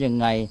ตุผลยัง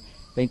ไง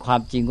เป็นควา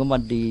มจริงว่ามั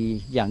นดี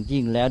อย่าง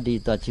ยิ่งแล้วดี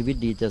ต่อชีวิต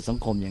ดีต่อสัง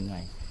คมยังไง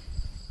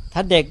ถ้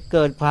าเด็กเ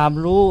กิดความ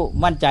รู้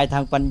มั่นใจท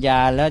างปัญญา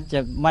แล้วจะ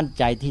มั่น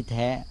ใจที่แ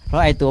ท้เพรา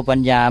ะไอ้ตัวปัญ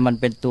ญามัน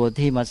เป็นตัว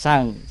ที่มาสร้า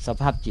งส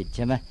ภาพจิตใ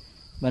ช่ไหม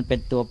มันเป็น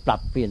ตัวปรั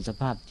บเปลี่ยนส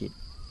ภาพจิต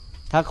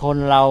ถ้าคน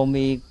เรา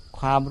มี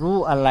ความรู้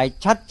อะไร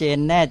ชัดเจน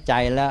แน่ใจ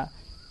แล้ว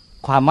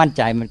ความมั่นใ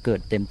จมันเกิด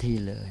เต็มที่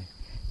เลย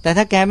แต่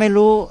ถ้าแกไม่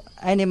รู้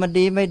ไอ้นี่มัน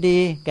ดีไม่ดี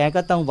แก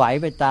ก็ต้องไหว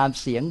ไปตาม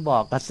เสียงบอ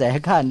กกระแส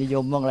ค่านิย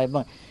มบ้างอะไรบ้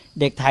าง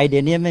เด็กไทยเดี๋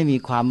ยวนี้ไม่มี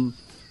ความ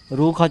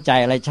รู้เข้าใจ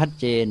อะไรชัด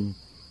เจน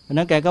เพราะ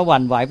นั้นแกก็ห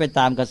วั่นไหวไป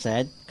ตามกระแส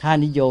ค่า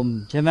นิยม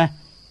ใช่ไหม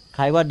ใค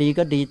รว่าดี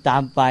ก็ดีตา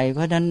มไปเพ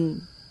ราะนั้น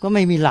ก็ไ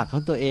ม่มีหลักข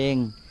องตัวเอง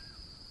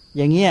อ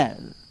ย่างเงี้ย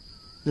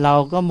เรา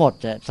ก็หมด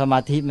สมา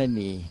ธิไม่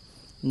มี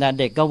นะ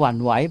เด็กก็หวั่น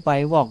ไหวไป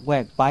วอกแว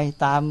กไป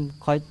ตาม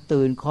คอย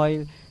ตื่นคอย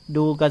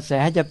ดูกระแส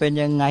จะเป็น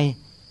ยังไง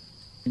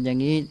อย่าง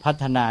นี้พั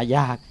ฒนาย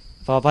าก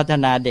พอพัฒ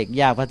นาเด็ก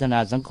ยากพัฒนา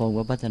สังคม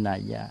ก็พัฒนา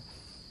ยาก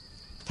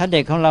ถ้าเ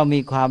ด็กของเรามี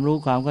ความรู้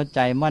ความเข้าใจ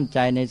มั่นใจ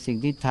ในสิ่ง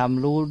ที่ท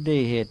ำรู้ด้ว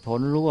ยเหตุผล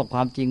รู้ว่าคว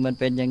ามจริงมัน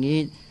เป็นอย่างนี้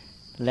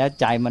แล้ว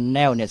ใจมันแ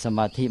น่วเนี่ยสม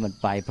าธิมัน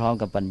ไปพร้อม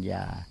กับปัญญ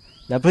า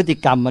แล้วพฤติ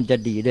กรรมมันจะ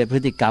ดีด้วยพฤ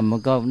ติกรรมมั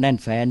นก็แน่น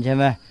แฟ้นใช่ไ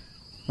หม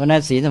เพราะนั้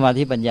นศีลสมา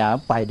ธิปัญญา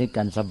ไปด้วย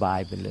กันสบาย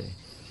ไปเลย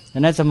ดั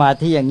งนั้นสมา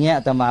ธิอย่างเงี้ยอ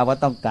าตมาว่า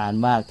ต้องการ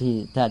มากที่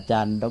ท่านอาจา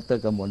รย์ดร.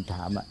กมลถ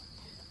าม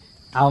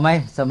เอาไหม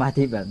สมา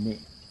ธิแบบนี้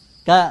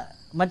ก็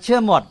มันเชื่อ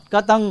หมดก็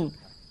ต้อง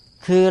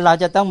คือเรา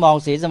จะต้องมอง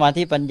ศีลสมา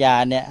ธิปัญญา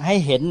เนี่ยให้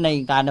เห็นใน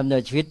การดำเนิ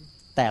นชีวิต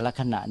แต่ละ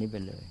ขณะนี้ไป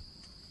เลย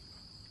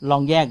ลอ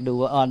งแยกดู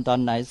ว่าตอน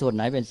ไหนส่วนไ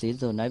หนเป็นศีล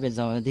ส่วนไหนเป็นส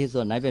มาธิส่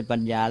วนไหนเป็นปั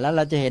ญญาแล้วเร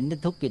าจะเห็น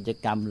ทุกกิจ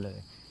กรรมเลย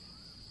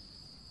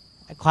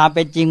ความเ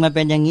ป็นจริงมันเ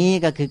ป็นอย่างนี้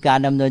ก็คือการ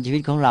ดำเนินชีวิ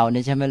ตของเราเ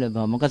นี่ยใช่ไหมเลย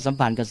มันก็สัม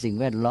พันธ์กับสิ่ง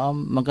แวดล้อม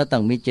มันก็ต้อ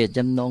งมีเจตจ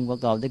ำนงประ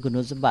กอบด้วยคุณ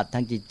สมบัติท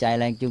างจิตใจ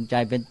แรงจูงใจ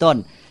เป็นต้น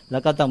แล้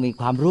วก็ต้องมี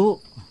ความรู้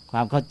คว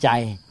ามเข้าใจ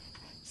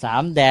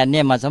3แดนเ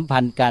นี่ยมาสัมพั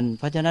นธ์กันเ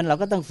พราะฉะนั้นเรา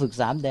ก็ต้องฝึก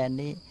3แดน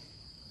นี้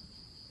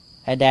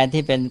ไอ้แดน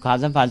ที่เป็นความ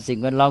สัมพันธ์สิ่ง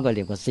แวดล้อมก็เ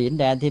รียกว่าศีล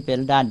แดนที่เป็น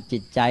ด้านจิ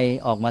ตใจ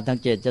ออกมาทาง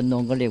เจตจำน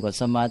งก็เรียกว่า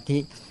สมาธิ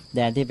แด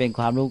นที่เป็นค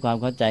วามรู้ความ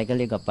เข้าใจก็เ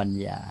รียกว่าปัญ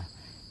ญา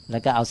แล้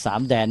วก็เอา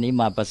3แดนนี้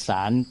มาประส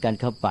านกัน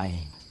เข้าไป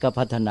ก็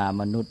พัฒนา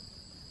มนุษย์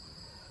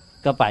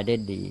ก็ไปได้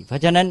ดีเพรา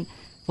ะฉะนั้น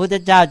พระพุทธ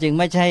เจ้าจึง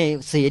ไม่ใช่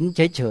ศีล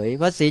เฉยๆเ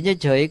พราะศีล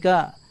เฉยๆก็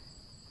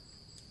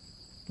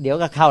เดี๋ยว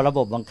ก็เข้าระบ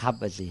บบังคับ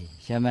ไปสิ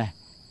ใช่ไหม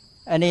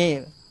อันนี้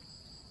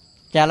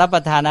จะรับป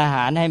ระทานอาห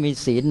ารให้มี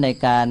ศีลใน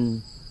การ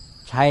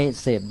ใช้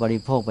เสพบริ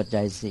โภคปัจ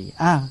จัย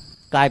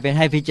4กลายเป็นใ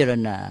ห้พิจาร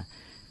ณา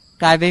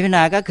กลายเป็นพิจารณ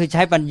าก็คือใ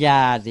ช้ปัญญา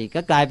สิ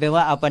ก็กลายเป็น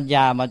ว่าเอาปัญญ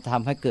ามาท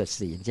ำให้เกิด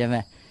ศีลใช่ไหม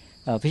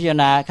พิจาร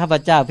ณาข้าพ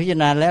เจ้าพิจา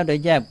รณาแล้วโดย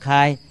แยบค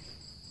าย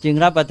จึง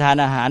รับประทาน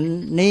อาหาร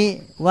นี้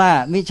ว่า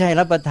ไม่ใช่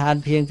รับประทาน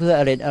เพียงเพื่อ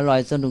อร่อย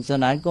สนุกส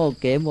นานโก้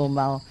เก๋โมเ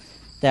มา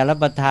แต่รับ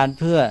ประทาน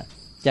เพื่อ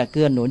จะเ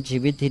กื้อหนุนชี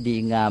วิตที่ดี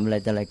งามอะไร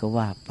แต่อะไรก็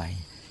ว่าไป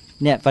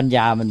เนี่ยปัญญ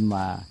ามันม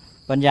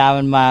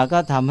าก็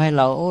ทำให้เ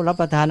รารับ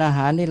ประทานอาห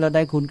ารนี่เราไ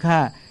ด้คุณค่า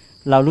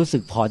เรารู้สึ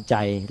กพอใจ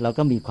เรา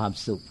ก็มีความ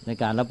สุขใน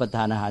การรับประท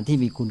านอาหารที่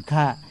มีคุณ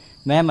ค่า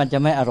แม้มันจะ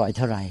ไม่อร่อยเ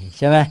ท่าไหร่ใ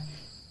ช่ไหม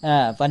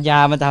ปัญญา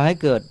มันทำให้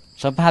เกิด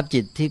สภาพจิ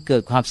ตที่เกิ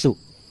ดความสุข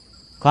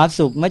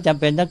ไม่จำ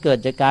เป็นต้องเกิด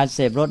จากการเส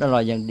พรสอร่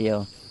อยอย่างเดียว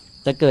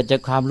แต่เกิดจา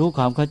กความรู้ค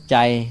วามเข้าใจ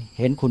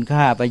เห็นคุณ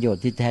ค่าประโยช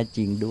น์ที่แท้จ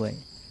ริงด้วย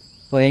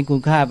พอเห็นคุ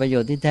ณค่าประโย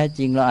ชน์ที่แท้จ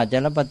ริงเราอาจจะ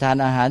รับประทาน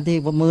อาหารที่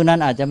มื้อนั้น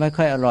อาจจะไม่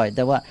ค่อยอร่อยแ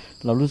ต่ว่า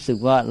เรารู้สึก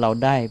ว่าเรา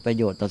ได้ประ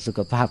โยชน์ต่อสุข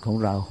ภาพของ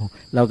เร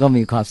าก็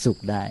มีความสุข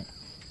ได้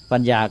ปั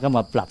ญญาก็ม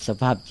าปรับส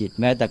ภาพจิต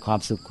แม้แต่ความ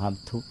สุขความ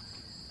ทุกข์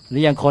หรื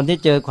ออย่างคนที่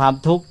เจอความ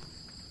ทุกข์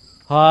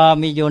พอ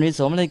มีโยนิโส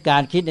มนสิกา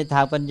รคิดในท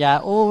างปัญญา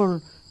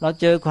เรา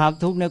เจอความ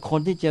ทุกข์เนี่ยค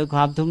นที่เจอคว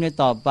ามทุกข์เนี่ย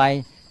ต่อไป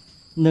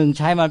1ใ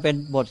ช้มันเป็น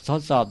บทท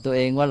ดสอบตัวเ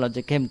องว่าเราจ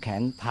ะเข้มแข็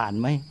งผ่าน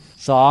ไหม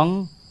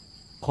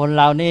2คน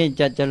เรานี่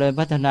จะเจริญ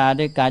พัฒนา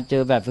ด้วยการเจ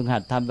อแบบฝึกหั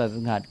ดทำแบบฝึ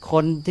กหัดค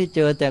นที่เจ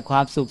อแต่คว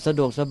ามสุขสะ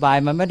ดวกสบาย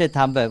มันไม่ได้ท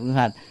ำแบบฝึก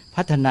หัด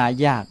พัฒนา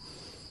ยาก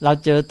เรา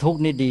เจอทุกข์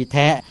นี่ดีแ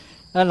ท้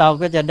แล้วเรา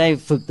ก็จะได้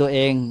ฝึกตัวเอ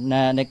งน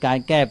ะในการ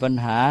แก้ปัญ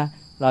หา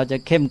เราจะ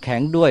เข้มแข็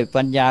งด้วย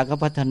ปัญญาก็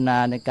พัฒนา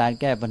ในการ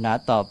แก้ปัญหา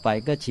ต่อไป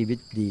ก็ชีวิต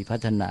ดีพั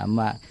ฒนา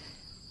มาก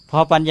พอ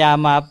ปัญญา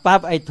มาปั๊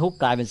บไอ้ทุกข์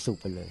กลายเป็นสุข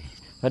ไปเลย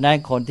เพราะนั้น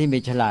คนที่มี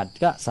ฉลาด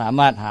ก็สาม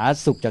ารถหา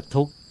สุขจาก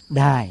ทุกข์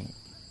ได้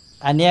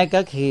อันนี้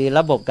ก็คือร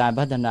ะบบการ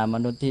พัฒนาม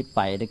นุษย์ที่ไป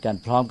ด้วยกัน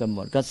พร้อมกันหม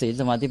ดก็ศีล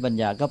สมาธิปัญ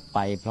ญาก็ไป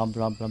พร้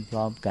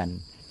อมกัน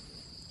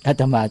อา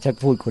ตมาชัก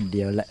พูดคนเ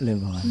ดียวและเรื่อง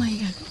ว่าไม่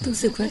ค่ะรู้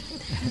สึกว่า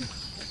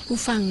ผู้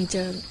ฟังจ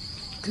ะ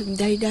คือ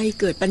ได้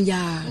เกิดปัญญ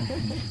า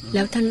แ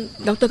ล้วท่าน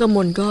ดร.กม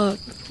ลก็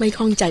ไม่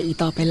ข้องใจอีก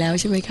ต่อไปแล้ว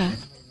ใช่ไหมคะ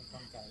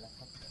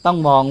ต้อง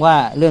มองว่า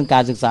เรื่องกา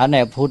รศึกษาแน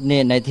วพุทธ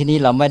นี่ในที่นี้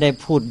เราไม่ได้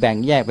พูดแบ่ง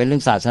แยกเป็นเรื่อ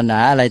งศาสนา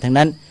อะไรทั้ง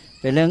นั้น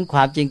เป็นเรื่องคว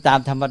ามจริงตาม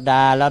ธรรมด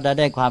าแล้ว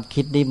ได้ความ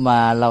คิดนี้มา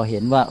เราเห็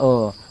นว่า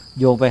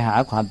โยงไปหา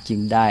ความจริง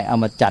ได้เอา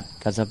มาจัด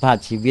กับสภาพ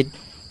ชีวิต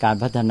การ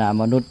พัฒนา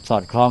มนุษย์สอ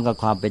ดคล้องกับ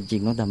ความเป็นจริ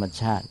งของธรรม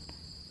ชาติ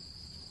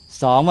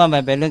2ว่ามั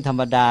นเป็นเรื่องธรร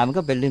มดามัน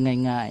ก็เป็นเรื่อง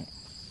ง่าย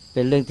ๆเ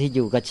ป็นเรื่องที่อ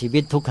ยู่กับชีวิ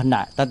ตทุกขณ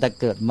ะตั้งแต่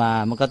เกิดมา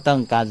มันก็ต้อง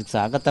การศึกษ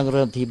าก็ต้องเ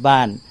ริ่มที่บ้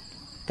าน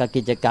กับ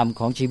กิจกรรม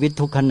ของชีวิต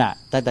ทุกขณะ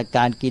ตั้งแต่ก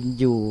ารกิน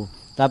อยู่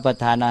รับประ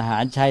ทานอาหา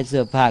รใช้เสื้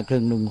อผ้าเครื่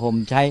องนุ่งห่ม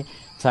ใช้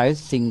สาย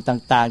สิ่ง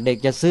ต่างๆเด็ก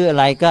จะซื้ออะ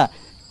ไรก็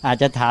อาจ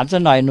จะถามซะ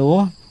หน่อยหนู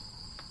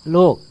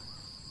ลูก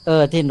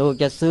ที่หนู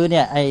จะซื้อเ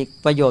นี่ยไอ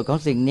ประโยชน์ของ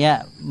สิ่งเนี้ย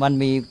มัน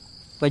มี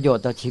ประโยช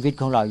น์ต่อชีวิต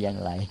ของเราอย่าง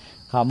ไร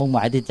ความมุ่งหม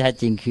ายที่แท้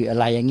จริงคืออะ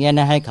ไรอย่างเงี้ย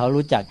นะให้เขา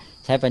รู้จัก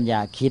ใช้ปัญญา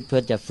คิดเพื่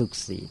อจะฝึก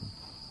ศีล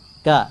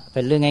ก็เ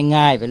ป็นเรื่อง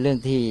ง่ายๆเป็นเรื่อง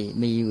ที่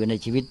มีอยู่ใน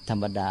ชีวิตธร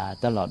รมดา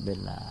ตลอดเว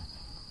ลา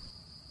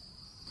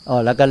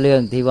แล้วก็เรื่อ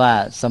งที่ว่า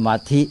สมา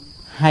ธิ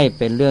ให้เ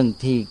ป็นเรื่อง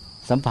ที่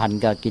สัมพันธ์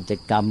กับกิจ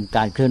กรรมก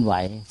ารเคลื่อนไหว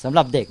สำห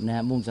รับเด็กน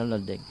ะมุ่งสำหรั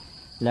บเด็ก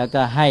แล้ว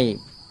ก็ให้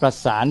ประ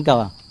สานกับ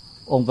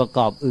องค์ประก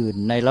อบอื่น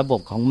ในระบ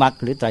บของมรรค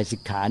หรือไตรสิ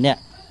กขาเนี่ย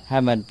ให้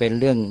มันเป็น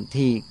เรื่อง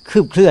ที่คื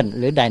บเคลื่อน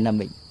หรือไดนา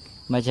มิก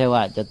ไม่ใช่ว่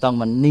าจะต้อง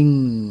มันนิ่ง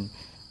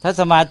ถ้า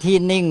สมาธิ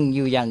นิ่งอ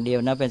ยู่อย่างเดียว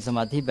นะเป็นสม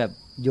าธิแบบ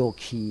โย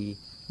คี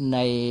ใน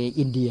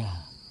อินเดีย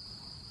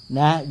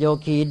นะโย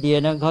คีอินเดีย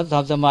นั้นเขาท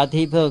ำสมา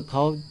ธิเพื่อเข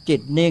าจิ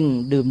ตนิ่ง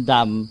ดื่ม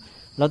ด่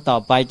ำแล้วต่อ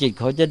ไปจิต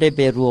เขาจะได้ไ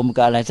ปรวม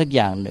กับอะไรสักอ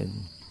ย่างหนึ่ง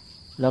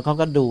แล้วเขา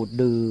ก็ดูด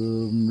ดื่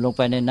มลงไ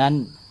ปในนั้น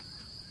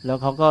แล้ว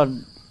เขาก็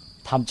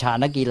ทำฌา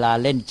นกีฬา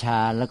เล่นฌ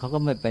านแล้วเขาก็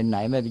ไม่ไปไหน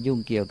ไม่ไปยุ่ง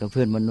เกี่ยวกับเ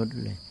พื่อนมนุษย์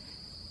เลย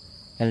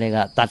อะไร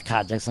ก็ตัดขา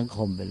ดจากสังค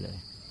มไปเลย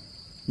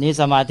นี่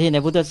สมาธิใน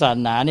พุทธศาส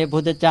นาเนี่ยพุ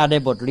ทธเจ้าได้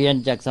บทเรียน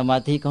จากสมา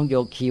ธิของโย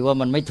คีว่า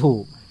มันไม่ถู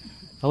ก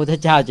พระพุทธ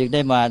เจ้าจึงไ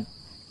ด้มา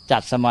จั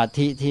ดสมา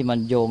ธิที่มัน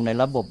โยงใน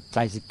ระบบไต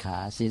รสิกขา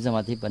ศีลสม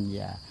าธิปัญญ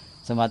า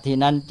สมาธิ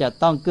นั้นจะ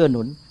ต้องเกื้อห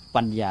นุน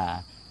ปัญญา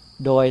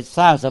โดยส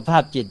ร้างสภา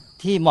พจิต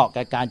ที่เหมาะ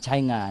กับการใช้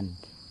งาน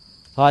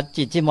พอ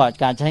จิตที่เหมาะกับ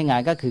การใช้งาน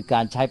ก็คือก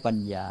ารใช้ปัญ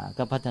ญา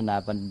ก็พัฒนา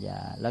ปัญญา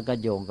แล้วก็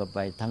โยงกันไป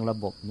ทั้งระ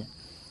บบเนี่ย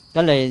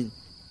ก็เลย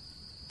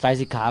ไตร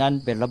สิกขานั้น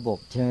เป็นระบบ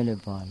ใช่ไหมเลย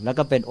พอแล้ว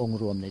ก็เป็นองค์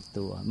รวมใน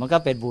ตัวมันก็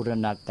เป็นบูร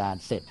ณาการ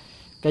เสร็จ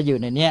ก็อยู่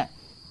ในเนี้ย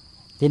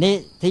ทีนี้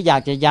ที่อยา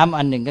กจะย้ำ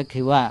อันหนึ่งก็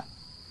คือว่า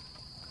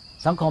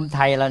สังคมไท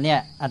ยเราเนี่ย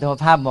อาตมา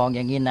ภาพมองอ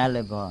ย่างนี้นะเล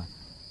ยพอ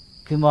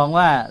คือมอง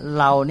ว่า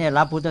เราเนี่ย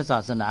รับพุทธศา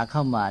สนาเข้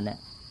ามาเนี่ย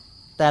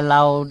แต่เร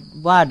า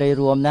ว่าโดย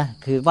รวมนะ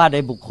คือว่าโด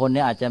ยบุคคลเ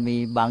นี่ยอาจจะมี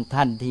บาง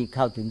ท่านที่เ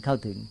ข้า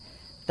ถึง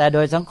แต่โด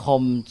ยสังค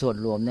มส่วน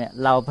รวมเนี่ย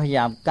เราพยาย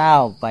ามก้า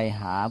วไป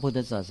หาพุทธ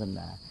ศาสน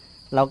า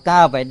เราก้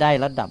าวไปได้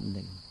ระดับห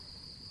นึ่ง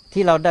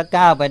ที่เราได้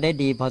ก้าวไปได้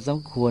ดีพอสม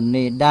ควร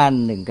นี่ด้าน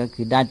หนึ่งก็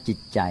คือด้านจิต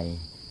ใจ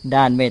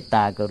ด้านเมตต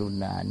ากรุ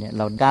ณาเนี่ยเ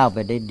ราก้าวไป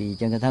ได้ดี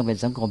จนกระทั่งเป็น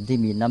สังคมที่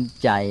มีน้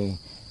ำใจ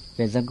เ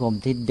ป็นสังคม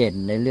ที่เด่น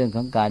ในเรื่องข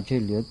องการช่ว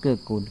ยเหลือเกื้อ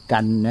กูลกั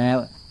นนะ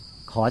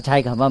ขอใช้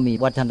คำว่ามี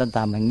วัฒนธร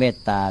รมแห่งเมต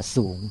ตา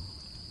สูง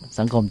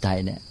สังคมไทย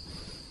เนี่ย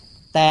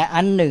แต่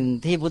อันหนึ่ง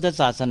ที่พุทธ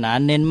ศาสนา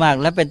เน้นมาก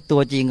และเป็นตั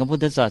วจริงของพุท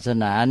ธศาส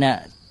นาเนี่ย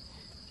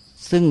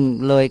ซึ่ง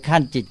เลยขั้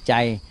นจิตใจ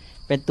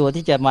เป็นตัว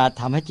ที่จะมา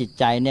ทำให้จิต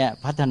ใจเนี่ย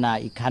พัฒนา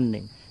อีกขั้นห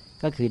นึ่ง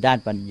ก็คือด้าน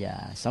ปัญญา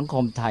สังค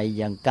มไทย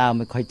ยังก้าวไ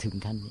ม่ค่อยถึง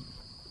ขั้นนี้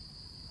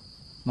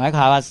หมายค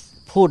วามว่า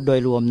พูดโดย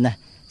รวมนะ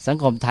สัง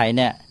คมไทยเ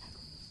นี่ย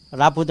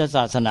รับพุทธศ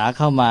าสนาเ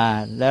ข้ามา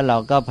แล้วเรา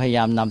ก็พยาย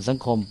ามนำสัง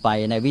คมไป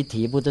ในวิ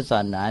ถีพุทธศา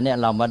สนาเนี่ย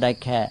เรามาได้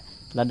แค่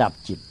ระดับ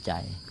จิตใจ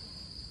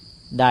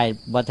ได้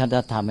วัฒน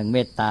ธรรมแห่งเม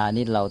ตตา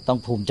นี่เราต้อง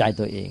ภูมิใจ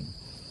ตัวเอง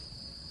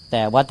แ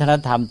ต่วัฒน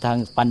ธรรมทาง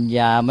ปัญญ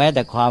าแม้แ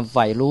ต่ความใ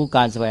ฝ่รู้ก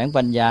ารแสวง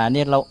ปัญญาเ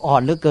นี่ยเราอ่อ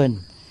นเหลือเกิน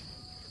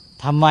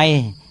ทำไม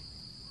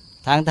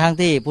ทั้ง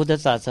ที่พุทธ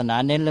ศาสนา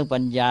เน้นเรื่องปั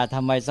ญญาท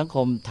ำไมสังค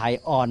มไทย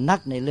อ่อนนัก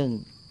ในเรื่อง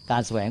กา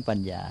รแสวงปัญ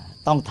ญา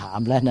ต้องถาม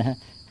แล้วนะ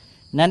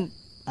นั้น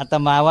อาต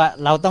มาว่า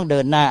เราต้องเดิ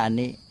นหน้าอัน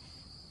นี้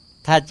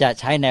ถ้าจะ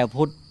ใช้แนว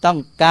พุทธต้อง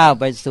ก้าว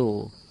ไปสู่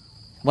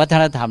วัฒ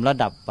นธรรมระ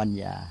ดับปัญ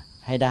ญา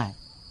ให้ได้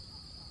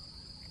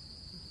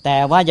แต่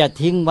ว่าอย่า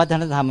ทิ้งวัฒ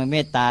นธรรมแห่งเม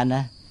ตตาน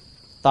ะ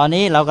ตอน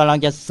นี้เรากำลัง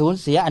จะสูญ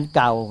เสียอันเ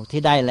ก่า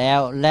ที่ได้แล้ว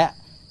และ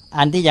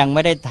อันที่ยังไ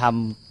ม่ได้ท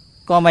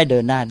ำก็ไม่เดิ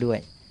นหน้าด้วย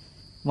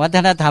วัฒ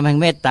นธรรมแห่ง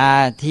เมตตา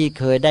ที่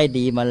เคยได้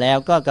ดีมาแล้ว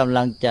ก็กำ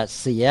ลังจะ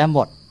เสียหม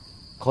ด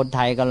คนไท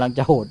ยกำลังจ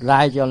ะโหดร้า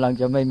ยกำลัง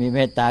จะไม่มีเม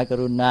ตตาก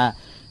รุณา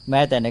แ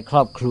ม้แต่ในคร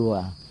อบครัว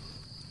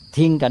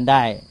ทิ้งกันไ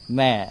ด้แ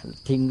ม่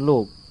ทิ้งลู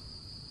ก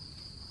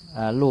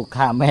ลูก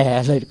ฆ่าแม่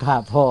เลยฆ่า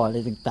พ่ออะไร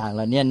ต่างๆเห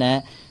ล่านี้น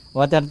ะ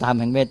วัฒนธรรม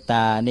แห่งเมตต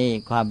านี่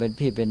ความเป็น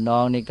พี่เป็นน้อ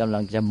งนี่กำลั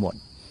งจะหมด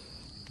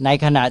ใน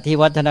ขณะที่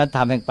วัฒนธร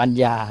รมแห่งปัญ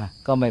ญา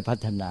ก็ไม่พั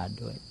ฒนา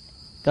ด้วย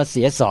ก็เ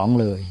สียสอง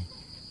เลย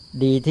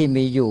ดีที่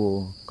มีอยู่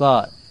ก็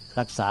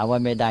รักษาไว้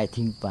ไม่ได้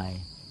ทิ้งไป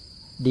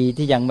ดี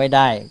ที่ยังไม่ไ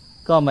ด้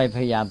ก็ไม่พ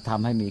ยายามท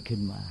ำให้มีขึ้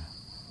นมา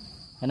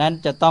ฉะนั้น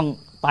จะต้อง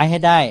ไปให้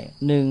ได้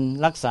หนึ่ง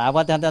รักษา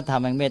วัฒนธรร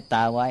มแห่งเมตต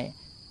าไว้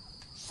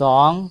สอ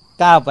ง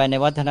ก้าวไปใน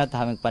วัฒนธร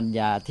รมแห่งปัญญ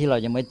าที่เรา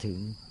ยังไม่ถึง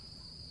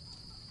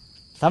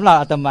สำหรับ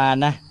อาตมา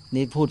นะ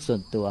นี่พูดส่ว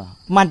นตัว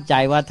มั่นใจ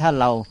ว่าถ้า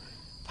เรา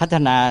พัฒ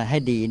นาให้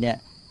ดีเนี่ย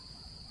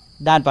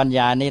ด้านปัญญ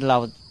านี่เรา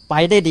ไป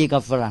ได้ดีกั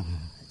บฝรั่ง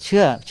เ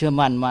ชื่อ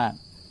มั่นมาก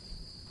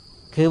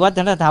คือวัฒ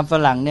นธรรมฝ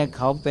รั่งเนี่ยเ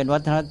ขาเป็นวั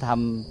ฒนธรรม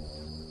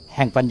แ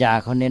ห่งปัญญา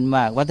เขาเน้นม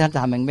ากวัฒนธ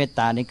รรมแห่งเมตต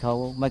านี่เขา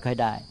ไม่ค่อย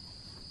ได้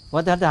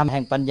วัฒนธรรมแ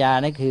ห่งปัญญา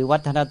นี่คือวั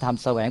ฒนธรรม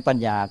แสวงปัญ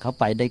ญาเขา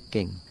ไปได้เ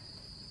ก่ง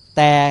แ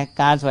ต่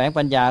การแสวง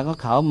ปัญญาของ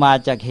เขามา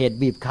จากเหตุ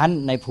บีบคั้น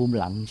ในภูมิ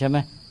หลังใช่ไหม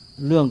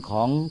เรื่องข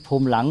องภู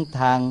มิหลัง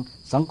ทาง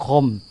สังค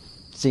ม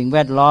สิ่งแว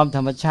ดล้อมธ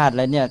รรมชาติอะ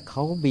ไรเนี่ยเข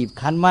าบีบ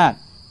คั้นมาก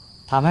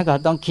ทำให้เขา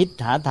ต้องคิด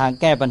หาทาง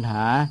แก้ปัญห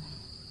า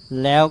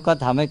แล้วก็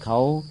ทำให้เขา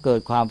เกิด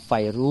ความใ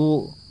ฝ่รู้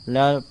แ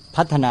ล้ว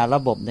พัฒนาระ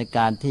บบในก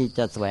ารที่จ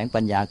ะแสวง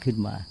ปัญญาขึ้น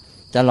มา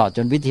ตลอดจ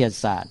นวิทยา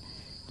ศาสตร์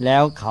แล้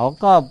วเขา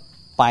ก็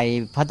ไป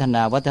พัฒน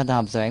าวัฒนธร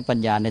รมแสวงปัญ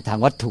ญาในทาง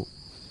วัตถุ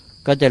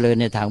ก็เจริญ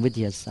ในทางวิท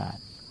ยาศาสต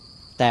ร์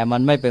แต่มั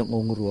นไม่เป็นอ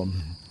งค์รวม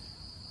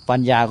ปั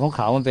ญญาของเ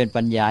ขามันเป็น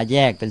ปัญญาแย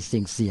กเป็น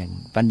สิ่งเสี่ยง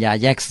ปัญญา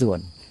แยกส่วน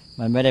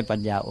มันไม่ได้ปัญ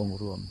ญาองค์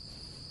รวม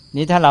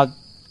นี้ถ้าเรา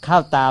เข้า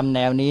ตามแน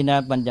วนี้นะ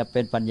มันจะเ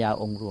ป็นปัญญา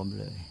องค์รวม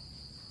เลย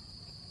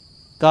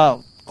ก็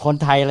คน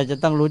ไทยเราจะ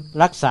ต้องรู้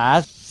รักษา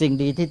สิ่ง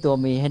ดีที่ตัว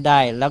มีให้ได้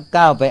แล้ว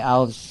ก้าวไปเอา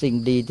สิ่ง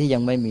ดีที่ยั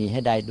งไม่มีให้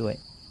ได้ด้วย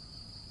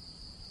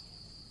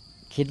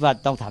คิดว่า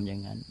ต้องทำอย่า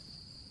งนั้น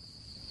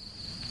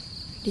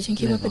ดิฉัน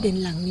คิดว่าประเด็น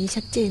หลังนี้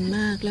ชัดเจนม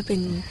ากและเ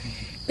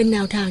ป็นแน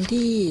วทาง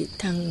ที่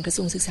ทางกระท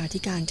รวงศึกษาธิ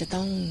การจะ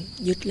ต้อง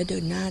ยึดและเดิ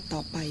นหน้าต่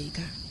อไป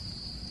ค่ะ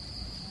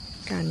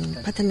การ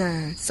พัฒนา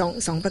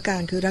สองประการ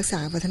คือรักษา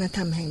วัฒนธร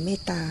รมแห่งเม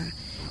ตตา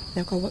แ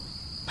ล้วก็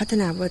พัฒ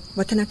นา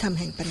วัฒนธรรม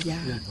แห่งปัญญ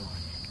า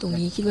ตรง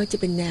นี้คิดว่าจะ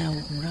เป็นแนว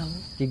ของเรา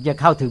จึงจะ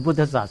เข้าถึงพุท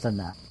ธศาส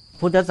นา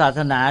พุทธศาส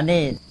นา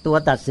นี่ตัว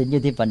ตัดสินอ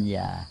ยู่ที่ปัญญ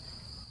า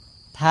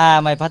ถ้า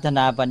ไม่พัฒน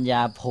าปัญญา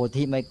โพ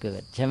ธิไม่เกิ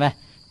ดใช่ไหม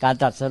การ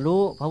ตรัส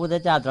รู้พระพุทธ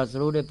เจ้าตรัส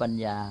รู้ด้วยปัญ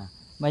ญา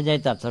ไม่ใช่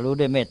ตรัสรู้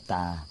ด้วยเมตต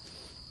า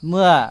เ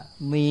มื่อ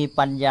มี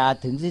ปัญญา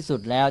ถึงที่สุ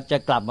ดแล้วจะ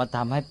กลับมาท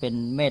ำให้เป็น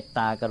เมตต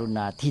ากรุณ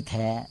าที่แ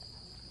ท้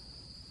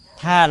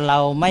ถ้าเรา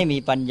ไม่มี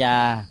ปัญญา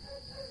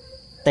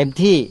เต็ม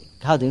ที่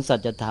เข้าถึงสั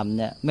จธรรมเ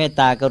นี่ยเมต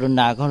ตากรุ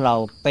ณาของเรา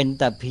เป็น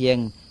แต่เพียง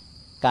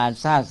การ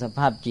สร้างสภ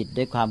าพจิต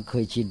ด้วยความเค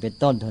ยชินเป็น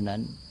ต้นเท่านั้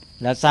น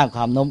แล้วสร้างค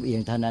วามโน้มเอีย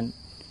งเท่านั้น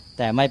แ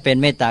ต่ไม่เป็น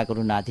เมตตาก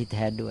รุณาที่แ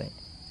ท้ด้วย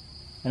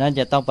เพราะนั้น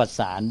จะต้องประ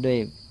สานด้วย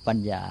ปัญ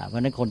ญาเพรา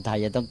ะนั้นคนไทย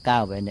จะต้องก้า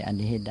วไปในอัน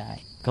นี้ให้ได้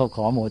เขาข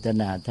อโมท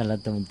นาท่านรั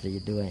ฐมนตรี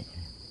ด้วย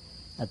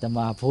อาตม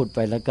าพูดไป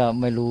แล้วก็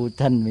ไม่รู้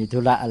ท่านมีธุ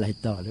ระอะไร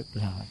ต่อหรือเป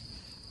ล่า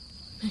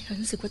ไม่ค่ะ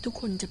รู้สึกว่าทุก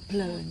คนจะเพ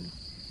ลิน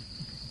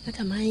และ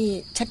ทำให้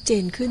ชัดเจ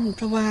นขึ้นเ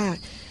พราะว่า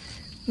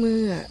เมื่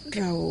อ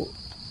เรา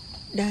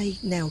ได้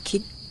แนวคิ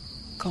ด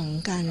ของ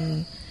การ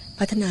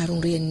พัฒนาโร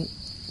งเรียน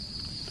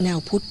แนว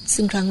พุทธ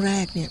ซึ่งครั้งแร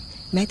กเนี่ย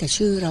แม้แต่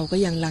ชื่อเราก็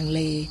ยังลังเ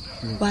ล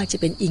ว่าจะ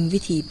เป็นอิงวิ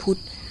ถีพุทธ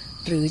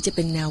หรือจะเ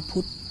ป็นแนวพุ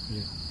ทธ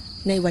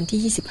ในวัน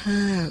ที่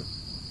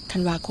25ธั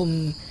นวาคม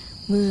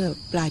เมื่อ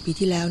ปลายปี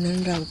ที่แล้วนั้น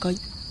เราก็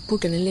พูด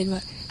กันเล่นๆว่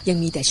ายัง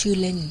มีแต่ชื่อ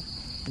เล่น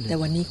แต่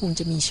วันนี้คง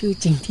จะมีชื่อ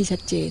จริงที่ชั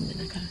ดเจน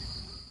นะคะ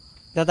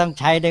ก็ต้อง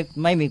ใช้ได้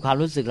ไม่มีความ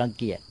รู้สึกรัง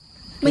เกียจ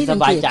ไม่ส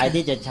บายใจ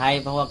ที่จะใช้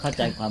เพราะว่าเข้าใ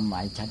จความหม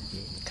ายชัดเจ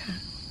นค่ะ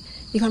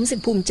มีความรู้สึ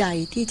กภูมิใจ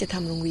ที่จะท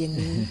ำโรงเรียน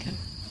นี้ค่ะ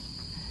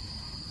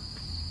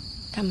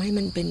ทำให้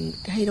มันเป็น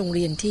ให้โรงเ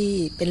รียนที่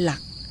เป็นหลั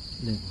ก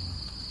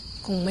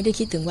คงไม่ได้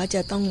คิดถึงว่าจ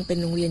ะต้องเป็น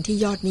โรงเรียนที่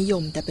ยอดนิย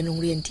มแต่เป็นโรง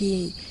เรียนที่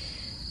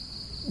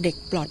เด็ก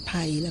ปลอด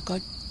ภัยแล้วก็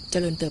เจ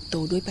ริญเติบโต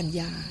ด้วยปัญญ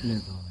า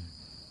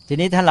ที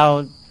นี้ถ้าเรา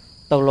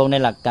ตกลงใน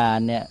หลักการ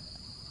เนี่ย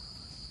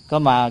ก็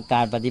มาก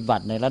ารปฏิบั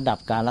ติในระดับ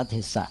กาลเท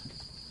ศะ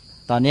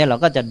ตอนนี้เรา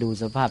ก็จะดู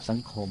สภาพสัง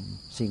คม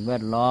สิ่งแว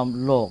ดล้อม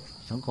โลก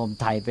สังคม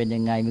ไทยเป็นยั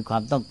งไงมีควา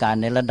มต้องการ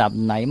ในระดับ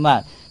ไหนมา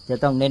กจะ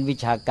ต้องเน้นวิ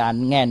ชาการ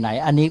แง่ไหน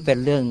อันนี้เป็น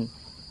เรื่อง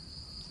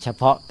เฉ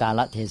พาะกาล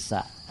เทศ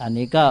ะอัน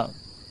นี้ก็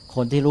ค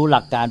นที่รู้ห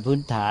ลักการพื้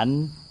นฐาน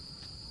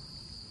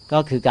ก็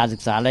คือการศึ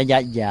กษาระยะ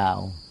ยาว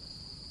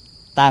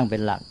ตั้งเป็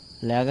นหลัก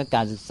แล้วก็ก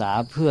ารศึกษา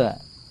เพื่อ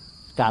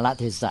กาล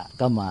เทศะ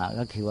ก็มา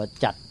ก็คือว่า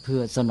จัดเพื่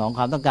อสนองค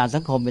วามต้องการสั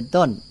งคมเป็น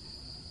ต้น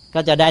ก็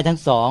จะได้ทั้ง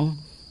สอง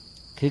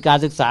คือการ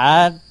ศึกษา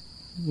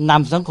น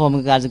ำสังคม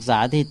กับการศึกษา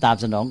ที่ตาม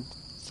สนอง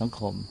สัง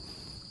คม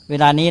เว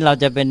ลานี้เรา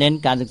จะไปเน้น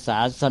การศึกษา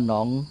สนอ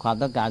งความ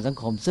ต้องการสัง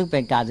คมซึ่งเป็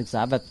นการศึกษ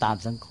าแบบตาม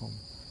สังคม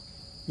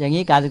อย่าง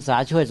นี้การศึกษา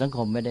ช่วยสังค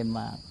มไม่ได้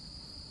มาก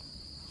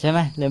ใช่ไหม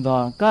เรียนพอ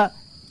ก็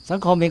สัง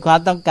คมมีความ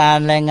ต้องการ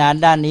แรงงาน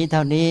ด้านนี้เ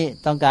ท่านี้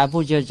ต้องการ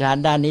ผู้เชี่ยวชาญ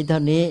ด้านนี้เท่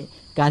านี้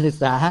การศึก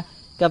ษา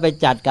ก็ไป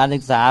จัดการศึ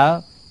กษา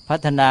พั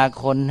ฒนา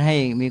คนให้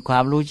มีควา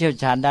มรู้เชี่ยว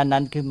ชาญด้าน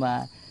นั้นขึ้นมา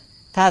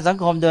ถ้าสัง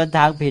คมเดินท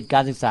างผิดกา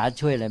รศึกษา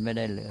ช่วยอะไรไม่ไ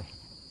ด้เลย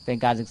เป็น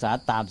การศึกษา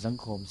ตามสัง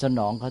คมสน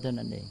องเขาเท่า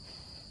นั้นเอง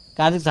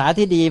การศึกษา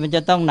ที่ดีมันจ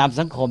ะต้องนำ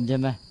สังคมใช่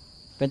ไหม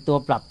เป็นตัว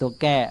ปรับตัว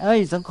แก้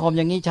สังคมอ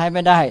ย่างนี้ใช้ไ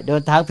ม่ได้เดิ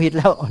นทางผิด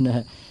แล้วน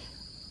ะ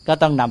ก็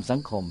ต้องนำสั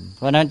งคมเ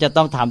พราะนั้นจะ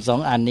ต้องทำสอง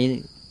อันนี้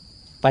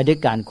ไปด้วย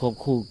การควบ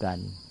คู่กัน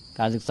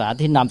การศึกษา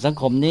ที่นำสัง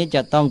คมนี้จ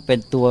ะต้องเป็น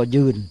ตัว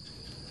ยืน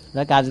แล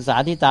ะการศึกษา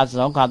ที่ตามส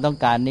นองความต้อง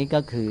การนี้ก็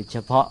คือเฉ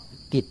พาะ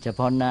กิจเฉพ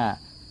าะหน้า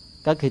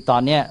ก็คือตอ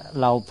นนี้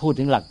เราพูด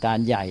ถึงหลักการ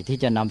ใหญ่ที่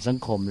จะนำสัง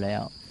คมแล้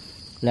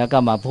วก็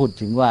มาพูด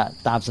ถึงว่า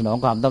ตามสนอง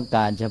ความต้องก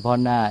ารเฉพาะ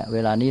หน้าเว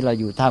ลานี้เรา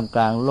อยู่ท่ามก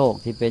ลางโลก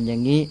ที่เป็นอย่า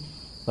งนี้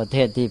ประเท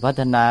ศที่พั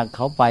ฒนาเข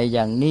าไปอ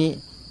ย่างนี้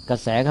กระ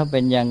แสเขาเป็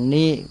นอย่าง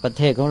นี้ประเ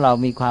ทศของเรา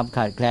มีความข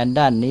าดแคลน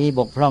ด้านนี้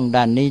บกพร่อง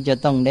ด้านนี้จะ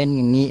ต้องเน้นอ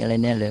ย่างนี้อะไร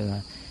เนี่ยเลย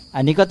อั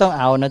นนี้ก็ต้อง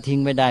เอานะทิ้ง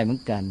ไม่ได้เหมือ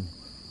นกัน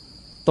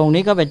ตรง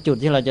นี้ก็เป็นจุด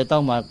ที่เราจะต้อ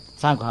งมา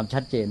สร้างความ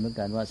ชัดเจนเหมือน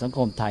กันว่าสังค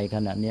มไทยข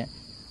ณะนี้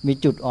มี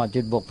จุดอ่อน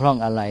จุดบกพร่อง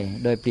อะไร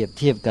โดยเปรียบเ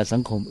ทียบกับสั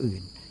งคมอื่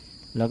น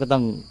เราก็ต้อ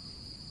ง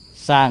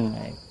สร้าง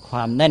คว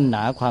ามแน่นหน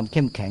าความเ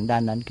ข้มแข็งด้า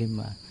นนั้นขึ้น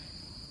มา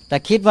แต่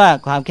คิดว่า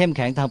ความเข้มแ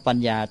ข็งทางปัญ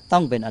ญาต้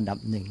องเป็นอันดับ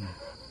หนึ่ง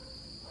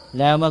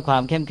แล้วเมื่อควา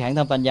มเข้มแข็งท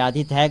างปัญญา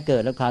ที่แท้เกิ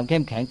ดแล้วความเข้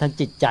มแข็งทาง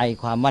จิตใจ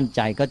ความมั่นใ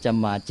จก็จะ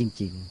มาจ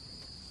ริง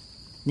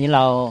ๆนี่เร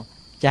า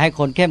จะให้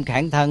คนเข้มแข็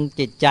งทาง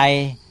จิตใจ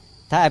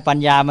ถ้าไอ้ปัญ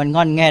ญามันง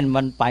อนแง่น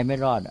มันไปไม่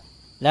รอด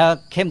แล้ว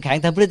เข้มแข็ง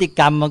ทางพฤติ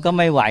กรรมมันก็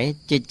ไม่ไหว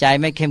จิตใจ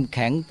ไม่เข้มแ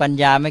ข็งปัญ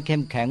ญาไม่เข้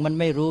มแข็งมัน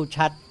ไม่รู้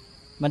ชัด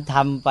มันท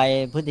ำไป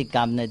พฤติกร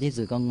รมในที่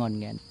สุดก็งอน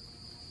แง่น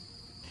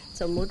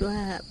สมมุติว่า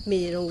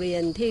มีโรงเรีย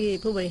นที่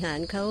ผู้บริหาร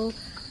เขา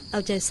เอา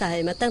ใจใส่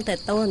มาตั้งแต่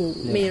ต้น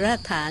มีรา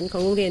กฐานขอ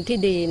งโรงเรียนที่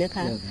ดีนะค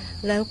ะ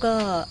แล้วก็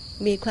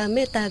มีความเม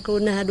ตตาก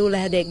รุณาดูแล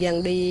เด็กอย่าง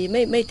ดี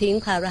ไม่ทิ้ง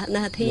ภาระห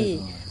น้าที่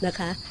นะ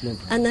คะ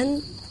อันนั้น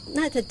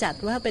น่าจะจัด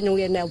ว่าเป็นโรง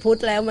เรียนแนวพุทธ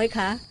แล้วไหมค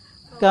ะ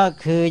ก็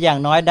คืออย่าง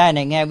น้อยได้ใน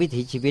แง่วิ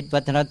ถีชีวิต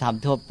วัฒนธรรม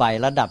ทั่วไป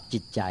ระดับจิ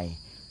ตใจ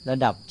ระ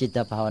ดับจิต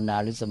ภาวนา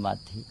หรือสมา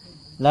ธิ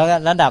แล้ว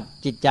ระดับ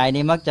จิตใจ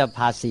นี้มักจะพ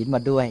าศีลม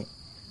าด้วย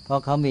เพรา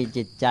ะเขามี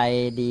จิตใจ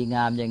ดีง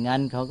ามอย่างนั้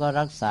นเขาก็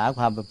รักษาค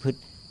วามประพฤติ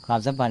ความ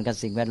สัมพันธ์กับ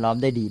สิ่งแวดล้อม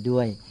ได้ดีด้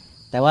วย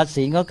แต่ว่า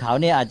ศีลของเขา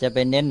เนี่ยอาจจะเ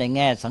ป็นเน้นในแ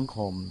ง่สังค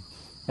ม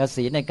และ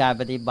ศีลในการ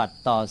ปฏิบัติ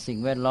ต่อสิ่ง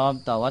แวดล้อม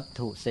ต่อวัต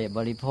ถุเสพบ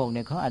ริโภคเ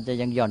นี่ยเขาอาจจะ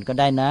ยังหย่อนก็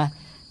ได้นะ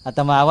อาต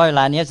มาว่าเว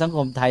ลานี้สังค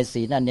มไทย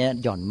ศีลอันนี้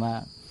หย่อนมา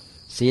ก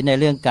ศีลใน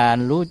เรื่องการ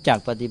รู้จัก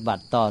ปฏิบั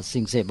ติต่อ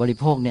สิ่งเสพบริ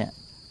โภคเนี่ย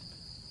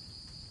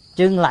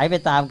จึงไหลไป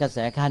ตามกระแส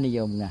ค่านิย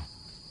มไง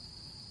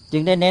จึ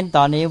งได้เน้นต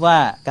อนนี้ว่า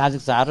การศึ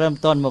กษาเริ่ม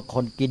ต้นเมื่อค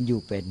นกินอ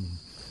ยู่เป็น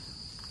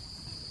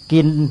กิ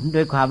นด้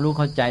วยความรู้เ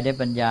ข้าใจได้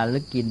ปัญญาหรื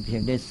อกินเพีย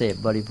งได้เสพ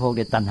บริโภค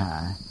ด้วยตัณหา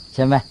ใ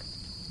ช่ไหม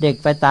เด็ก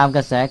ไปตามก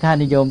ระแสค่า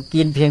นิยม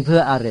กินเพียงเพื่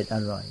ออ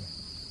ร่อย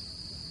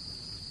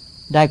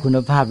ได้คุณ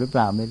ภาพหรือเป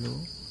ล่าไม่รู้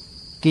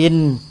กิน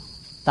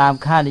ตาม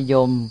ค่านิย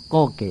มโ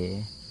ก้เก๋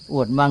อ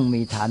วดมั่ง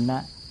มีฐานะ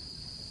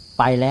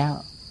ไปแล้ว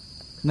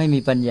ไม่มี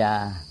ปัญญา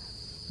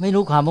ไม่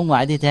รู้ความมุ่งหมา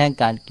ยที่แท้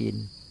การกิน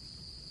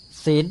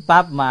ศีล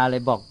ปั๊บมาเล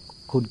ยบอก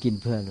คุณกิน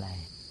เพื่ออะไร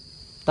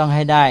ต้องใ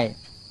ห้ได้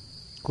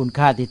คุณ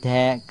ค่าที่แ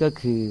ท้ก็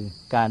คือ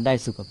การได้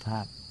สุขภา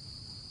พ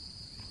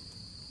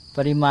ป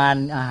ริมาณ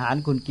อาหาร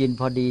คุณกิน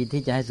พอดี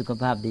ที่จะให้สุข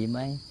ภาพดีไหม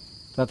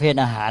ประเภท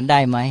อาหารได้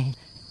ไหม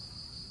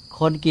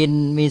คนกิน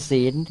มี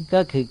ศีล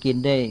ก็คือกิน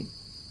ได้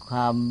คว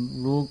าม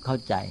รู้เข้า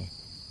ใจ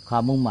ควา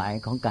มมุ่งหมาย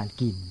ของการ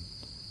กิน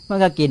มัน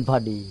ก็กินพอ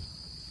ดี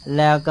แ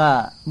ล้วก็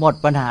หมด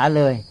ปัญหาเ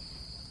ลย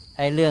ไ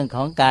อ้เรื่องข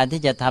องการ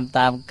ที่จะทำต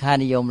ามค่า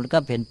นิยมแล้วก็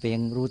เพียง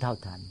รู้เท่า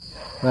ทัน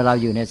เมื่อเรา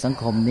อยู่ในสัง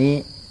คมนี้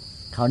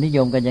เขานิย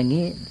มกันอย่าง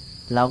นี้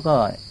เราก็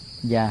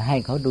อย่าให้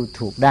เขาดู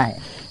ถูกได้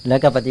แล้ว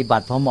ก็ปฏิบั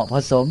ติพอเหมาะพ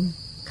อสม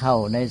เข้า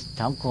ใน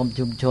สังคม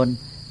ชุมชน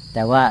แ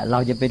ต่ว่าเรา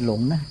จะไปหล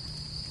งนะ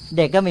เ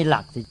ด็กก็มีห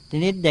ลักสิที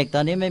นี้เด็กต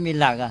อนนี้ไม่มี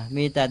หลักอ่ะ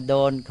มีแต่โด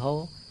นเขา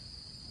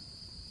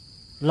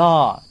ล่อ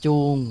จู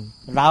ง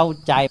เร้า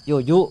ใจยั่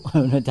วยุ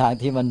ในทาง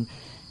ที่มัน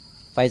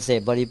ไปเส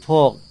พบริโภ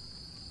ค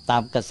ตา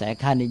มกระแส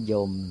ค่านิย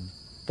ม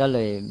ก็เล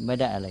ยไม่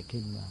ได้อะไร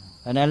ขึ้นมา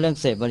เพราะนั้นเรื่อง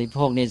เสพบริโภ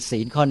คในศี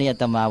ลข้อนี้อา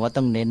ตมาว่า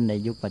ต้องเน้นใน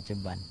ยุคปัจจุ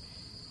บัน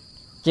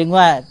จึง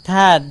ว่า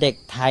ถ้าเด็ก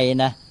ไทย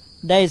นะ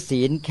ได้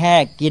ศีลแค่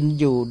กิน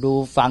อยู่ดู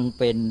ฟัง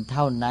เป็นเ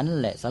ท่านั้น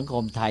แหละสังค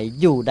มไทย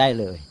อยู่ได้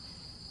เลย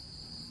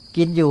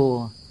กินอยู่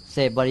เส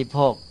พบริโภ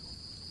ค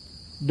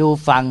ดู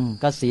ฟัง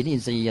ก็ศีลอิ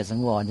นทรีย์สั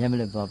งวรใช่ไหม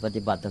เลยพอป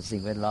ฏิบัติต่อสิ่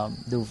งแวดล้อม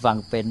ดูฟัง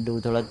เป็นดู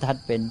โทรทัศ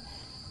น์เป็น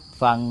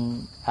ฟัง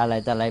อะไร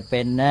แต่อะไรเป็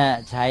นนะ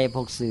ใช้พ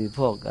วกสื่อพ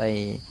วกไ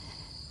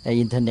อ้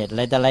อินเทอร์เน็ตอะไ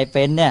รแต่อะไรเ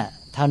ป็นเนี่ย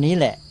เท่านี้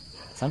แหละ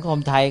สังคม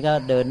ไทยก็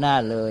เดินหน้า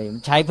เลย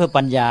ใช้เพื่อ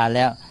ปัญญาแ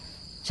ล้ว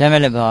ใช่ไหม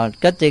เลยพอ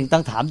ก็จึงต้อ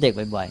งถามเด็ก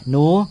บ่อยๆห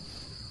นู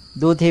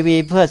ดูทีวี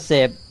เพื่อเส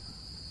พ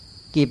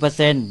กี่เปอร์เ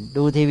ซ็นต์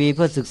ดูทีวีเ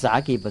พื่อศึกษา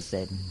กี่เปอร์เ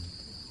ซ็นต์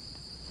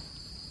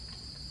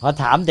พอ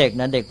ถามเด็ก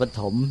นะเด็กประ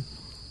ถม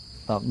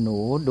บอกหนู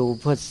ดู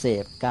เพื่อเส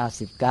พ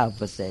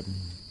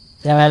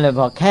 99% ใช่ไหมเลย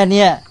บอกแค่เ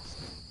นี้ย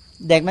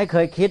เด็กไม่เค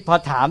ยคิดพอ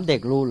ถามเด็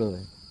กรู้เลย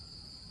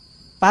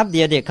ปั๊บเ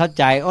ดียวเด็กเข้า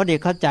ใจเด็ก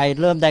เข้าใจ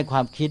เริ่มได้คว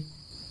ามคิด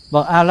บ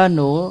อกแล้ว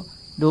หนู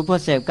ดูเพื่อ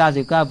เสพ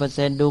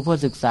 99% ดูเพื่อ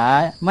ศึกษา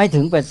ไม่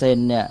ถึงเปอร์เซ็น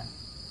ต์เนี่ย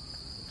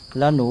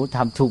แล้วหนูท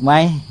ำถูกไหม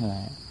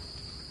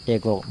เด็ก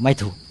บอกไม่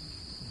ถูก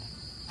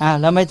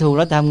แล้วไม่ถูกแ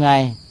ล้วทำไง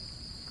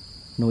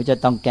หนูจะ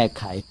ต้องแก้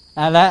ไข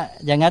แล้ว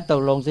อย่างนั้นต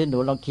กลงสิหนู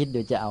ลองคิดดู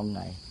จะเอาไ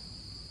ง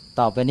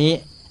ต่อไปนี้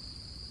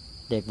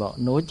เด็กบอก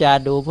หนูจะ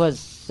ดูเพื่อ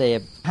เส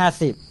พ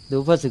50ดู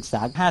เพื่อศึกษ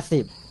า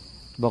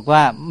50บอกว่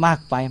ามาก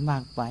ไ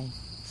ป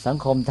สัง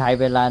คมไทย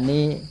เวลา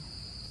นี้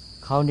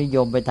เขานิย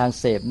มไปทาง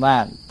เสพมา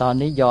กตอน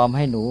นี้ยอมใ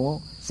ห้หนู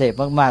เสพ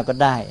มากๆก็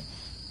ได้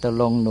ตก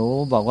ลงหนู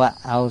บอกว่า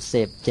เอาเส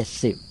พ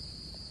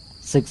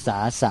70ศึกษา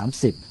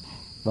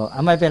30บอก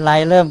ไม่เป็นไร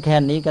เริ่มแค่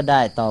นี้ก็ไ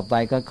ด้ต่อไป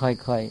ก็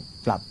ค่อย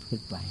ๆปรับขึ้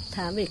นไปถ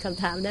ามอีกค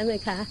ำถามได้ไหม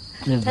คะ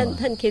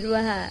ท่านคิด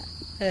ว่า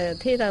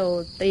ที่เรา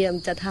เตรียม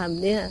จะท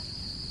ำเนี่ย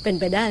เป็น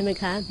ไปได้ไหม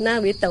คะน่า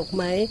วิตกไ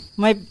หม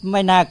ไ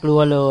ม่น่ากลัว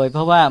เลยเพ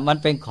ราะว่ามัน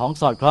เป็นของ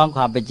สอดคล้องค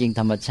วามเป็นจริง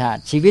ธรรมชาติ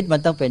ชีวิตมั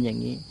นต้องเป็นอย่าง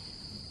นี้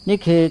นี่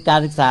คือการ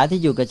ศึกษาที่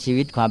อยู่กับชี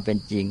วิตความเป็น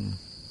จริง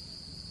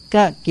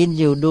ก็กิน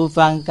อยู่ดู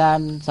ฟังการ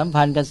สัม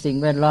พันธ์กับสิ่ง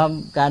แวดล้อม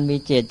การมี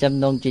เจตจ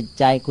ำนงจิต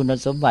ใจคุณ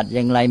สมบัติอ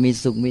ย่างไรมี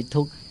สุขมี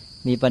ทุกข์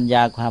มีปัญญ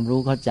าความรู้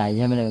เข้าใจใ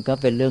ช่ไหมเลยก็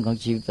เป็นเรื่องของ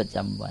ชีวิตประจ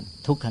ำวัน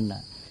ทุกขณะ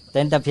แ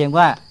ต่เพียง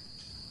ว่า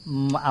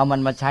เอามั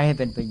นมาใช้ให้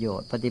เป็นประโยช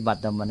น์ปฏิบัติ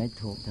ต่อมันให้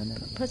ถูกเท่านั้น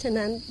เพราะฉะ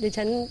นั้นดิ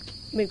ฉัน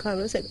มีความ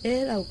รู้สึก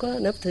เราก็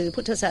นับถือ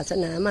พุทธศาส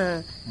นามา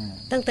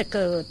ตั้งแต่เ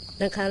กิด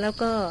นะคะแล้ว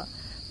ก็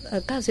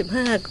90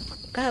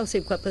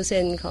 กว่า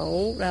%ของ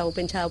เราเ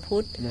ป็นชาวพุ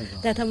ทธ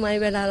แต่ทำไม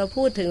เวลาเรา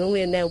พูดถึงโรงเ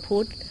รียนแนวพุ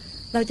ทธ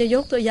เราจะย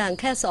กตัวอย่าง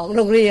แค่2โ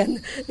รงเรียน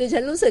ดิฉั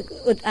นรู้สึก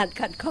อึดอัด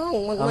ขัดข้อง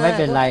มากๆไม่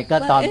เป็นไรก็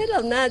ตอนเร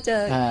าน่าจะ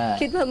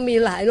คิดว่ามี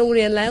หลายโรงเ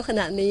รียนแล้วข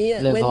ณะนี้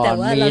เว้นแต่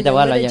ว่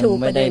าเรายัง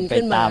ไม่ได้ไป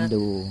ตาม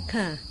ดู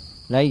ค่ะ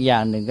และอีกอย่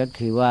างหนึ่งก็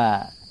คือว่า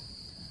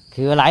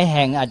คือหลายแ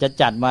ห่งอาจจะ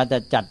จัดมาแต่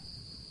จัด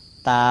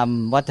ตาม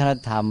วัฒน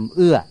ธรรม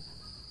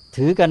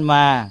ถือกันม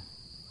า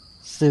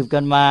สืบกั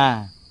นมา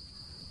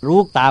รู้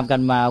ตามกั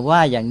นมาว่า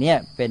อย่างเนี้ย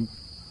เป็น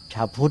ช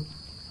าวพุทธ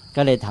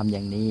ก็เลยทำอย่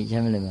างนี้ใช่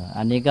ไหมเลย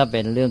อันนี้ก็เ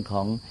ป็นเรื่องข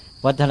อง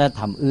วัฒนธ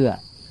รรมเอื้อ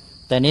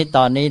แต่นี้ต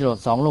อนนี้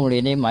2โรงเรี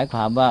ยนนี้หมายคว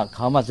ามว่าเข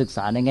ามาศึกษ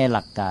าในแง่ห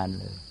ลักการ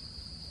เลย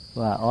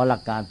ว่าหลั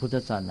กการพุทธ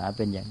ศาสนาเ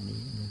ป็นอย่าง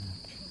นี้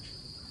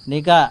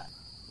นี่ก็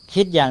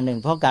คิดอย่างหนึ่ง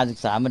เพราะการศึก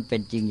ษามันเป็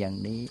นจริงอย่าง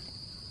นี้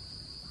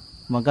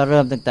มันก็เ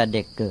ริ่มตั้งแต่เ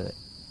ด็กเกิด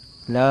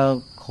แล้ว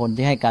คน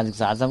ที่ให้การศึก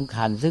ษาสำ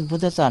คัญซึ่งพุท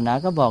ธศาสนา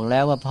ก็บอกแล้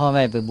วว่าพ่อแ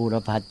ม่เป็นบูร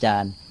พาจา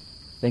รย์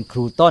เป็นค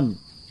รูต้น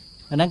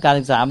เพราะนั้นการ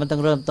ศึกษามันต้อ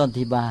งเริ่มต้น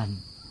ที่บ้าน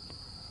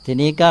ที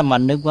นี้ก็มั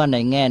นนึกว่าใน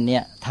แง่นี้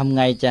ทำไ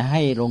งจะใ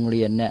ห้โรงเ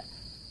รียนเนี่ย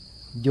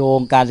โยง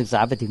การศึกษา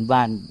ไปถึงบ้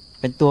าน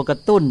เป็นตัวกร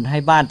ะตุ้นให้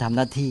บ้านทำห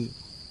น้าที่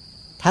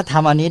ถ้าท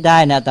ำอันนี้ได้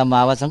นะอาตมา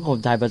ว่าสังคม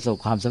ไทยประสบ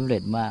ความสำเร็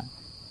จมาก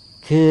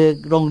คือ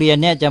โรงเรียน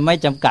เนี่ยจะไม่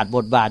จำกัดบ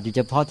ทบาทอยู่เ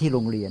ฉพาะที่โร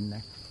งเรียนน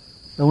ะ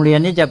โรงเรียน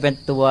นี่จะเป็น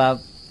ตัว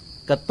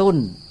กระตุ้น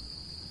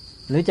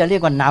หรือจะเรีย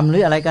กว่านำหรื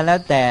ออะไรก็แล้ว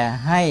แต่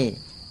ให้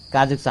ก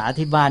ารศึกษา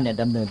ที่บ้านเนี่ย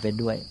ดำเนินไป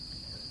ด้วย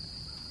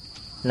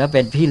แล้วเ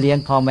ป็นพี่เลี้ยง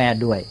พ่อแม่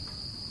ด้วย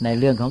ใน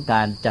เรื่องของก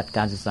ารจัดก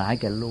ารศึกษาให้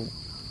แก่ลูก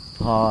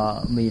พอ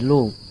มี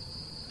ลูก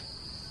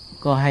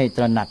ก็ให้ต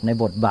ระหนักใน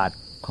บทบาท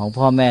ของ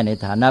พ่อแม่ใน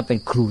ฐานะเป็น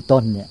ครู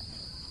ต้นเนี่ย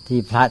ที่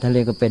พระท่านเ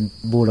รียกก็เป็น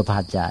บูรพา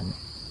จารย์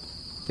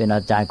เป็นอ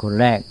าจารย์คน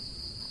แรก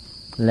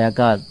แล้ว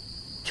ก็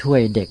ช่ว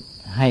ยเด็ก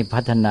ให้พั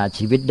ฒนา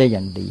ชีวิตได้อ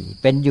ย่างดี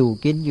เป็นอยู่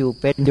กินอยู่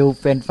เป็นอยู่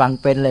เป็นฟัง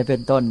เป็นอะไรเป็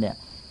นต้นเนี่ย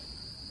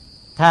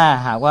ถ้า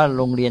หากว่า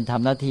โรงเรียนท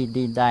ำหน้าที่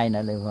ดีได้น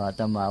ะเลยพออา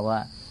ตมาว่า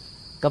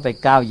ก็เป็น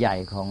ก้าวใหญ่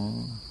ของ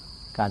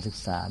การศึก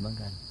ษาเหมือน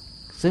กัน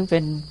ซึ่งเป็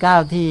นก้า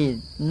วที่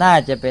น่า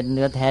จะเป็นเ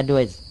นื้อแท้ด้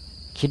วย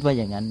คิดว่า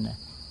อย่างนั้นนะ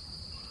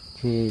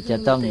คือจะ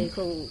ต้อง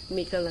คง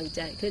มีกำลังใ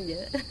จขึ้นเย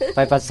อะไป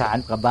ประสาน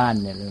กับบ้าน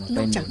เนี่ยน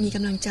อกจากมีก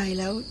ำลังใจ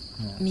แล้ว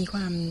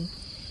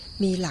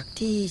มีหลัก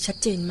ที่ชัด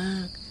เจนมา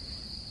ก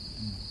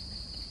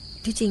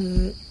ที่จริง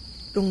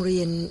โรงเรี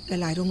ยนห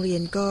ลายๆโรงเรีย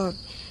นก็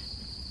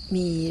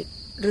มี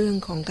เรื่อง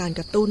ของการ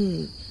กระตุ้น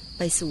ไ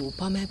ปสู่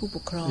พ่อแม่ผู้ป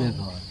กครอง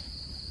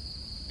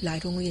หลาย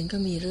โรงเรียนก็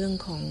มีเรื่อง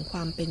ของคว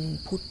ามเป็น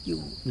พุทธอ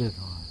ยู่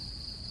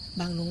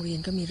บางโรงเรียน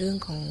ก็มีเรื่อง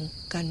ของ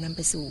การนำไ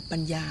ปสู่ปั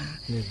ญญา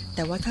แ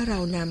ต่ว่าถ้าเรา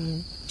น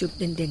ำจุด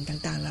เด่นๆ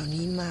ต่างๆเหล่า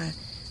นี้มา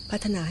พั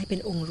ฒนาให้เป็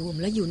นองค์รวม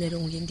และอยู่ในโร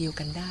งเรียนเดียว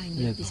กันได้เ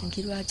นี่ยดิฉัน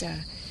คิดว่า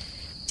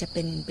จะเ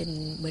ป็น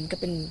เหมือนกับ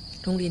เป็น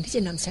โรงเรียนที่จ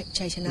ะนำ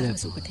ชัยชนะมา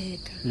สู่ประเทศ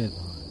ค่ะ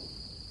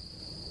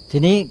ที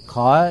นี้ข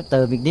อเ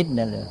ติมอีกนิด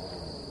นึงเลย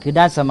คือ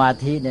ด้านสมา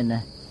ธิเนี่ยน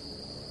ะ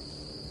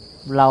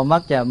เรามั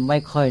กจะไม่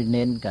ค่อยเ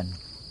น้นกัน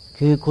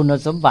คือคุณ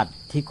สมบัติ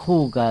ที่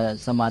คู่กับ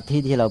สมาธิ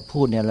ที่เรา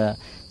พูดเนี่ยละ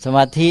สม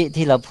าธิ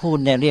ที่เราพูด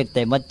เนี่ยเรียกแ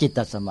ต่ว่าจิตต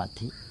สมา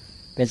ธิ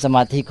เป็นสม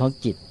าธิของ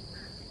จิต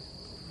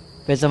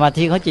เป็นสมา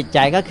ธิของจิตใจ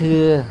ก็คือ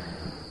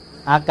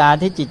อาการ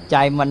ที่จิตใจ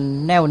มัน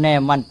แน่วแน่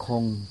มั่นค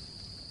ง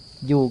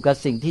อยู่กับ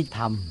สิ่งที่ท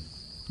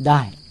ำไ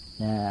ด้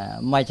นะ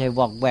ไม่ใช่ว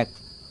อกแวก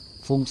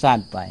ฟุ้งซ่าน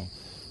ไป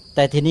แ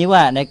ต่ทีนี้ว่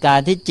าในการ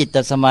ที่จิต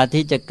สมาธิ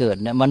จะเกิด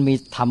เนี่ยมันมี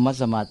ธรรม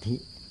สมาธิ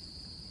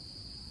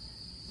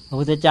พระ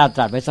พุทธเจ้าต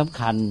รัสไว้สำ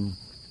คัญ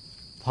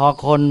พอ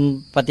คน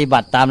ปฏิบั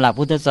ติตามหลัก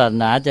พุทธศาส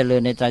นาเจริ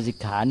ญในไตรสิก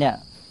ขาเนี่ย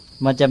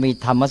มันจะมี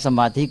ธรรมส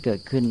มาธิเกิด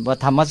ขึ้นว่า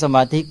ธรรมสม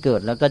าธิเกิ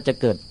ดแล้วก็จะ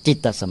เกิดจิ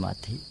ตสมา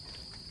ธิ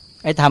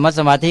ไอ้ธรรมส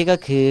มาธิก็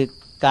คือ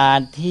การ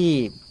ที่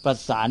ประ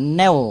สานแ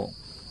นว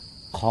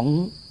ของ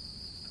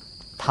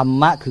ธรร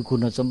มะคือคุ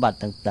ณสมบัติ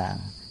ต่าง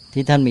ๆ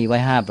ที่ท่านมีไว้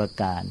5ประ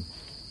การ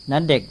นั้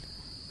นเด็ก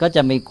ก็จ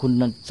ะมีคุณ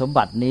สม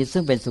บัตินี้ซึ่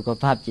งเป็นสุข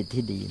ภาพจิต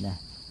ที่ดีนะ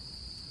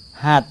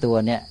5ตัว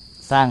เนี่ย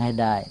สร้างให้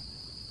ได้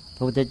พ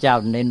ระพุทธเจ้า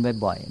เน้นไว้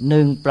บ่อย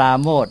1ปรา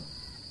โมทย์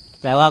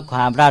แปลว่าคว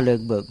ามร่าเริ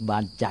งเบิกบา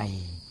นใจ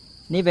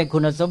นี่เป็นคุ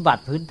ณสมบั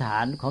ติพื้นฐา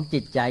นของจิ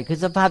ตใจคือ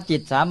สภาพจิ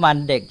ตสามัญ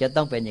เด็กจะ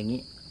ต้องเป็นอย่าง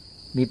นี้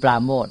มีปรา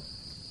โมทย์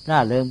ร่า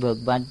เริงเบิก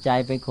บานใจ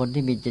เป็นคน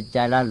ที่มีจิตใจ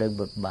ร่าเริงเ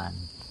บิกบาน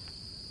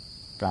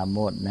ปราโม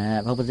ทย์นะ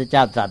พระพุทธเจ้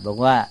าตรัสบอก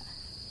ว่า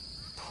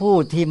ผู้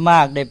ที่ม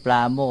ากได้ปร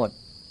าโมทย์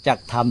จัก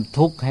ทำ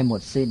ทุกข์ให้หม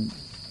ดสิ้น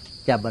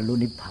จะบรรลุ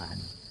นิพพาน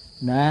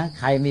นะ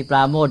ใครมีปร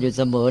าโมทย์อยู่เ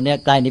สมอเนี่ย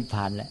ใกล้นิพพ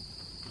านแล้ว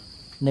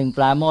1ป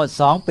ราโมทย์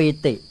2ปี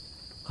ติ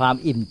ความ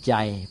อิ่มใจ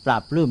ปรา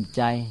บปลื้มใ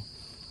จ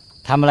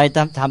ทำอะไร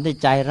ทำด้วย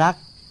ใจรัก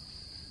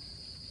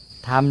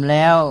ทำแ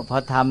ล้วพอ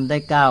ทำได้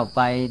ก้าวไ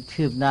ป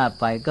คืบหน้า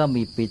ไปก็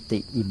มีปิติ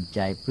อิ่มใจ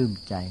ปลื้ม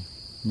ใจ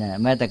นะ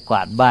แม้แต่กว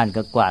าดบ้าน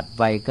ก็กวาด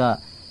ไปก็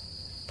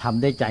ท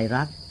ำด้วยใจ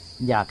รัก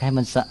อยากให้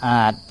มันสะอ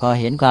าดพอ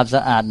เห็นความส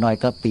ะอาดหน่อย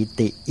ก็ปิ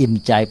ติอิ่ม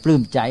ใจปลื้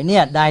มใจเนี่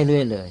ยได้เรื่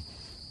อยเลย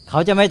เขา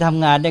จะไม่ท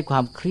ำงานด้วยคว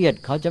ามเครียด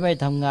เขาจะไม่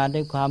ทำงานด้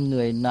วยความเห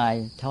นื่อยหน่าย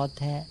ท้อ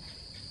แท้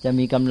จะ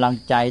มีกำลัง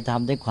ใจท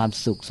ำด้วยความ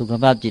สุขสุข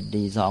ภาพจิต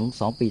ดี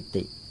2ปิ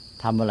ติ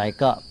ทำอะไร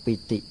ก็ปิ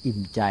ติอิ่ม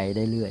ใจไ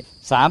ด้เรื่อย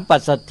3ปั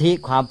สสัทธิ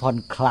ความผ่อน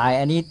คลาย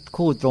อันนี้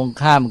คู่ตรง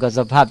ข้ามกับ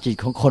สภาพจิต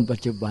ของคนปั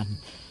จจุบัน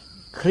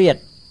เครียด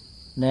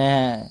นะ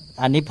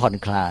อันนี้ผ่อน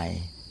คลาย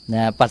น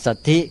ะปัสสัท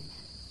ธิ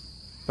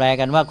แปล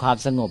กันว่าความ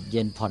สงบเ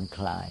ย็นผ่อนค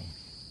ลาย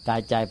กา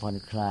ยใจผ่อน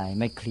คลาย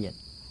ไม่เครียด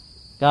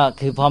ก็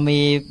คือพอมี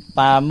ป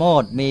ราโม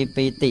ทย์มี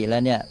ปีติแล้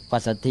วเนี่ยปั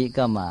สสัทธิ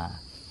ก็มา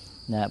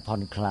นะผ่อ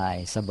นคลาย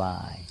สบา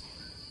ย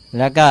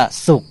แล้วก็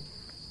สุข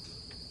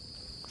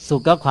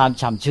ก็ความ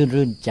ฉ่ำชื่น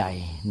รื่นใจ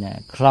นะ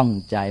คล่อง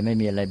ใจไม่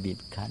มีอะไรบีบ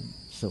คั้น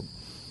สุข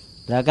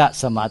แล้วก็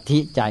สมาธิ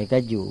ใจก็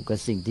อยู่กับ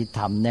สิ่งที่ท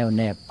ำแน่วแ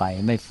น่ไป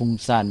ไม่ฟุ้ง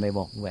ซ่านไม่บ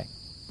อกแวก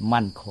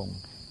มั่นคง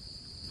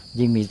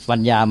ยิ่งมีปั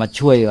ญญามา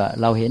ช่วยว่า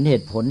เราเห็นเห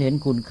ตุผลเห็น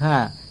คุณค่า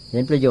เห็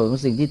นประโยชน์ขอ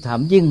งสิ่งที่ท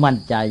ำยิ่งมั่น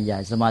ใจใหญ่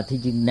สมาธิ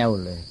ยิ่งแน่ว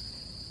เลย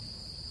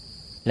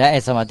และไอ้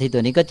สมาธิตั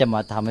วนี้ก็จะม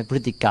าทำให้พ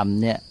ฤติกรรม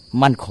เนี่ย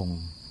มั่นคง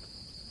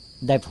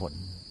ได้ผล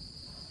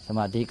สม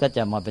าธิก็จ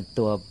ะมาเป็น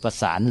ตัวประ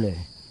สานเลย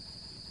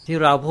ที่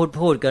เรา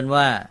พูดกัน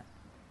ว่า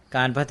ก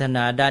ารพัฒน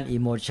าด้านอิ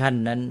โมชัน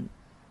นั้น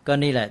ก็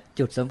นี่แหละ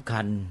จุดสำ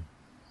คัญ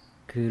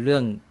คือเรื่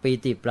องปี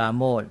ติปรา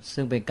โมทย์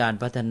ซึ่งเป็นการ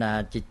พัฒนา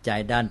จิตใจ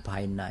ด้านภา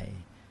ยใน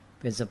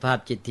เป็นสภาพ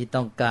จิตที่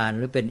ต้องการห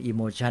รือเป็นอิโ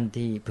มชัน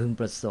ที่พึง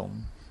ประสงค์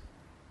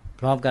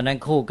พร้อมกันนั้น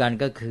คู่กัน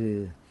ก็คือ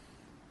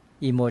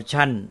อิโม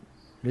ชัน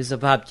หรือส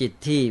ภาพจิต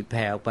ที่แ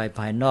ผ่ออกไป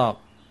ภายนอก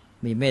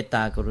มีเมตต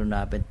ากรุณ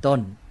าเป็นต้น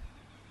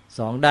ส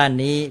องด้าน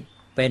นี้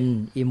เป็น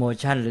อิโม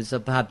ชันหรือส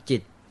ภาพจิ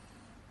ต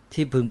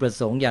ที่พึงประ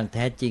สงค์อย่างแ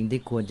ท้จริง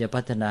ที่ควรจะ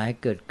พัฒนาให้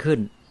เกิดขึ้น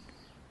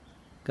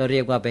ก็เรี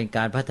ยกว่าเป็นก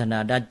ารพัฒนา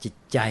ด้านจิต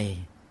ใจ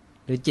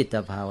หรือจิต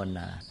ภาวน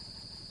า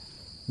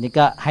นี่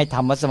ก็ให้ธ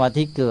รรมสมา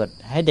ธิเกิด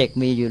ให้เด็ก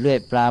มีอยู่เรื่อย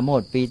ปราโม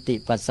ทย์ปีติ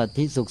ปัสสัท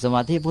ธิสุขสม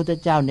าธิพุทธ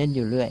เจ้าเน้นอ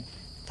ยู่เรื่อย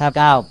ถ้า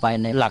ก้าวไป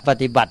ในหลักป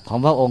ฏิบัติของ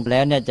พระองค์แล้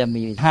วเนี่ยจะ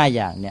มี5อ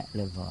ย่างเนี่ยเ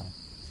ลยพอ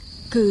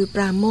คือป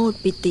ราโมทย์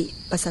ปิติ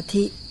ปัสสัท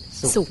ธิ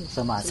สุขส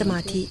มา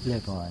ธิเล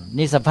ยพอ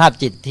นี่สภาพ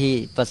จิตที่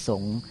ประส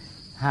งค์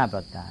5ป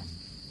ระการ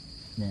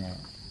เนี่ย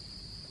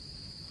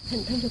ท่าน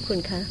เจ้าคุณ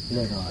คะด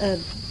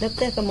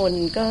ร.กมล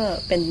ก็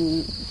เป็น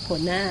หัว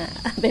หน้า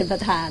เป็นปร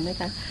ะธานนะ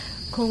คะ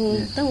คง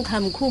ต้องท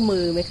ำคู่มื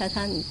อไหมคะ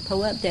ท่านเพราะ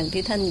ว่าอย่าง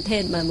ที่ท่านเท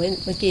ศมาเ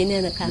มื่อกี้เนี่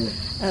ยนะคะ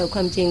คว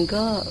ามจริง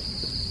ก็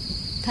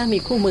ถ้ามี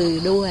คู่มือ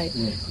ด้วย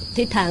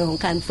ทิศทางของ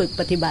การฝึก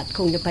ปฏิบัติค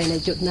งจะไปใน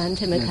จุดนั้นใ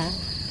ช่ไหมคะ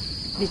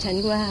ดิฉัน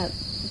ว่า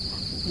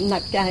หนั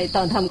กใจต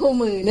อนทำคู่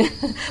มือเนี่ย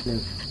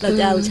เรา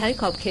จะเอาใช้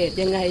ขอบเขต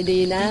ยังไงดี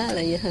นะอะไร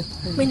อย่างเงี้ย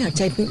ไม่หนักใ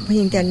จเพี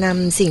ยงแต่น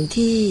ำสิ่ง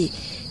ที่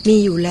มี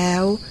อยู่แล้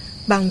ว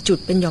บางจุด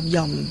เป็นห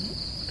ย่อม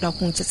ๆเรา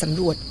คงจะสำ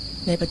รวจ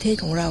ในประเทศ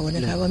ของเราน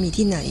ะคะว่ามี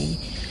ที่ไหน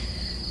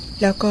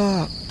แล้วก็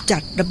จั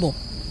ดระบบ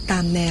ตา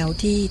มแนว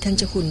ที่ท่านเ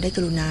จ้าคุณได้ก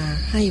รุณา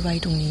ให้ไว้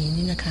ตรงนี้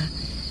นี่นะคะ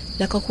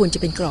แล้วก็ควรจะ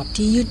เป็นกรอบ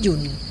ที่ยืดหยุ่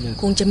น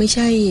คงจะไม่ใ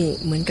ช่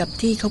เหมือนกับ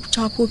ที่เขาช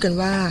อบพูดกัน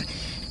ว่า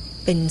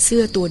เป็นเสื้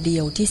อตัวเดี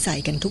ยวที่ใส่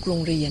กันทุกโร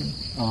งเรียน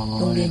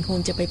โรงเรียนคง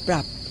จะไปป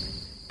รับ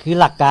คือ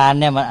หลักการ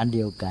เนี่ยมันอันเ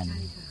ดียวกัน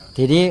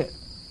ทีนี้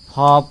พ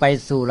อไป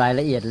สู่ราย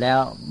ละเอียดแล้ว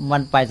มั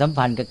นไปสัม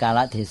พันธ์กับกาล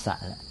เทศะ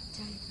แล้ว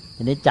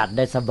ทีนี้จัดไ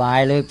ด้สบาย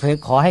เลยเพื่อ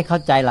ขอให้เข้า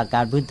ใจหลักกา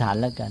รพื้นฐาน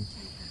แล้วกัน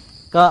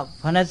ก็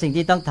เพราะนั้นสิ่ง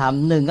ที่ต้องท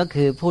ำหนึ่งก็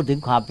คือพูดถึง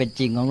ความเป็น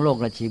จริงของโลก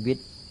และชีวิต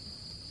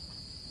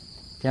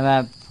ใช่ไหม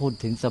พูด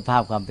ถึงสภา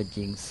พความเป็นจ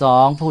ริงสอ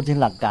งพูดถึง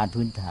หลักการ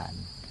พื้นฐาน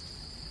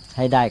ใ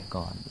ห้ได้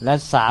ก่อนและ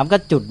สามก็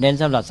จุดเน้น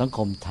สำหรับสังค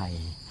มไทย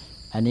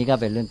อันนี้ก็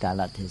เป็นเรื่องกา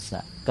ลเทศ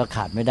ะก็ข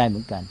าดไม่ได้เหมื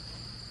อนกัน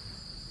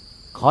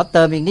ขอเ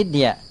ติมอีกนิดเ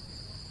ดียว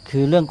คื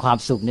อเรื่องความ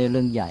สุขในเ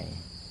รื่องใหญ่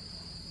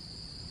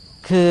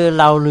คือ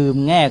เราลืม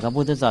แง่ของ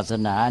พุทธศาส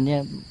นาเนี่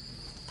ย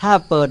ถ้า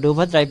เปิดดูพ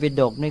ระไตรปิ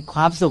ฎกในคว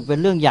ามสุขเป็น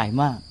เรื่องใหญ่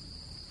มาก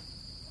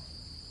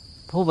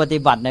ผู้ปฏิ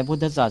บัติในพุท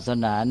ธศาส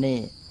นานี่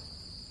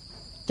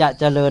จะ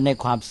เจริญใน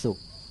ความสุข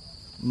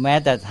แม้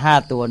แต่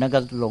5ตัวนั้น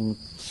ก็ลง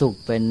สุข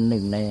เป็น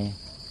1ใน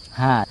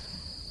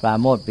5ปรา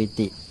โมทย์ปิ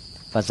ติ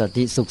ปัสสัท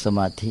ธิสุขสม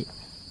าธิ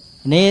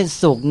นี้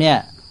สุขเนี่ย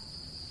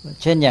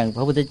เช่นอย่างพ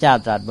ระพุทธเจ้า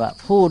ตรัสว่า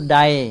ผู้ใด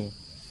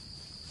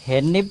เห็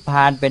นนิพพ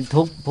านเป็น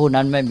ทุกข์ผู้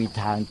นั้นไม่มี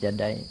ทางจะ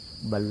ได้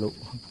บรรลุ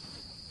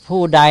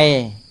ผู้ใด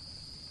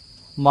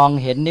มอง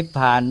เห็นนิพพ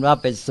านว่า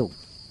เป็นสุข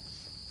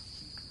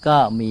ก็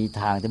มี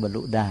ทางจะบรร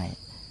ลุได้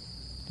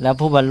แล้ว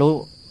ผู้บรรลุ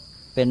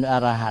เป็นอ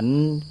รหัน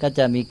ต์ก็จ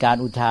ะมีการ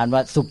อุทานว่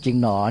าสุขจริง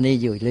หนอนี่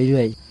อยู่เ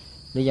รื่อย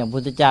ๆหรืออย่างพุ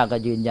ทธเจ้าก็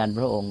ยืนยัน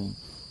พระองค์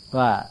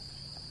ว่า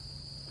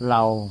เร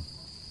า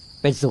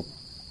เป็นสุข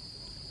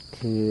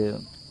คือ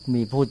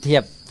มีผู้เทีย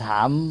บถ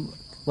าม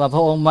ว่าพ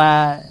ระองค์มา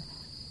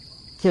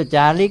เที่ยวจ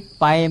าริก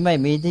ไปไม่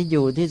มีที่อ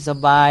ยู่ที่ส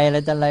บายอะไร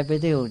ต่ออะไรไป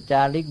เที่ยวจ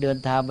าริกเดิน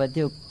ทางไปเ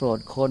ที่ยวโปรด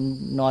คน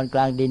นอนกล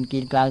างดินกิ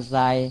นกลางท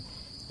ราย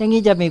อย่าง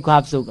นี้จะมีควา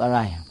มสุขอะไร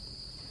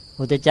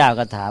พุทธเจ้า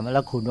ก็ถามแ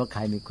ล้วคุณว่าใค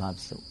รมีความ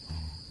สุข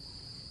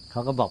เข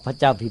าก็บอกพระ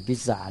เจ้าพิมพิ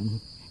สาร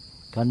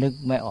เขานึก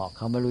ไม่ออกเ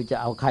ขาไม่รู้จะ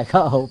เอาใครเข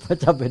าเอาพระ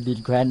เจ้าแผ่นดิน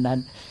แคว้นนั้น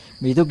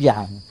มีทุกอย่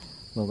าง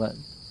บอกว่า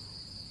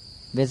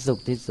เป็นสุข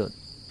ที่สุด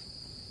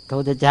พระ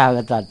พุทธเจ้า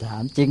ก็ตรัสถา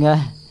มจริงเหรอ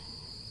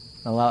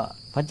บอกว่า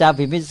พระเจ้า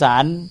พิมพิสา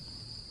ร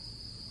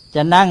จ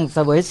ะนั่งเส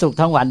วยสุข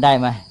ทั้งวันได้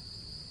ไหม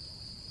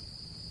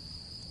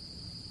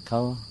เขา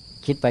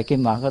คิดไปคิด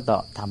มาก็ตอ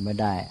บทำไม่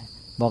ได้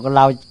บอกว่าเ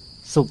รา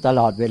สุขต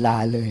ลอดเวลา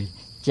เลย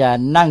จะ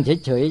นั่ง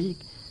เฉย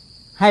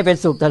ๆให้เป็น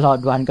สุขตลอด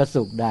วันก็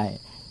สุขได้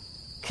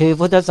คือ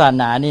พุทธศาส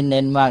นานี่เ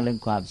น้นมากเรื่อง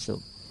ความสุ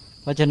ข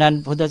เพราะฉะนั้น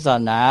พุทธศาส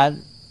นา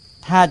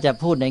ถ้าจะ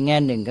พูดในแง่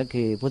หนึ่งก็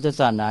คือพุทธ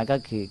ศาสนาก็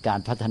คือการ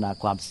พัฒนา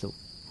ความสุข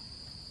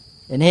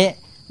อันนี้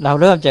เรา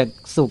เริ่มจาก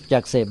สุขจา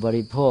กเสพบ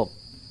ริโภค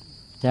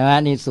ใช่ไหม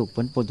นี่สุขผ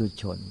ลปุถุ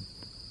ชน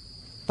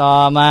ต่อ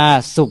มา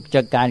สุขจ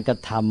ากการกระ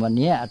ทำวัน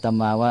นี้อาต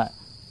มาว่า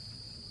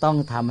ต้อง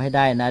ทำให้ไ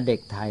ด้นะเด็ก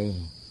ไท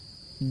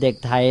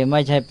ยไ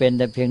ม่ใช่เป็นแ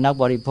ต่เพียงนัก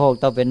บริโภค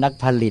ต้องเป็นนัก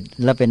ผลิต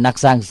และเป็นนัก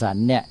สร้างสรร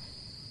ค์เนี่ย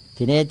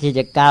ทีนี้ที่จ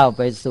ะก้าวไ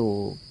ปสู่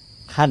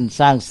ขั้น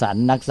สร้างสรร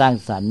ค์นักสร้าง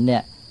สรรค์เนี่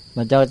ย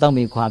มันจะต้อง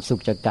มีความสุ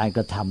ขจากการก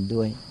ระทำ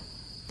ด้วย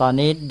ตอน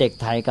นี้เด็ก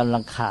ไทยกำลั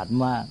งขาด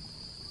มาก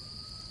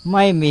ไ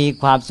ม่มี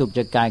ความสุขจ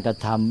ากการกระ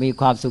ทำมี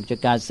ความสุขจา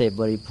กการเสพ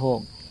บริโภค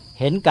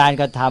เห็นการ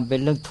กระทำเป็น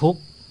เรื่องทุกข์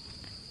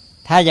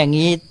ถ้าอย่าง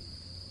นี้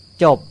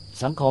จบ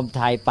สังคมไ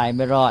ทยไปไ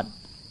ม่รอด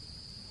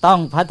ต้อง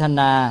พัฒ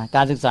นาก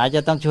ารศึกษาจ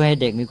ะต้องช่วยให้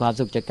เด็กมีความ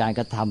สุขจากการ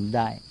กระทำไ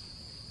ด้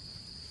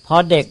พอ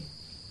เด็ก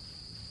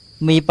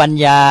มีปัญ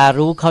ญา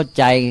รู้เข้าใ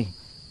จ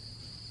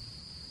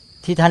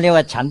ที่ท่านเรียก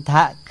ว่าฉันท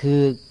ะคื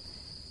อ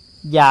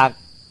อยาก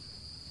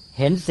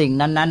เห็นสิ่ง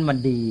นั้นๆมัน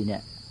ดีเนี่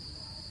ย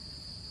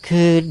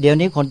คือเดี๋ยว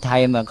นี้คนไทย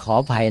มาขอ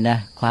อภัยนะ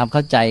ความเข้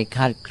าใจค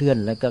ลาดเคลื่อน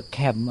แล้วก็แค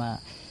บมาก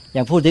อย่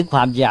างพูดถึงคว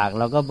ามอยาก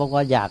เราก็บอก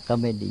ว่าอยากก็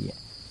ไม่ดี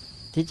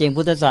ที่จริง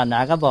พุทธศาสนา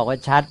ก็บอกว่า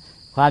ชัด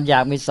ความอยา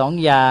กมีสอง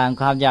อย่าง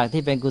ความอยาก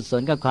ที่เป็นกุศ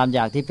ลกับความอย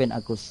ากที่เป็นอ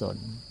กุศล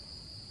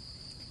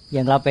อย่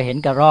างเราไปเห็น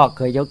กระรอกเ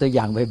คยยกตัวอ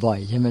ย่างบ่อย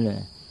ๆใช่ไหมเล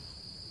ย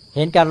เ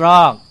ห็นกระร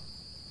อก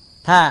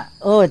ถ้า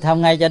ท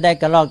ำไงจะได้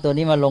กระรอกตัว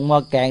นี้มาลงหม้อ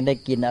แกงได้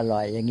กินอร่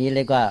อยอย่างนี้เ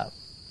รียกว่า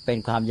เป็น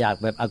ความอยาก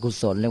แบบอกุ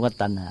ศลเรียกว่า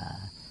ตัณหา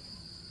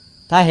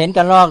ถ้าเห็นก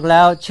ระรอกแ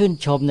ล้วชื่น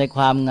ชมในค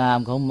วามงาม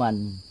ของมัน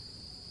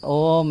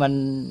มัน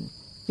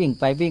วิ่ง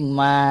ไปวิ่ง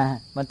มา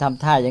มันท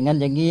ำท่าอย่างนั้น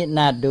อย่างนี้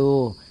น่าดู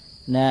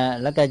นะ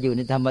แล้วก็อยู่ใ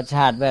นธรรมช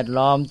าติแวด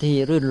ล้อมที่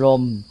รื่นร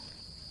ม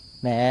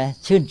แหม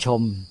ชื่นช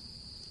ม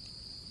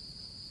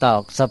ต่อ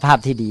สภาพ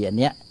ที่ดีอัน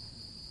เนี้ย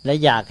และ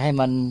อยากให้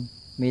มัน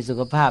มีสุ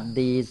ขภาพ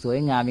ดีสวย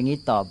งามอย่างนี้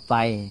ต่อไป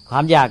ควา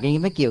มอยากอย่าง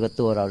นี้ไม่เกี่ยวกับ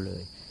ตัวเราเล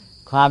ย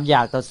ความอย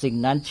ากต่อสิ่ง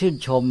นั้นชื่น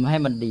ชมให้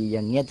มันดีอ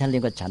ย่างเงี้ยท่านเรี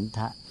ยกว่าฉันท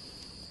ะ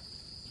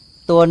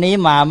ตัวนี้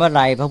มาเมื่อไห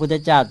ร่พระพุทธ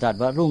เจ้าตรัส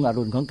ว่ารุ่งอ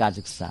รุณของการ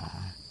ศึกษา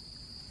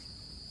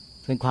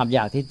เป็นความอย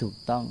ากที่ถูก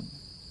ต้อง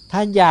ถ้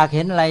าอยากเ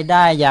ห็นอะไรไ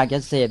ด้อยากจะ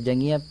เสพอย่า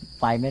งเงี้ย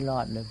ไปไม่รอ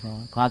ดเลยพอ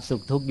ความสุ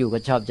ขทุกข์อยู่ก็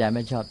ชอบใจไ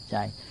ม่ชอบใจ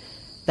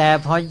แต่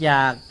พออย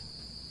าก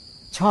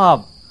ชอบ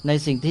ใน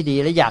สิ่งที่ดี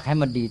และอยากให้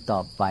มันดีต่อ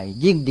ไป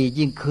ยิ่งดี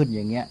ยิ่งขึ้นอ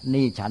ย่างเงี้ย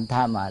นี่ฉันท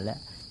ะมาแล้ว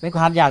เป็นค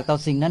วามอยากต่อ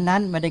สิ่งนั้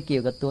นๆไม่ได้เกี่ย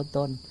วกับตัวต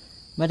น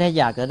ไม่ได้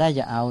อยากจะได้จ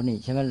ะเอานี่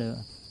ใช่ไหมเลย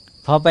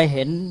พอไปเ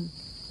ห็น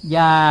ห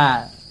ญ้า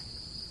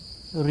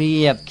เรี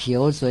ยบเขีย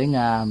วสวยง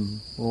าม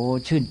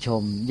ชื่นช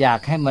มอยาก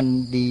ให้มัน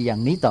ดีอย่า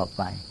งนี้ต่อไ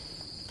ป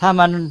ถ้า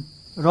มัน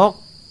รก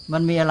มั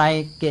นมีอะไร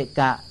เกะ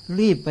กะ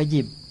รีบไปห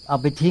ยิบเอา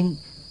ไปทิ้ง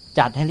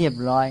จัดให้เรียบ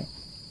ร้อย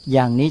อ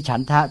ย่างนี้ฉั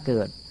นทะเ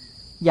กิด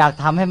อยาก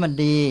ทำให้มัน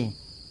ดี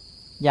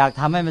อยาก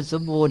ทำให้มันส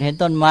มบูรณ์เห็น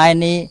ต้นไม้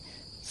นี้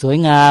สวย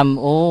งาม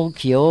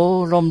เขียว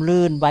ร่ม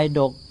รื่นใบด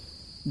ก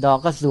ดอก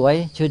ก็สวย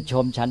ชื่นช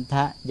มฉันท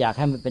ะอยากใ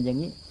ห้มันเป็นอย่าง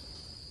นี้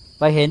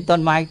ไปเห็นต้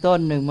นไม้ต้น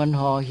หนึ่งมัน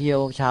ห่อเหี่ย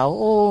วเฉา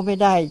ไม่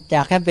ได้อย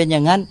ากให้เป็นอย่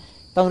างนั้น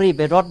ต้องรีบไ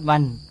ปรดมั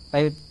นไป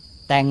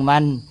แต่งมั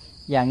น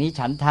อย่างนี้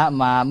ฉันทะ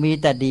มามี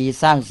แต่ดี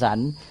สร้างสรร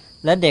ค์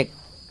และเด็ก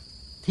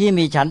ที่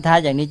มีฉันทะ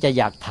อย่างนี้จะ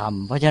อยากท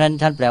ำเพราะฉะนั้น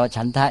ท่านแปลว่า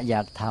ฉันทะอย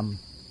ากท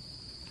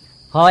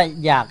ำเพราะ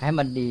อยากให้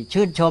มันดี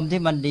ชื่นชม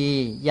ที่มันดี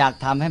อยาก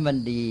ทำให้มัน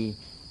ดี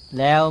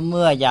แล้วเ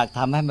มื่ออยากท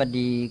ำให้มัน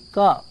ดี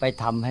ก็ไป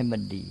ทำให้มั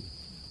นดี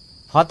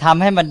พอท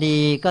ำให้มันดี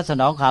ก็ส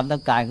นองความต้อ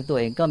งการของตัว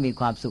เองก็มี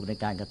ความสุขใน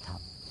การกระท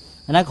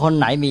ำฉะนั้นคน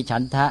ไหนมีฉั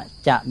นทะ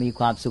จะมี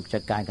ความสุขจา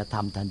กการกระท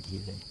ำทันที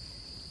เลย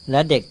และ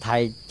เด็กไท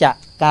ยจะ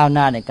ก้าวห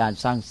น้าในการ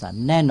สร้างสรร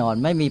ค์แน่นอน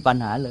ไม่มีปัญ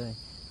หาเลย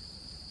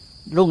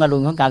รุ่งอรุ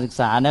ณของการศึก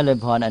ษานะเลย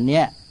พรอันเ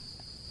นี้ย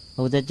พร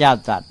ะพุทธเจ้า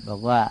ตรัสบอ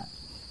กว่า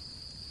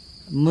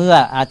เมื่อ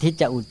อาทิตย์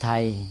จะอุทั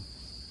ย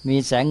มี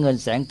แสงเงิน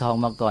แสงทอง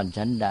มาก่อน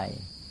ชั้นใด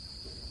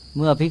เ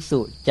มื่อภิกษุ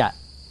จะ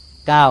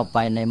ก้าวไป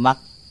ในมรรค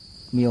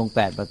มีองค์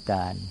8ประก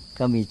าร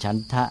ก็มีฉัน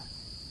ทะ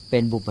เป็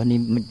นบุพนิ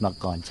มิตมา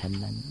ก่อนชั้น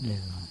นั้นเลย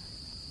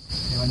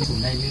ในวันนี้ผม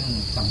ได้เรื่อง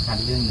สำคัญ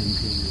เรื่องหนึ่ง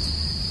คือ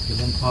เ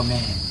รื่องพ่อแม่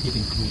ที่เป็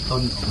นครูต้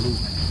นของลูก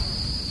นะ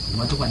ผม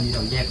ว่าทุกวันนี้เร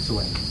าแยกส่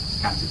วน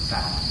การศึกษ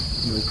า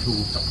โดยครู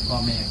กับพ่อ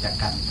แม่จาก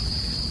กัน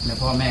แล้ว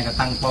พ่อแม่ก็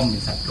ตั้งป้อมเป็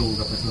นศัตรู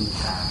กับกระทรวงศึก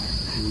ษา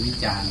คือวิ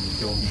จารณ์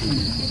โจมตี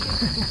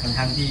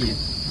ทั้งที่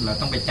เรา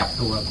ต้องไปจับ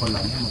ตัวคนเหล่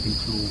านี้มาเป็น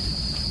ครู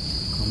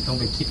ผมต้อง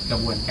ไปคิดกระ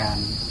บวนการ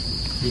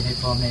ที่ให้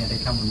พ่อแม่ได้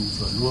เข้ามามี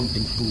ส่วนร่วมเป็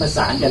นครูประส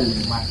านกัน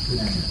มากขึ้น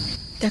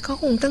แต่ก็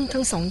คงต้อง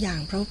ทั้งสองอย่าง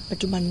เพราะปัจ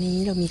จุบันนี้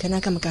เรามีคณะ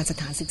กรรมการส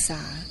ถานศึกษ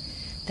า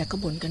แต่ก็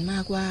บ่นกันมา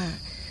กว่า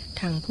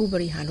ทางผู้บ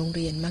ริหารโรงเ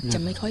รียนมักจะ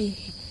ไม่ค่อย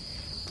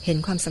เห็น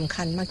ความสำ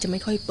คัญมักจะไม่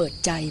ค่อยเปิด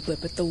ใจเปิด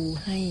ประตู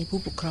ให้ผู้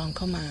ปกครองเ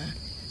ข้ามา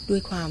ด้ว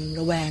ยความ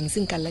ระแวง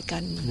ซึ่งกันและกั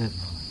น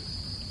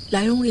หล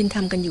ายโรงเรียนท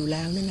ำกันอยู่แ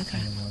ล้วนั่นนะค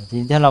ะที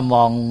นี้ถ้าเราม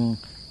อง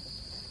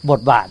บท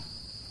บาท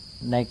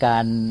ในกา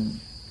ร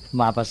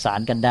มาประสาน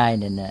กันได้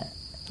เนี่ย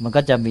มัน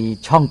ก็จะมี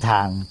ช่องท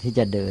างที่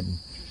จะเดิน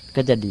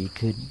ก็จะดี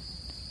ขึ้น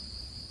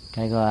ใค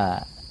รก็ว่า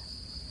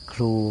ค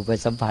รูไป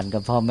สัมพันธ์กั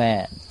บพ่อแม่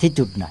ที่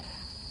จุดไหน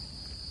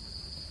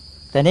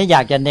แต่นี้อย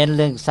ากจะเน้นเ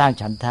รื่องสร้าง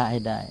ฉันทะให้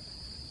ได้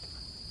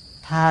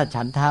ถ้า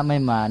ฉันทะไม่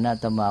มานะอา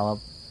ตมาว่า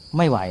ไ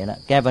ม่ไหวแล้ว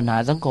แก้ปัญหา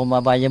สังคมอ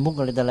บายมุข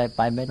อะไรไ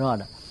ปไม่รอด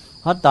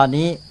เพราะตอน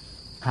นี้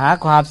หา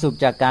ความสุข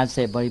จากการเส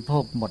พบริโภ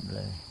คหมดเล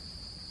ย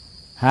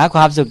หาค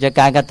วามสุขจาก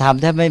การกระท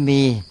ำแทบไม่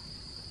มี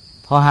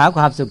พอหาค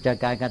วามสุขจาก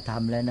การกระท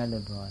ำแล้วนะเล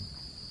ยพร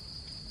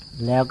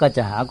แล้วก็จ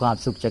ะหาความ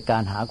สุขจากกา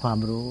รหาความ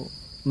รู้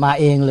มา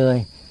เองเลย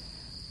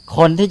ค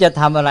นที่จะ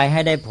ทำอะไรใ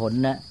ห้ได้ผล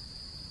นะ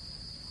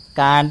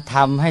การท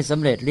ำให้สำ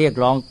เร็จเรียก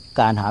ร้อง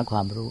การหาคว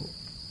ามรู้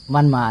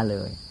มันมาเล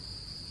ย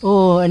โอ้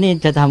อันนี้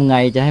จะทำไง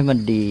จะให้มัน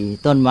ดี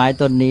ต้นไม้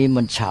ต้นนี้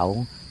มันเฉา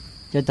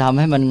จะทำ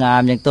ให้มันงา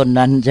มอย่างต้น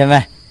นั้นใช่ไหม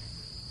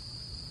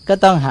ก็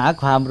ต้องหา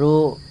ความรู้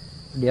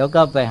เดี๋ยว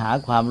ก็ไปหา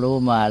ความรู้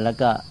มาแล้ว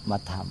ก็มา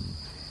ท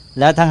ำ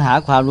แล้วทั้งหา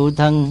ความรู้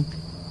ทั้ง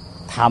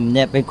ทำเ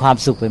นี่ยเป็นความ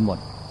สุขไปหมด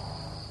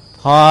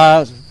พอ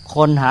ค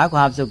นหาค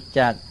วามสุข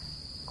จาก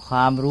คว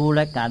ามรู้แล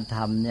ะการท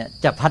ำเนี่ย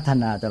จะพัฒ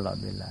นาตลอด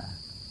เวลา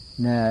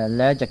เนี่ยแ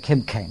ล้วจะเข้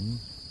มแข็ง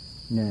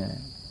เนี่ย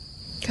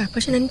ค่ะเพรา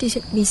ะฉะนั้น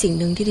มีสิ่ง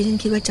หนึ่งที่ดิฉัน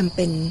คิดว่าจำเ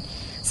ป็น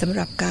สำห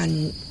รับการ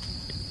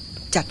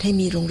จัดให้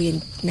มีโรงเรียน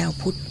แนว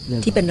พุทธ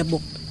ที่เป็นระบ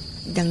บ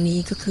ดังนี้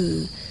ก็คือ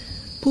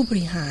ผู้บ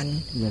ริหาร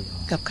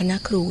กับคณะ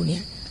ครูเนี่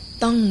ย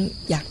ต้อง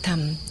อยากท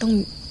ำต้อง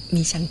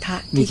มีฉันทะ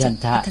ที่จะ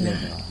พัฒนา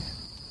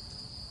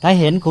ถ้า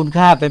เห็นคุณ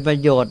ค่าเป็นประ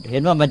โยชน์เห็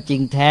นว่ามันจริ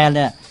งแท้เ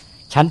นี่ย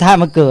ฉันทะ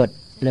มันเกิด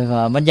เลย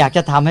ว่ามันอยากจ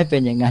ะทำให้เป็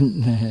นอย่างนั้น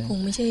คง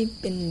ไม่ใช่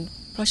เป็น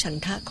เพราะฉัน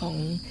ทะของ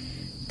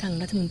ทาง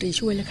รัฐมนตรี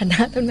ช่วยและคณะ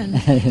เท่านั้น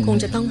คง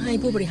จะต้องให้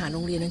ผู้บริหารโร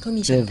งเรียนนั้นเขา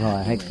มีฉันทะ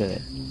ให้เกิด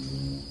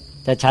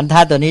แต่ฉันทะ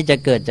ตัวนี้จะ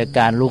เกิดจาก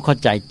การรู้เข้า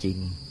ใจจริง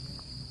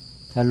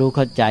ถ้ารู้เ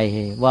ข้าใจ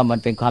ว่ามัน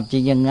เป็นความจริ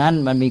งอย่างนั้น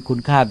มันมีคุณ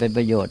ค่าเป็นป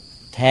ระโยชน์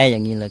แท้อย่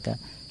างนี้เลยก็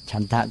ฉั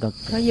นทะก็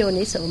เพราะโย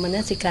นิโสมน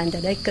สิการจะ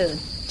ได้เกิด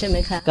ใช่ไหม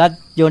คะก็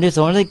โยนิโส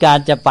มนสิการ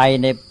จะไป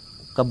ใน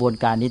กระบวน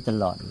การนี้ต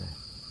ลอดเลย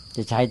จ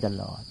ะใช้ต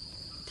ลอด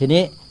ที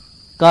นี้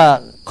ก็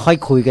ค่อย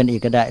คุยกันอี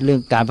กก็ได้เรื่อ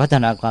งการพัฒ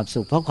นาความสุ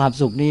ขเพราะความ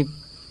สุขนี่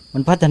มั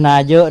นพัฒนา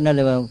เยอะนะเ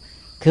ลยว่า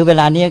คือเว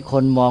ลานี้ค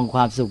นมองคว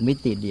ามสุขมิ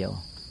ติเดียว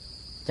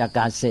จากก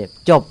ารเสพ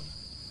จบ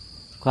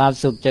ความ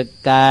สุขจาก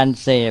การ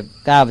เสพ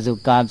ก้าวไปสู่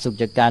ความสุข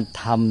จากการ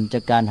ทำจา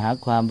กการหา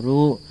ความ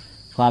รู้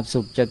ความ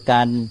สุขจากก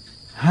าร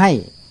ให้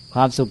คว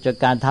ามสุขจาก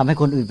การทำให้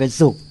คนอื่นเป็น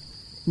สุข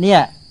เนี่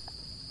ย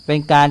เป็น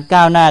การ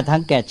ก้าวหน้าทั้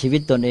งแก่ชีวิ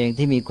ตตนเอง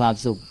ที่มีความ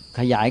สุข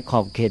ขยายขอ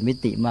บเขตมิ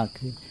ติมาก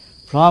ขึ้น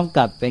พร้อม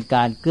กับเป็นก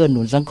ารเกื้อห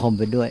นุนสังคม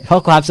ไปด้วยเพรา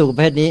ะความสุขประ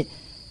เภทนี้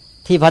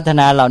ที่พัฒ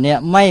นาเหล่านี้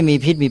ไม่มี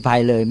พิษมีภั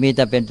ยเลยมีแ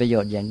ต่เป็นประโย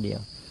ชน์อย่างเดียว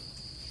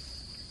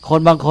คน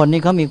บางคน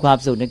นี่เขามีความ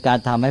สุขในการ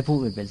ทำให้ผู้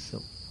อื่นเป็นสุ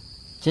ข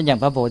เช่นอย่าง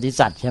พระโพธิ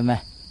สัตว์ใช่ไหม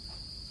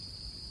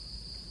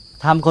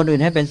ทำคนอื่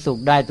นให้เป็นสุข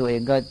ได้ตัวเอ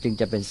งก็จึง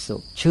จะเป็นสุ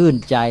ขชื่น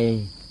ใจ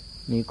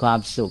มีความ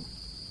สุข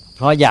เพ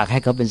ราะอยากให้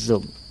เขาเป็นสุ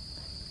ข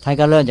ท่าน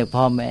ก็เริ่มจาก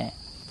พ่อ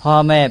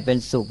แม่เป็น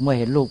สุขเมื่อ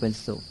เห็นลูกเป็น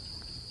สุข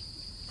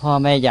พ่อ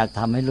แม่อยาก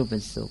ทำให้ลูกเป็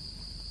นสุข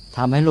ท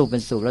ำให้ลูกเป็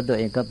นสุขแล้วตัว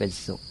เองก็เป็น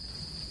สุข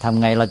ทำ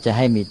ไงเราจะใ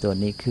ห้มีตัว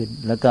นี้ขึ้น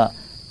แล้วก็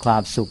ควา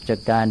มสุขจาก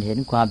การเห็น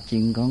ความจริ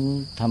งของ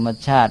ธรรม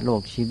ชาติโล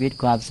กชีวิต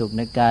ความสุขใ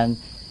นการ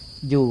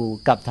อยู่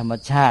กับธรรม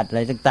ชาติอะไ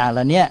รต่างๆเห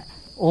ล่านี้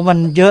โอ้มัน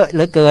เยอะเห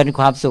ลือเกิน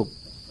ความสุข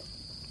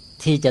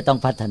ที่จะต้อง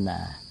พัฒนา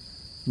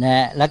น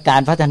ะและกา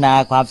รพัฒนา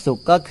ความสุ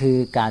ขก็คือ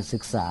การศึ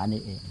กษา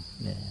นี่เอง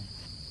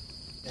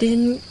ดิฉั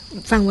น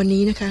ฟังวัน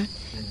นี้นะคะ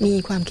มี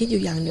ความคิดอ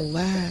ยู่อย่างหนึ่ง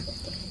ว่า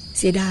เ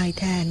สียดาย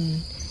แทน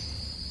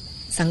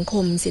สังค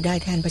มเสียดาย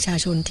แทนประชา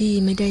ชนที่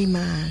ไม่ได้ม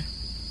า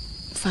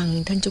ฟัง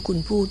ท่านเจ้าคุณ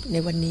พูดใน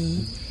วันนี้